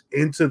pushed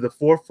into the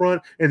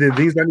forefront and then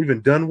things not even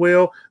done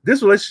well,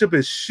 this relationship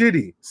is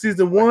shitty.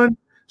 Season 1,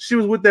 she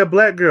was with that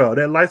black girl,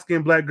 that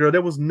light-skinned black girl.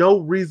 There was no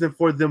reason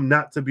for them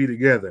not to be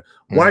together.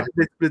 Why did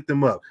they split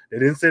them up? They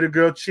didn't say the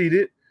girl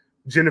cheated.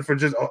 Jennifer,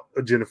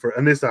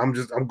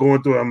 Anissa, I'm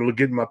going through it. I'm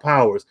getting my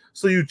powers.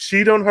 So you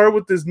cheat on her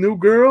with this new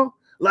girl?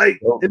 Like,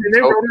 and then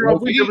they wrote her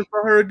off. We never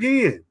saw her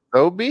again.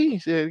 OB.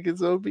 She had to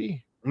get OB.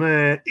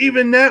 Man,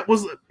 even that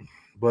was,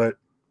 but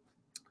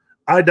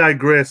I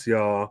digress,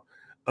 y'all.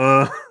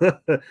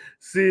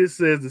 See, it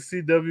says the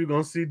CW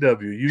gonna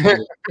CW.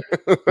 You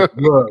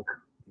look,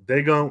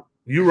 they gon'.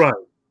 You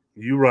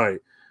right.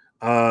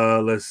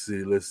 Let's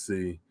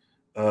see.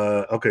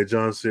 Okay,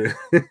 John said,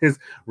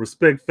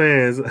 respect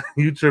fans.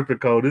 You tripping,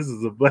 Cole. This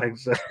is a black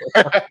show.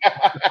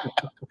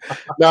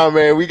 No,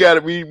 man, we got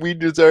it. We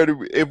deserve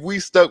to. If we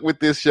stuck with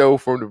this show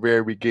from the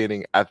very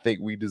beginning, I think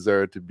we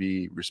deserve to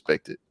be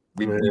respected.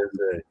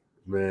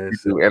 Man,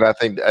 and I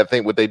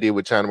think what they did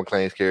with China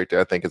McClain's character,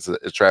 I think it's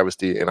a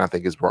travesty, and I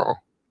think it's wrong.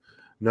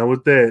 Now,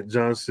 with that,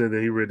 John said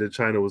that he read that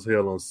China was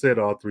held on set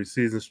all 3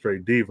 seasons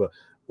straight diva.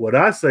 What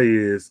I say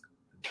is,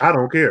 I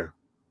don't care.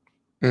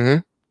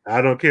 Mm-hmm.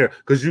 I don't care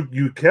because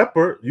you kept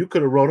her. You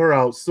could have wrote her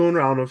out sooner.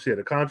 I don't know if she had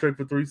a contract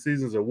for 3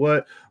 seasons or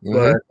what,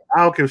 but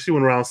I don't care if she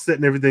went around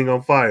setting everything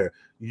on fire.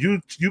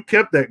 You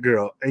kept that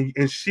girl,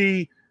 and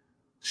she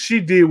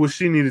did what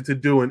she needed to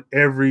do in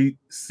every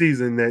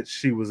season that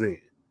she was in.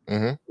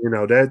 Mm-hmm. You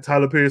know, that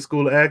Tyler Perry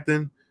School of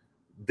Acting,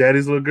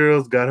 Daddy's Little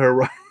Girls got her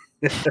right.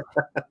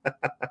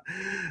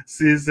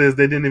 See, it says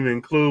they didn't even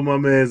include my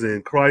man's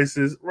in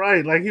Crisis,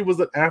 right? Like he was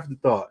an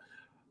afterthought.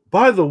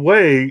 By the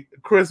way,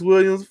 Chris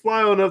Williams,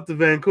 fly on up to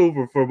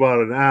Vancouver for about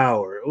an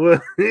hour.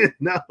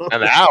 No.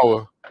 An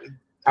hour?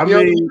 I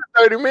mean,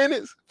 30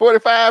 minutes,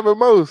 45 at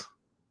most.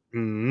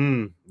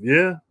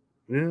 Yeah,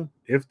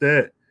 if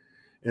that.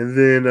 And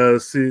then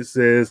see, it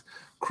says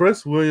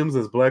Chris Williams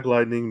as Black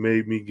Lightning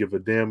made me give a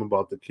damn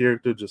about the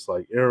character, just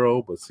like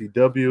Arrow, but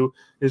CW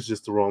is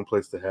just the wrong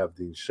place to have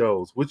these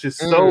shows, which is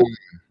so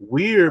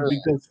weird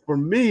because for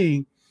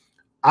me,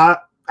 I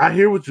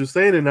hear what you're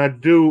saying and I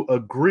do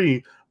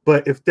agree.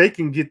 But if they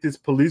can get this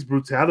police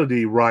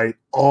brutality right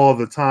all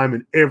the time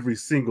in every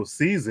single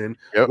season,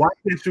 why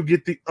can't you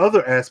get the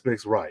other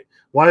aspects right?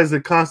 Why is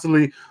it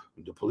constantly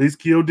the police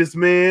killed this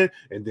man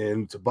and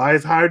then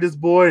Tobias hired this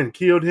boy and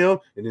killed him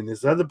and then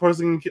this other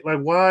person like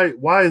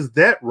why is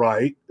that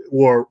right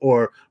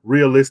or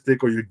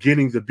realistic or you're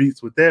getting the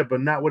beats with that but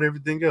not with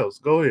everything else?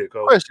 Go ahead,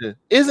 Cole. Question: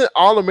 Isn't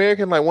All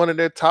American like one of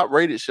their top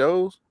rated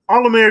shows?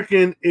 All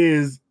American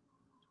is,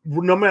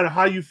 no matter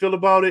how you feel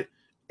about it,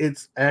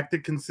 it's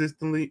acted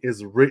consistently,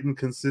 it's written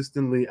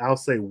consistently. I'll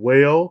say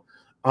well.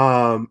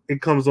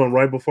 It comes on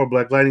right before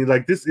Black Lightning.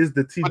 Like this is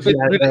the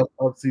TGIF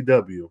of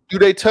CW. Do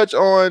they touch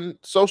on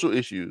social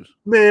issues?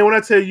 Man, when I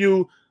tell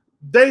you,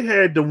 they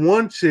had the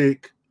one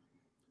chick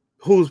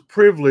who's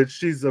privileged.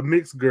 She's a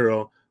mixed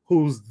girl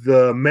who's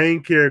the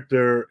main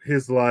character.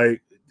 His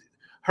like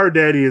her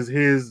daddy is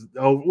his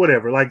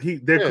whatever. Like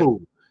they're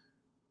cool.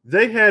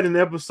 They had an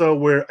episode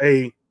where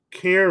a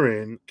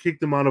Karen kicked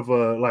them out of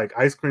a like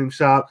ice cream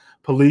shop.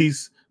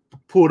 Police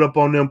pulled up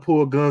on them,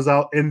 pulled guns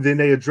out, and then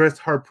they addressed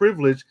her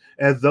privilege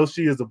as though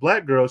she is a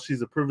black girl.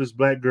 She's a privileged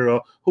black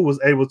girl who was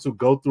able to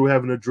go through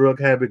having a drug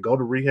habit, go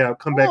to rehab,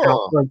 come back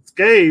out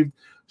unscathed.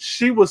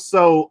 She was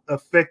so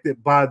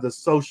affected by the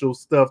social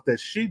stuff that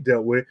she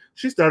dealt with.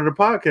 She started a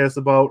podcast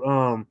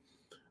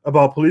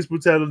about police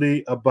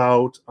brutality,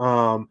 about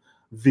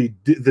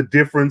the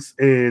difference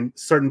in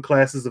certain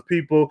classes of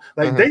people.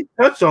 Like they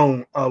touch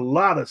on a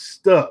lot of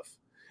stuff,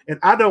 and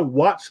I don't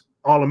watch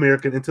All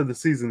American until the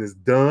season is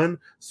done,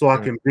 so I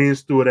can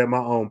binge through it at my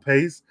own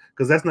pace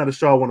because that's not a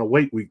show I want to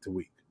wait week to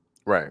week.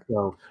 Right.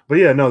 So, but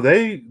yeah, no,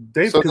 they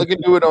so they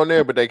can do it on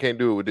there, but they can't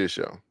do it with this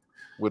show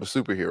with a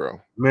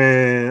superhero.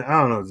 Man, I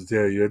don't know what to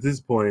tell you at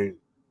this point.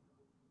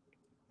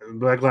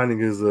 Black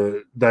Lightning is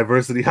a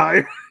diversity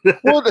hire.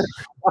 Well,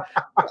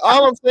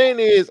 all I'm saying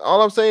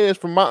is,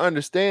 from my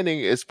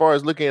understanding, as far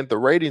as looking at the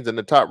ratings and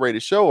the top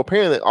rated show,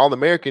 apparently All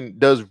American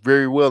does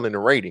very well in the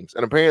ratings,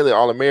 and apparently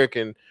All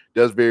American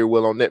does very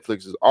well on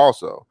Netflix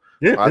also.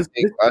 Yeah, I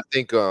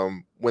think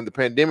when the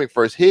pandemic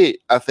first hit,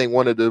 I think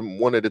one of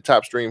the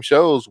top stream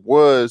shows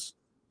was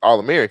All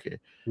American.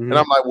 And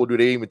I'm like, well, do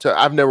they even tell?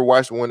 I've never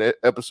watched one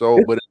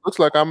episode, but it looks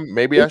like I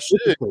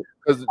should.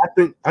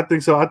 I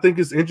think so. I think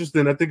it's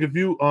interesting. I think if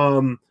you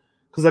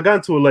because I got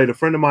into it late, a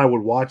friend of mine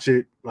would watch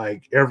it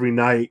like every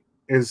night,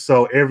 and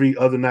so every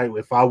other night,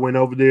 if I went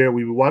over there,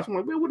 we would watch. I'm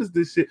like, man, what is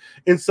this shit?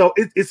 And so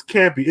it's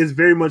campy. It's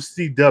very much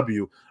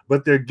CW,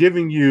 but they're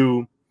giving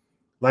you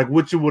like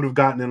what you would have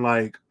gotten in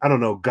like I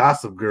don't know,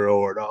 Gossip Girl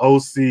or the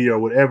OC or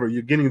whatever.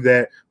 You're getting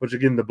that, but you're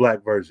getting the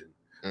black version.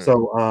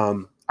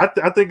 So I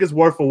think it's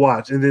worth a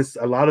watch. And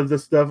a lot of the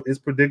stuff is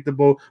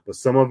predictable, but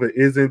some of it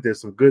isn't.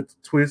 There's some good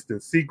twists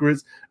and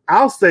secrets.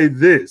 I'll say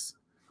this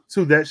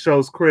to that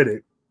show's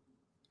credit.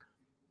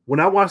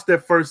 When I watched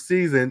that first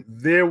season,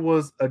 there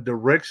was a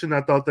direction I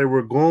thought they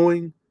were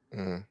going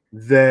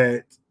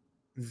that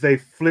they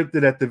flipped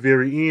it at the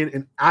very end.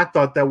 And I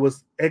thought that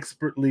was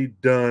expertly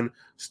done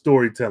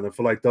storytelling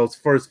for like those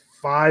first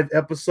 5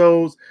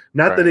 episodes.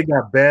 Not that it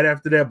got bad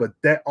after that, but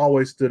that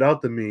always stood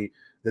out to me.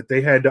 That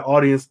they had the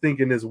audience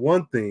thinking is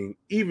one thing,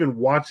 even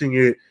watching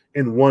it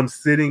in one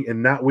sitting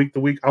and not week to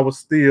week,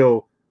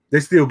 they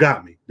still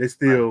got me. They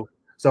still,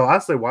 so I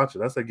say watch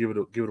it. I say give it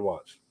a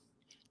watch.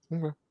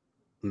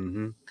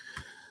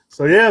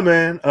 So yeah,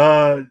 man.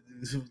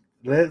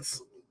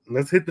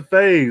 Let's hit the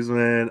phase,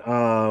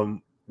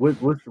 man.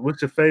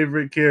 What's your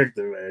favorite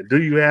character, man?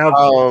 Do you have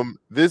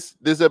this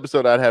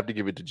episode? I'd have to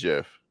give it to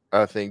Jeff.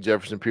 I think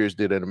Jefferson Pierce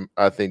did it.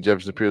 I think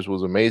Jefferson Pierce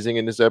was amazing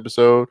in this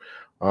episode.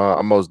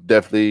 I most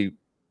definitely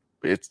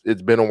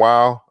it's been a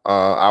while.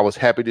 I was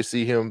happy to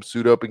see him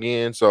suit up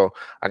again, so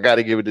I got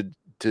to give it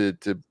to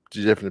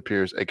Jefferson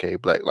Pierce, aka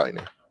Black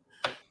Lightning.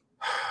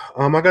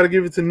 I got to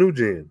give it to New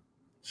Gen.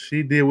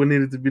 She did what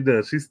needed to be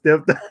done. She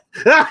stepped up.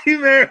 He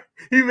mad,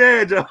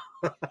 y'all.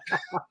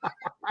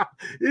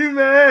 He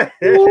mad.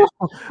 I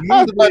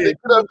was about to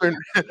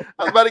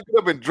get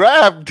up and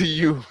drive to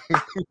you.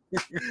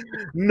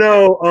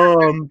 No,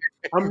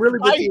 I'm really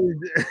between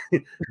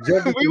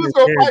Jefferson We was and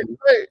gonna fight Gamby.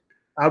 today.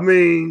 I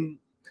mean,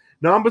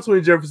 no, I'm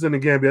between Jefferson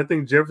and Gamby. I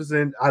think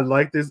Jefferson, I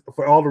like this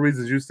for all the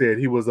reasons you said.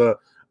 He was a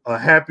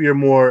happier,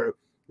 more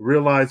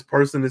realized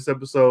person this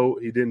episode.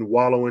 He didn't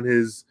wallow in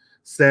his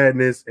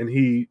sadness, and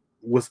he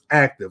was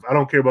active. I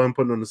don't care about him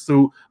putting on the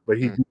suit, but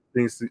he did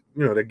things to,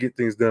 that get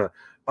things done.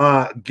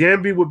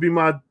 Gamby would be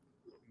my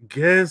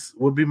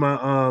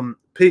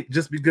pick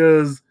just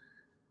because,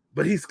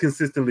 but he's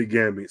consistently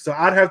Gamby. So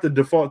I'd have to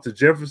default to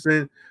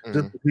Jefferson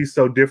just because he's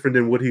so different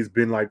than what he's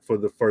been like for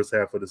the first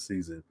half of the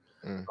season.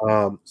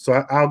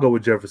 So I'll go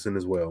with Jefferson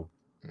as well.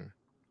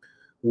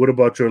 What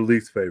about your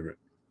least favorite?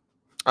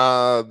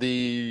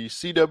 The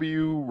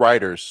CW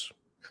writers.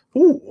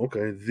 Ooh,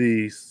 okay.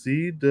 The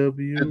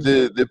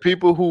CW. The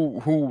people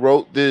who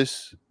wrote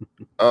this,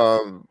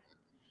 the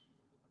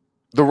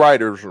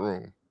writers'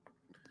 room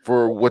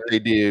for what they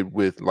did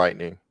with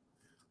Lightning.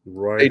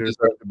 They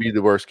deserve to be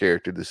the worst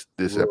character this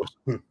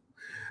episode.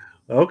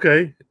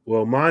 Okay.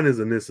 Well, mine is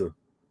Anissa.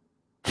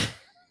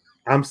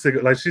 I'm sick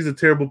of, she's a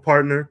terrible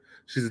partner.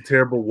 She's a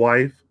terrible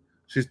wife.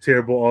 She's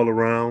terrible all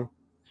around.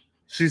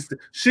 She's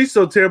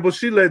so terrible.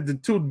 She let the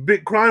two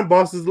big crime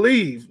bosses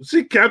leave.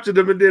 She captured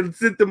them and then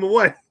sent them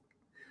away.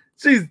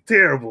 She's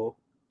terrible.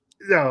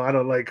 No, I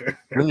don't like her.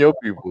 And your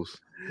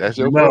peoples. That's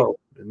your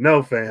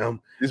no,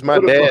 fam. It's my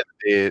dad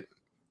dead.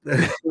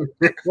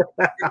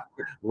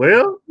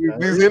 Well,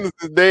 these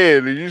innocents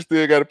dead, and you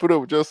still got to put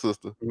up with your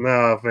sister.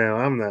 Nah, fam.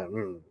 I'm not.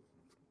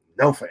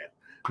 No, fam.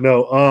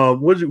 No.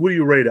 What do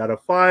you rate out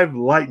of 5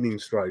 lightning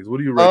strikes? What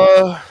do you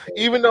rate?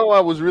 Even though I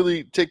was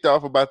really ticked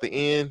off about the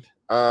end,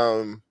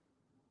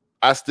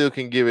 I still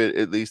can give it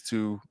at least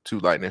two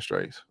lightning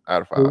strikes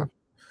out of 5.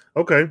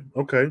 Okay.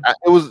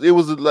 It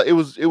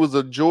was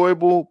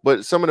enjoyable,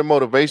 but some of the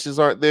motivations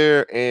aren't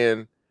there,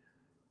 and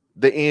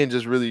the end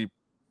just really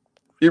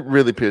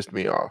pissed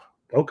me off.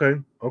 Okay.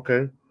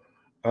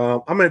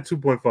 I'm at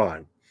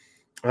 2.5.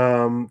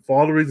 For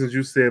all the reasons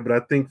you said, but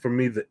I think for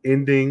me the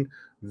ending,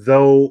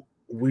 though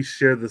we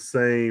share the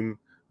same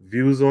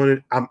views on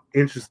it, I'm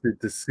interested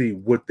to see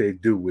what they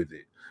do with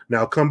it.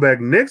 Now come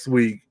back next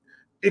week,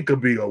 it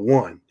could be a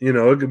 1,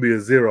 it could be a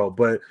 0,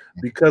 but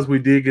because we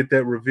did get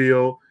that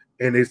reveal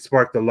and it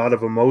sparked a lot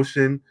of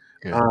emotion,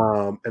 and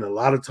a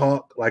lot of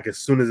talk, like as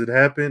soon as it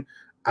happened,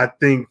 I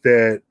think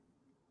that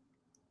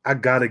I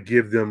gotta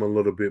give them a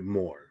little bit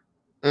more.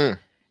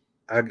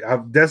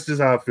 That's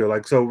just how I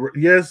feel. So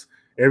yes,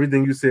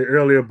 everything you said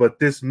earlier, but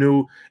this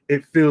new,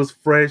 it feels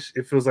fresh.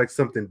 It feels like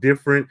something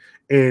different.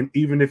 And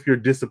even if you're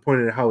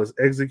disappointed in how it's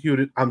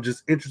executed, I'm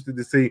just interested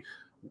to see,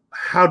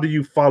 how do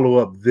you follow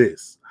up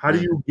this? How do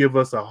you give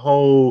us a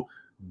whole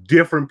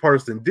different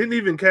person? Didn't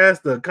even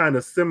cast a kind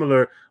of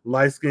similar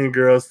light-skinned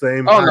girl,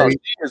 same height. No, she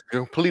is the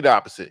complete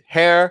opposite.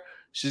 Hair,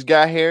 she's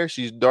got hair.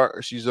 She's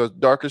dark. She's a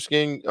darker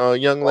skinned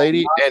young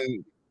lady,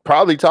 and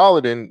probably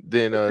taller than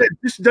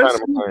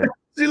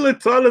she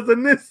looked taller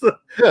than this.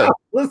 Yeah.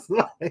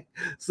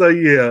 So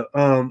yeah.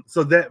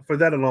 So that for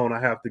that alone, I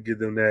have to give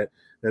them that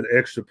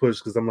extra push,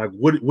 because I'm like,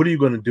 what are you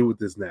going to do with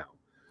this now?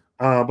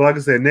 But like I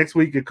said, next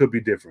week it could be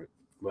different.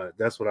 But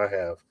that's what I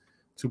have.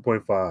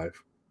 2.5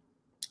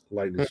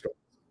 lightning strikes.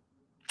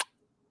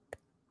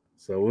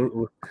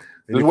 So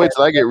just wait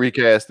till I get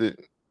recasted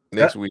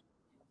next week.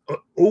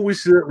 We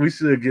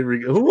should get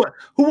who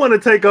want to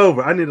take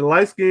over? I need a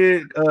light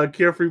skinned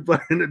Carefree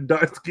Blair and a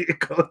dark skinned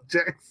Cole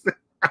Jackson.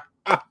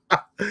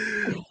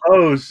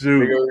 Oh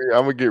shoot!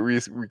 I'm gonna get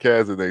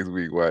recasted next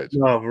week. Watch.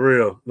 No, for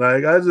real.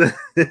 Like I just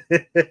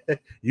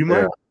you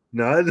might. Yeah.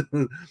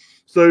 No.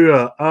 So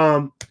yeah.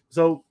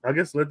 So I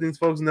guess let these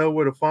folks know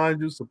where to find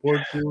you, support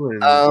you,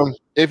 and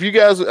if you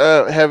guys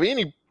have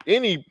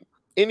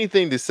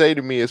anything to say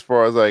to me as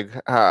far as like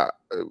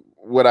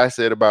what I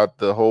said about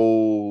the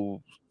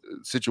whole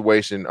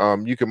situation,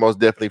 you can most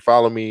definitely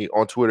follow me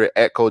on Twitter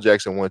at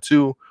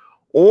ColeJackson12,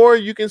 or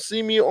you can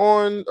see me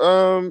on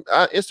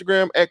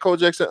Instagram at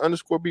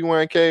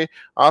ColeJackson_BYNK.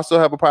 I also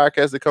have a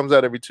podcast that comes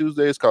out every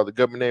Tuesday. It's called the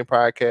Government Name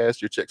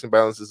Podcast, your checks and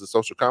balances of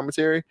social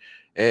commentary.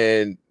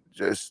 And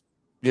just,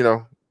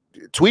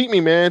 tweet me,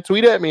 man.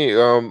 Tweet at me.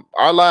 Our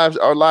live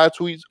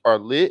tweets are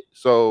lit.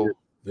 So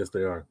yes,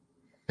 they are.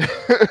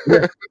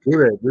 Yeah,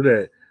 do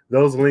that.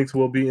 Those links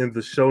will be in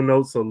the show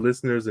notes. So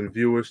listeners and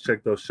viewers,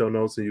 check those show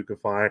notes and you can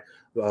find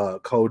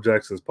Cole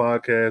Jackson's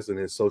podcast and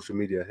his social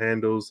media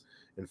handles,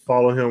 and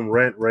follow him,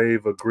 rant,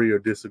 rave, agree or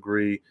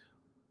disagree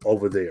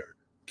over there.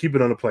 Keep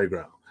it on the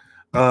playground.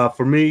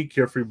 For me,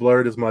 Carefree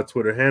Blurred is my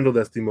Twitter handle.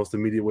 That's the most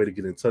immediate way to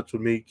get in touch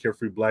with me.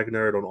 Carefree Black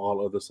Nerd on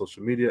all other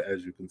social media,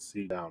 as you can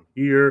see down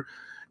here.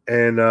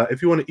 And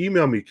if you want to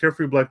email me,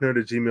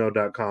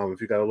 carefreeblacknerd@gmail.com.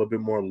 If you got a little bit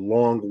more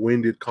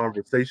long-winded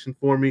conversation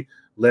for me,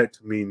 let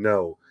me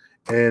know.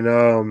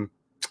 And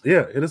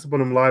yeah, hit us up on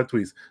them live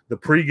tweets. The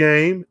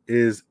pregame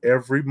is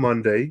every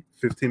Monday,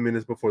 15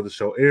 minutes before the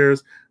show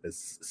airs.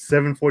 It's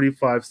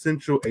 7:45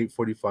 Central,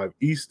 8:45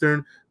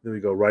 Eastern. Then we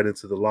go right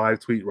into the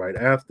live tweet right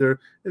after.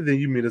 And then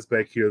you meet us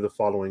back here the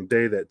following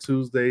day, that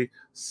Tuesday,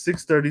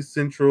 6:30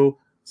 Central,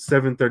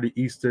 7:30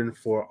 Eastern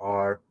for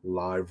our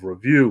live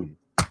review.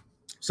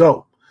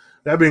 So,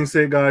 that being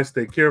said, guys,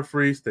 stay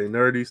carefree, stay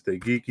nerdy, stay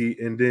geeky,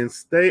 and then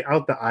stay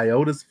out the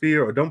iota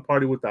sphere, or don't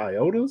party with the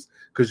iotas,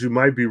 because you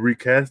might be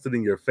recasted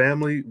in your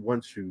family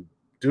once you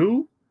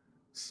do.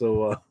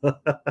 So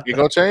You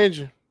gonna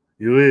change?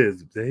 you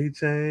is. They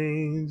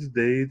change.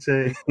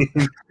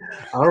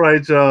 All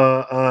right,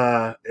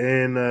 y'all.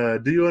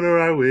 And do you want to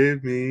ride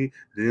with me?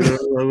 Do you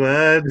want to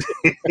ride?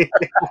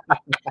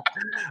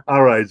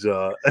 All right,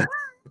 y'all.